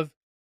of,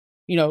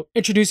 you know,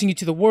 introducing you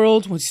to the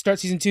world once you start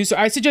season 2. So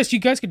I suggest you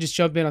guys could just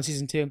jump in on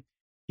season 2.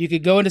 You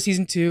could go into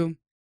season 2.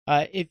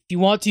 If you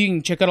want to, you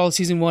can check out all of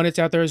season 1. It's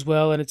out there as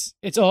well. And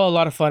it's all a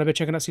lot of fun. I've been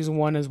checking out season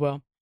 1 as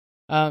well.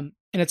 And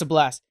it's a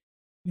blast.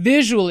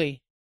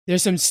 Visually,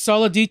 there's some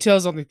solid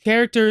details on the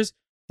characters.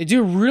 They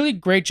do a really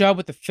great job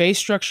with the face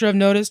structure, I've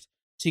noticed.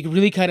 So you can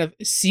really kind of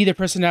see their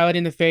personality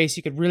in the face.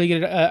 You could really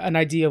get an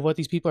idea of what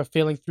these people are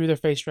feeling through their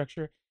face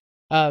structure.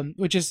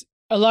 Which is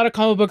a lot of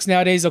comic books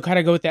nowadays, they'll kind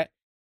of go with that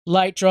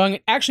light drawing.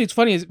 Actually, it's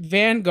funny, is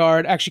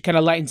Vanguard actually kind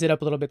of lightens it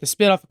up a little bit. The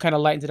spinoff kind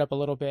of lightens it up a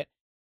little bit.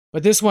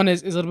 But this one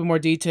is a little bit more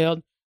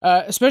detailed.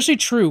 Especially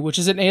True, which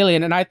is an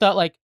alien. And I thought,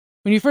 like,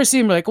 when you first see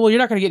him, you're like, well, you're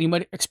not going to get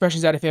any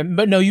expressions out of him.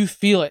 But no, you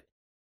feel it.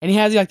 And he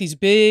has like these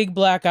big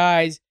black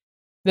eyes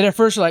that at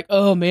first you're like,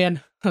 oh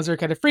man, those are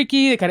kind of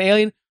freaky, they're kind of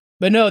alien.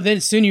 But no,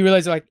 then soon you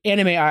realize they're like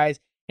anime eyes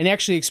and they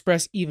actually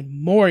express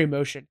even more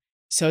emotion.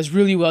 So it's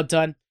really well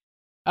done.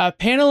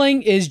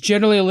 Paneling is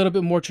generally a little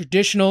bit more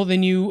traditional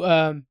than you,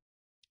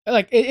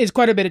 it's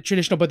quite a bit of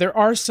traditional, but there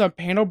are some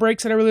panel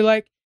breaks that I really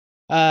like,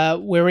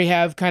 where we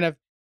have kind of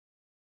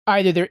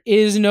either there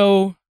is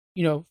no,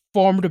 you know,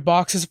 formed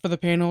boxes for the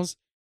panels,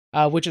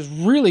 which is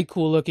really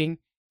cool looking,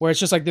 where it's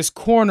just like this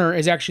corner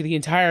is actually the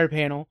entire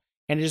panel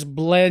and it just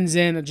blends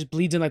in and just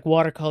bleeds in like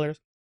watercolors.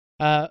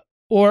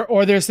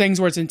 Or there's things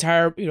where it's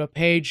entire, you know,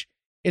 page.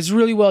 It's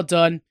really well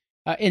done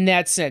in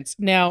that sense.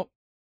 Now,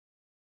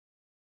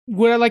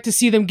 would I like to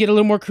see them get a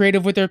little more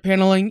creative with their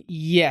paneling?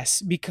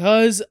 Yes,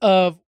 because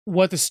of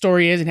what the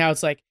story is and how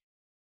it's like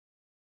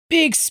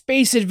big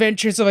space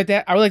adventure and stuff like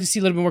that. I would like to see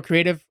a little bit more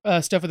creative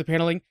stuff with the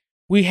paneling.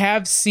 We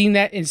have seen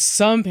that in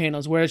some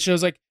panels where it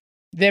shows like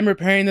them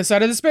repairing the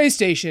side of the space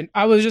station.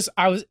 I was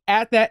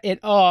at that in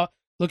awe,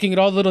 looking at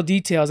all the little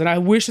details, and I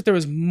wish that there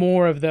was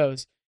more of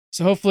those.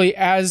 So hopefully,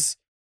 as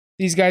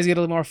these guys get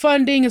a little more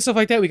funding and stuff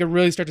like that, we can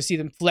really start to see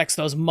them flex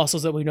those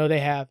muscles that we know they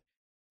have.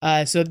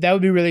 So that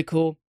would be really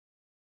cool.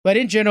 But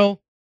in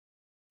general,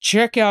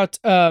 check out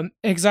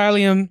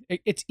Exilium.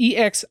 It's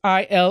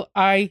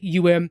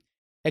Exilium.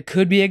 It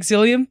could be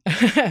Exilium,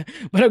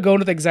 but I'm going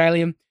with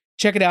Exilium.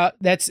 Check it out.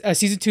 That's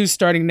season 2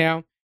 starting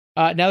now.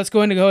 Now let's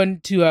go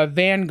into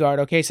Vanguard.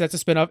 Okay, so that's a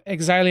spinoff.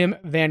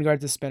 Exilium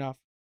Vanguard's a spinoff.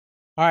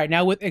 All right,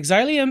 now with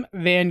Exilium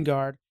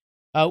Vanguard,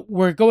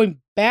 we're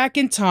going back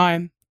in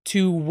time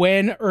to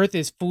when Earth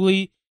is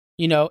fully,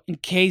 you know,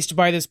 encased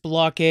by this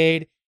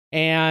blockade,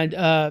 and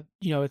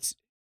you know, it's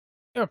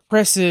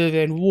oppressive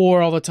and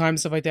war all the time,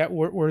 stuff like that.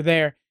 We're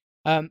there,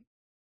 and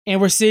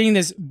we're seeing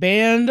this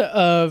band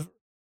of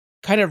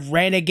kind of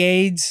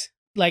renegades,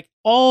 like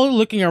all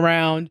looking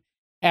around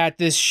at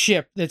this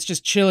ship that's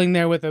just chilling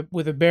there with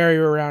a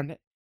barrier around it,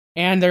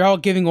 and they're all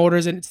giving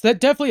orders, and it's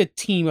definitely a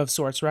team of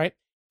sorts, right?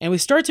 And we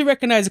start to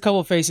recognize a couple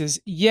of faces.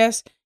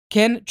 Yes,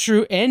 Ken,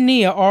 True, and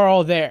Nia are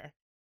all there.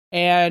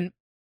 And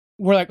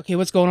we're like, okay,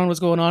 what's going on? What's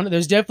going on?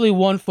 There's definitely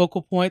one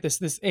focal point.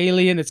 This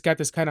alien that's got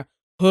this kind of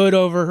hood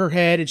over her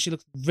head, and she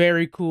looks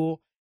very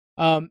cool.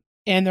 And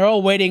they're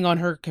all waiting on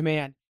her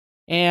command.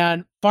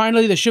 And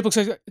finally, the ship looks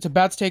like it's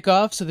about to take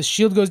off. So the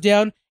shield goes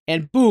down,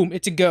 and boom,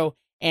 it's a go.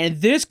 And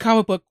this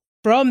comic book,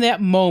 from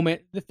that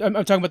moment, I'm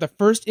talking about the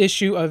first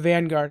issue of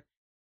Vanguard.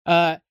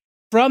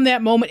 From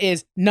that moment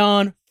is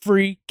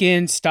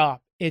non-freaking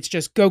stop. It's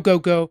just go, go,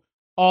 go,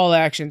 all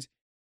actions.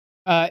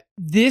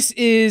 This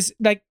is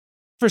like,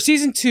 for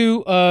season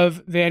 2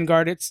 of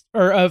Vanguard,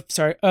 of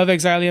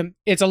Exilium,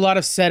 it's a lot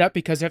of setup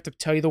because they have to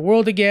tell you the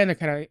world again. They're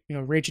kind of, you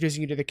know,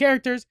 reintroducing you to the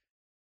characters.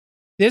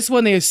 This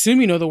one, they assume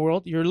you know the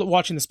world. You're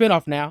watching the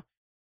spinoff now.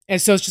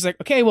 And so it's just like,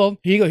 okay, well,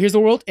 here you go. Here's the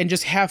world, and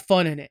just have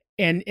fun in it.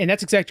 And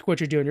that's exactly what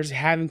you're doing. You're just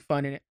having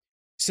fun in it.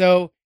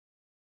 So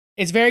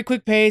it's very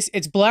quick pace.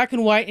 It's black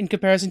and white in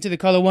comparison to the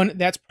color one.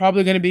 That's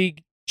probably going to be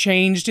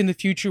changed in the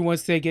future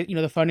once they get, you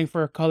know, the funding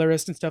for a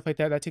colorist and stuff like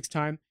that. That takes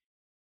time.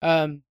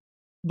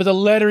 But the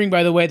lettering,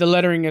 by the way,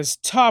 is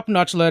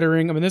top-notch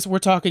lettering. I mean, we're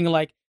talking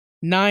like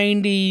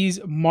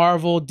 90s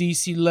Marvel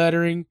DC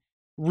lettering.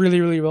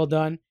 Really, really well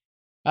done.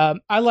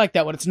 I like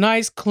that one. It's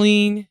nice,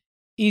 clean,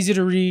 easy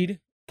to read.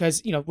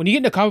 Because, you know, when you get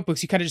into comic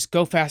books, you kind of just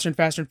go faster and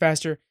faster and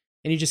faster.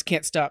 and you just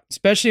can't stop.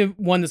 Especially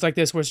one that's like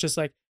this, where it's just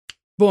like,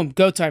 boom,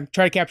 go time.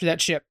 Try to capture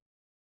that ship.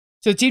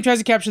 So the team tries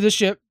to capture this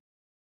ship.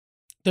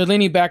 They're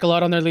leaning back a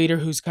lot on their leader,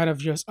 who's kind of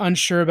just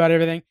unsure about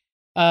everything.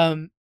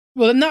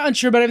 Well, not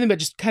unsure about everything, but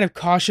just kind of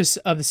cautious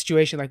of the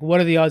situation. Like,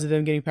 what are the odds of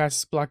them getting past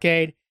this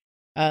blockade?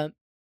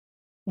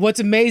 What's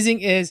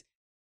amazing is,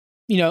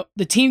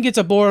 the team gets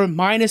aboard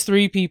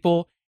 -3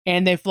 people,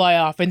 and they fly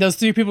off. And those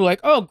 3 people are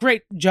like, oh,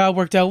 great, job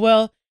worked out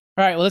well.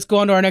 All right, well, let's go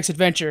on to our next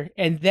adventure.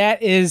 And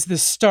that is the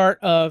start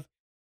of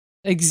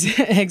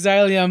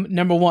Exilium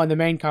 #1, the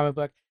main comic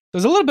book.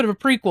 There's a little bit of a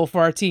prequel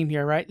for our team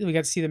here, right? We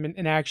got to see them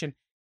in action,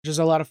 which is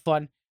a lot of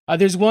fun.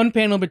 There's one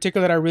panel in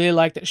particular that I really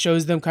like that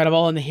shows them kind of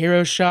all in the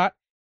hero shot.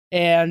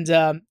 And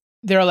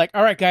they're like,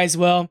 all right, guys,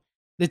 well,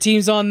 the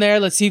team's on there.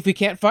 Let's see if we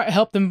can't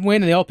help them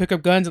win. And they all pick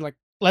up guns and like,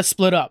 let's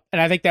split up.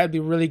 And I think that would be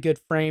really good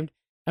framed.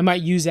 I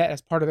might use that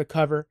as part of the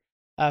cover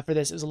for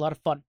this. It was a lot of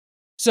fun.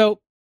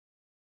 So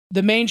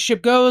the main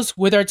ship goes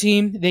with our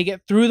team. They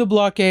get through the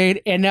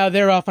blockade, and now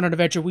they're off on an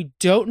adventure. We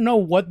don't know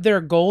what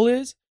their goal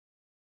is,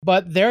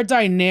 but their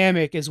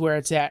dynamic is where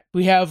it's at.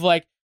 We have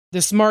like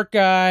the smart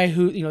guy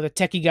who, the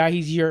techie guy.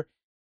 He's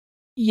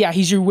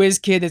your whiz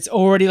kid that's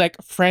already like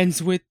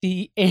friends with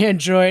the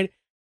android.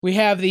 We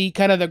have the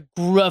kind of the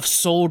gruff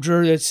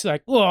soldier that's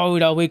like,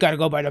 oh, we got to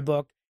go by the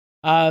book.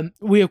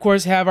 We of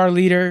course have our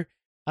leader,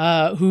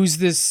 who's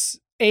this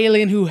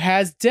alien who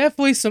has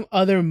definitely some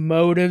other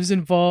motives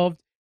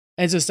involved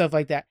and so stuff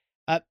like that.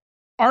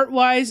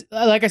 Art-wise,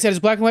 like I said, it's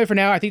black and white for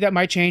now. I think that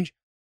might change.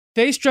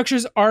 Face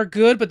structures are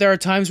good, but there are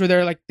times where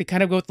they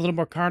kind of go with a little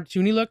more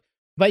cartoony look.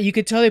 But you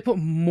could tell they put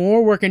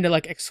more work into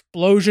like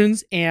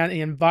explosions and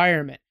the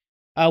environment.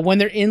 When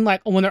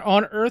they're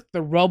on Earth,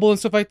 the rubble and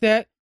stuff like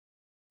that.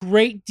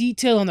 Great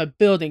detail on the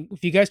building.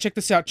 If you guys check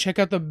this out, check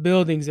out the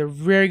buildings. They're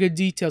very good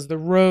details. The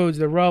roads,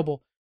 the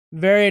rubble,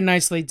 very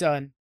nicely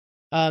done.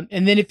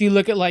 And then if you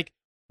look at like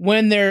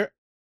when they're,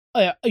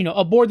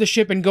 aboard the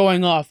ship and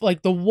going off,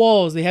 like the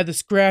walls, they have the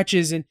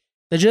scratches and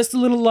they're just the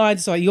little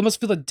lines. So you almost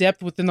feel the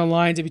depth within the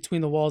lines in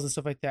between the walls and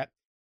stuff like that.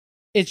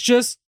 It's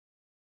just,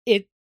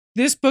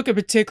 this book in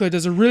particular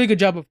does a really good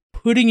job of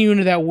putting you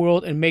into that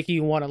world and making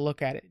you want to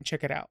look at it and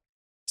check it out.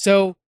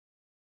 So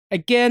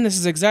again, this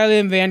is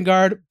Exilium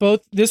Vanguard.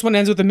 Both, this one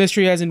ends with a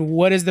mystery as in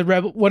what is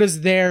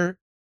their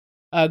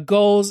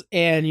goals,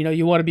 and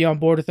you want to be on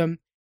board with them.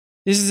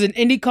 This is an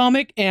indie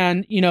comic,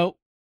 and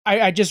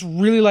I just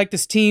really like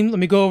this team. Let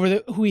me go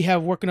over who we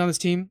have working on this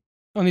team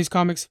on these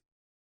comics.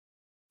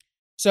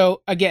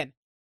 So again,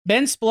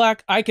 Ben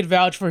Splack, I could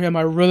vouch for him.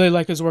 I really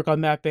like his work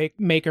on Map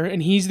Maker,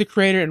 and he's the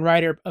creator and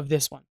writer of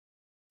this one.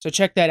 So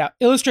check that out.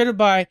 Illustrated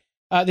by,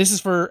 this is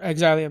for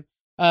Exilium,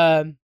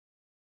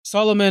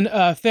 Solomon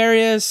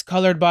Farias,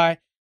 colored by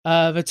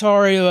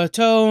Vittorio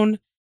Tone,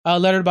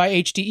 lettered by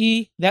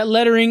HDE. That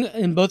lettering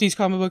in both these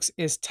comic books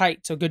is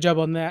tight, so good job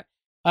on that.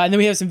 And then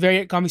we have some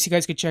variant comics you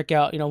guys could check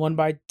out. One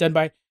done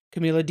by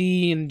Camila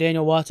D and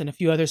Daniel Watts and a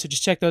few others, so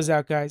just check those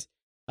out, guys.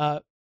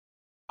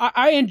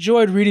 I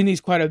enjoyed reading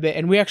these quite a bit,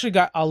 and we actually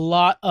got a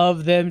lot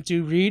of them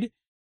to read,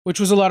 which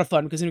was a lot of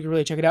fun because then we could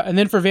really check it out. And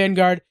then for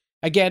Vanguard,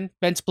 again,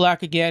 Ben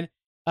Splack again,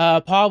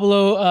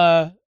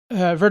 Pablo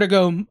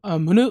Vertigo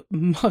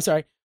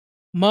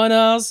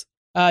Manaz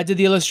did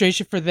the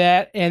illustration for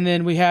that, and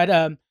then we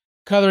had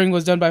coloring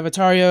was done by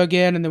Vitario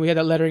again, and then we had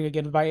that lettering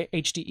again by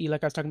HDE,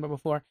 like I was talking about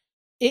before.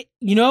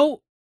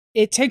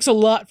 It takes a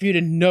lot for you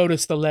to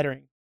notice the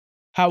lettering,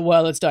 how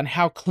well it's done,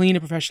 how clean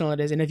and professional it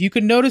is, and if you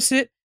can notice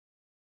it,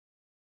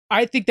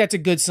 I think that's a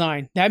good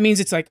sign. That means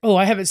it's like, oh,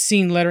 I haven't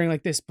seen lettering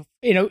like this,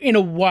 in a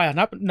while,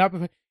 not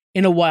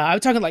in a while. I'm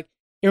talking like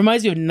it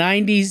reminds me of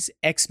 '90s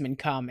X-Men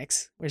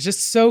comics, where it's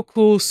just so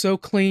cool, so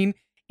clean,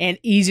 and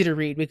easy to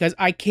read. Because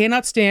I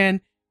cannot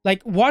stand,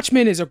 like,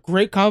 Watchmen is a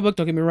great comic book.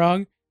 Don't get me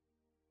wrong.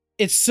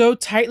 It's so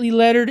tightly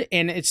lettered,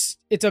 and it's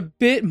a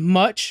bit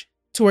much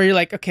to where you're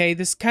like, okay,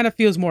 this kind of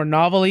feels more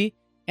novelty,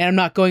 and I'm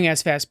not going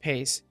as fast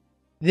paced.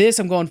 This,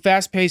 I'm going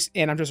fast paced,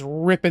 and I'm just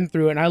ripping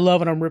through it. And I love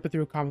when I'm ripping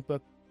through a comic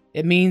book.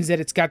 It means that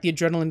it's got the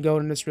adrenaline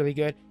going, and it's really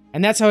good.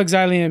 And that's how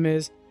Exilium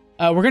is.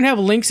 We're gonna have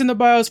links in the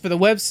bios for the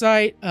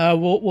website.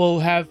 We'll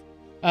have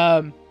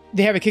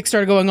they have a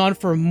Kickstarter going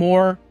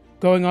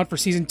on for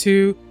season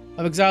 2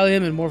 of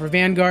Exilium and more for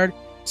Vanguard.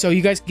 So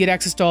you guys can get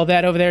access to all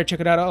that over there. Check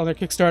it out on their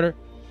Kickstarter.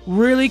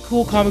 Really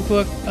cool comic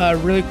book,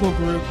 really cool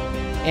group,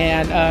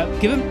 and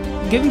give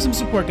them some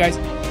support, guys.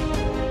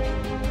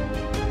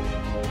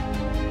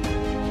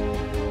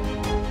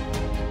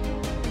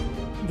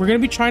 We're going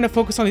to be trying to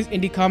focus on these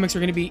indie comics. We're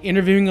going to be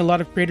interviewing a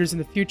lot of creators in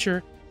the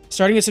future.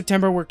 Starting in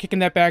September, we're kicking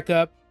that back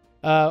up.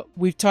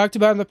 We've talked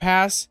about in the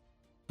past,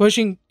 Push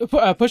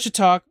to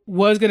Talk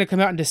was going to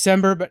come out in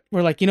December, but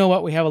we're like, you know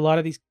what? We have a lot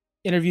of these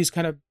interviews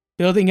kind of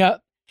building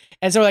up.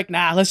 And so we're like,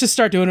 nah, let's just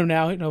start doing them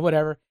now.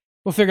 Whatever.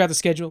 We'll figure out the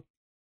schedule.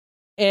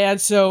 And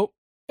so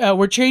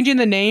we're changing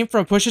the name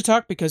from Push to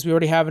Talk because we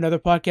already have another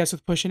podcast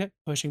with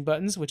Pushing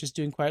Buttons, which is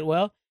doing quite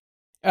well.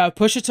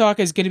 Push to Talk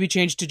is going to be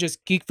changed to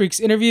just Geek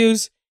Freaks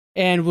interviews.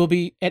 And will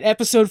be an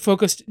episode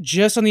focused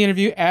just on the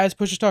interview as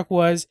Push to Talk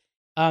was.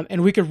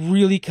 And we could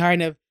really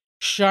kind of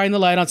shine the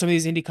light on some of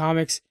these indie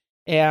comics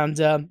and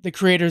the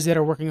creators that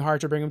are working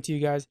hard to bring them to you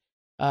guys.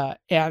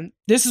 And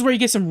this is where you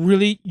get some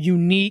really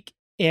unique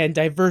and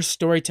diverse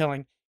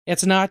storytelling.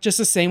 It's not just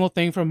the same old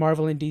thing from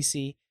Marvel and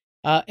DC.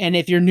 And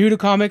if you're new to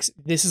comics,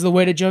 this is the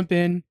way to jump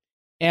in.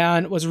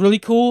 And what's really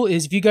cool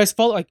is if you guys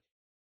follow, like,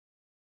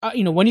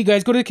 when you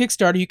guys go to the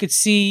Kickstarter, you could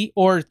see,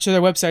 or to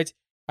their websites,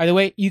 either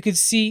way, you could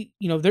see,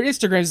 their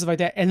Instagrams and stuff like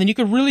that. And then you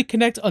could really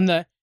connect on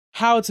the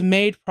how it's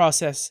made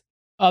process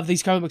of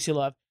these comic books you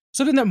love.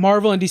 Something that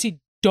Marvel and DC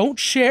don't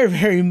share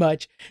very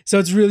much. So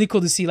it's really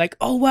cool to see, like,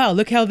 oh, wow,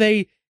 look how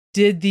they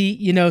did the,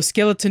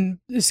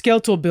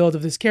 skeletal build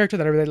of this character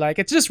that I really like.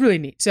 It's just really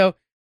neat. So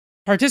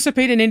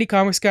participate in indie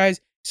comics, guys.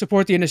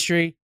 Support the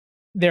industry.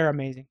 They're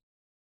amazing.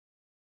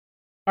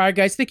 All right,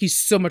 guys, thank you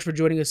so much for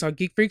joining us on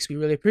Geek Freaks. We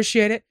really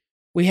appreciate it.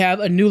 We have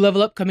a new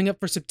level up coming up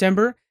for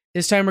September.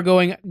 This time we're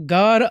going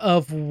God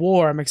of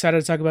War. I'm excited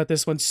to talk about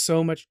this one.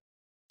 So much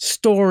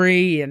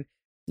story and,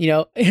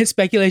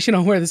 speculation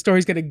on where the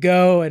story's going to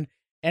go. And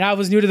I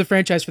was new to the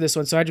franchise for this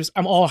one, so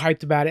I'm all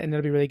hyped about it, and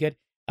it'll be really good.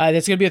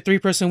 That's going to be a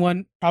 3-person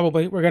one,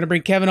 probably. We're going to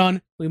bring Kevin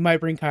on. We might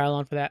bring Kyle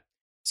on for that.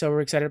 So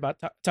we're excited about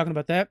talking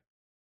about that.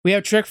 We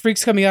have Trek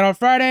Freaks coming out on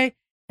Friday.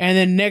 And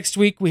then next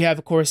week, we have,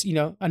 of course,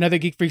 another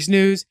Geek Freaks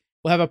news.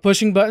 We'll have a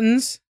Pushing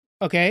Buttons.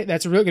 Okay,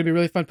 that's going to be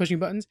really fun, Pushing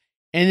Buttons.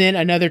 And then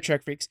another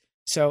Trek Freaks.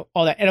 So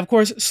all that. And of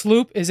course,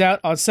 Sloop is out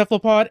on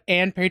Cephalopod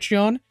and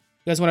Patreon. You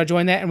guys want to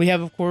join that? And we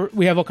have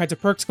all kinds of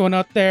perks going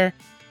out there.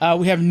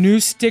 We have new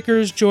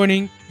stickers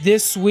joining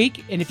this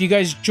week. And if you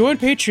guys join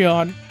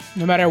Patreon,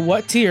 no matter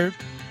what tier,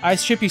 I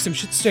ship you some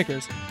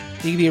stickers.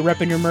 You can be a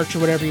rep in your merch or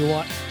whatever you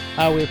want.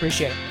 We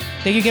appreciate it.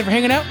 Thank you again for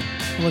hanging out,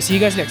 and we'll see you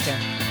guys next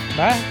time.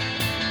 Bye.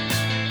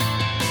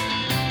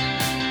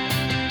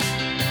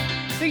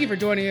 Thank you for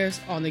joining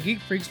us on the Geek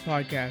Freaks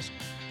podcast.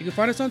 You can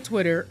find us on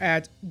Twitter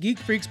at Geek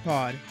Freaks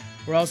Pod.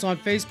 We're also on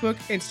Facebook,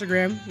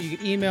 Instagram. You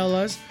can email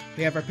us.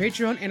 We have our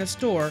Patreon and a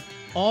store.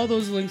 All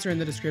those links are in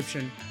the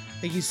description.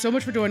 Thank you so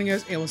much for joining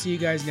us, and we'll see you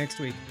guys next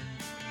week.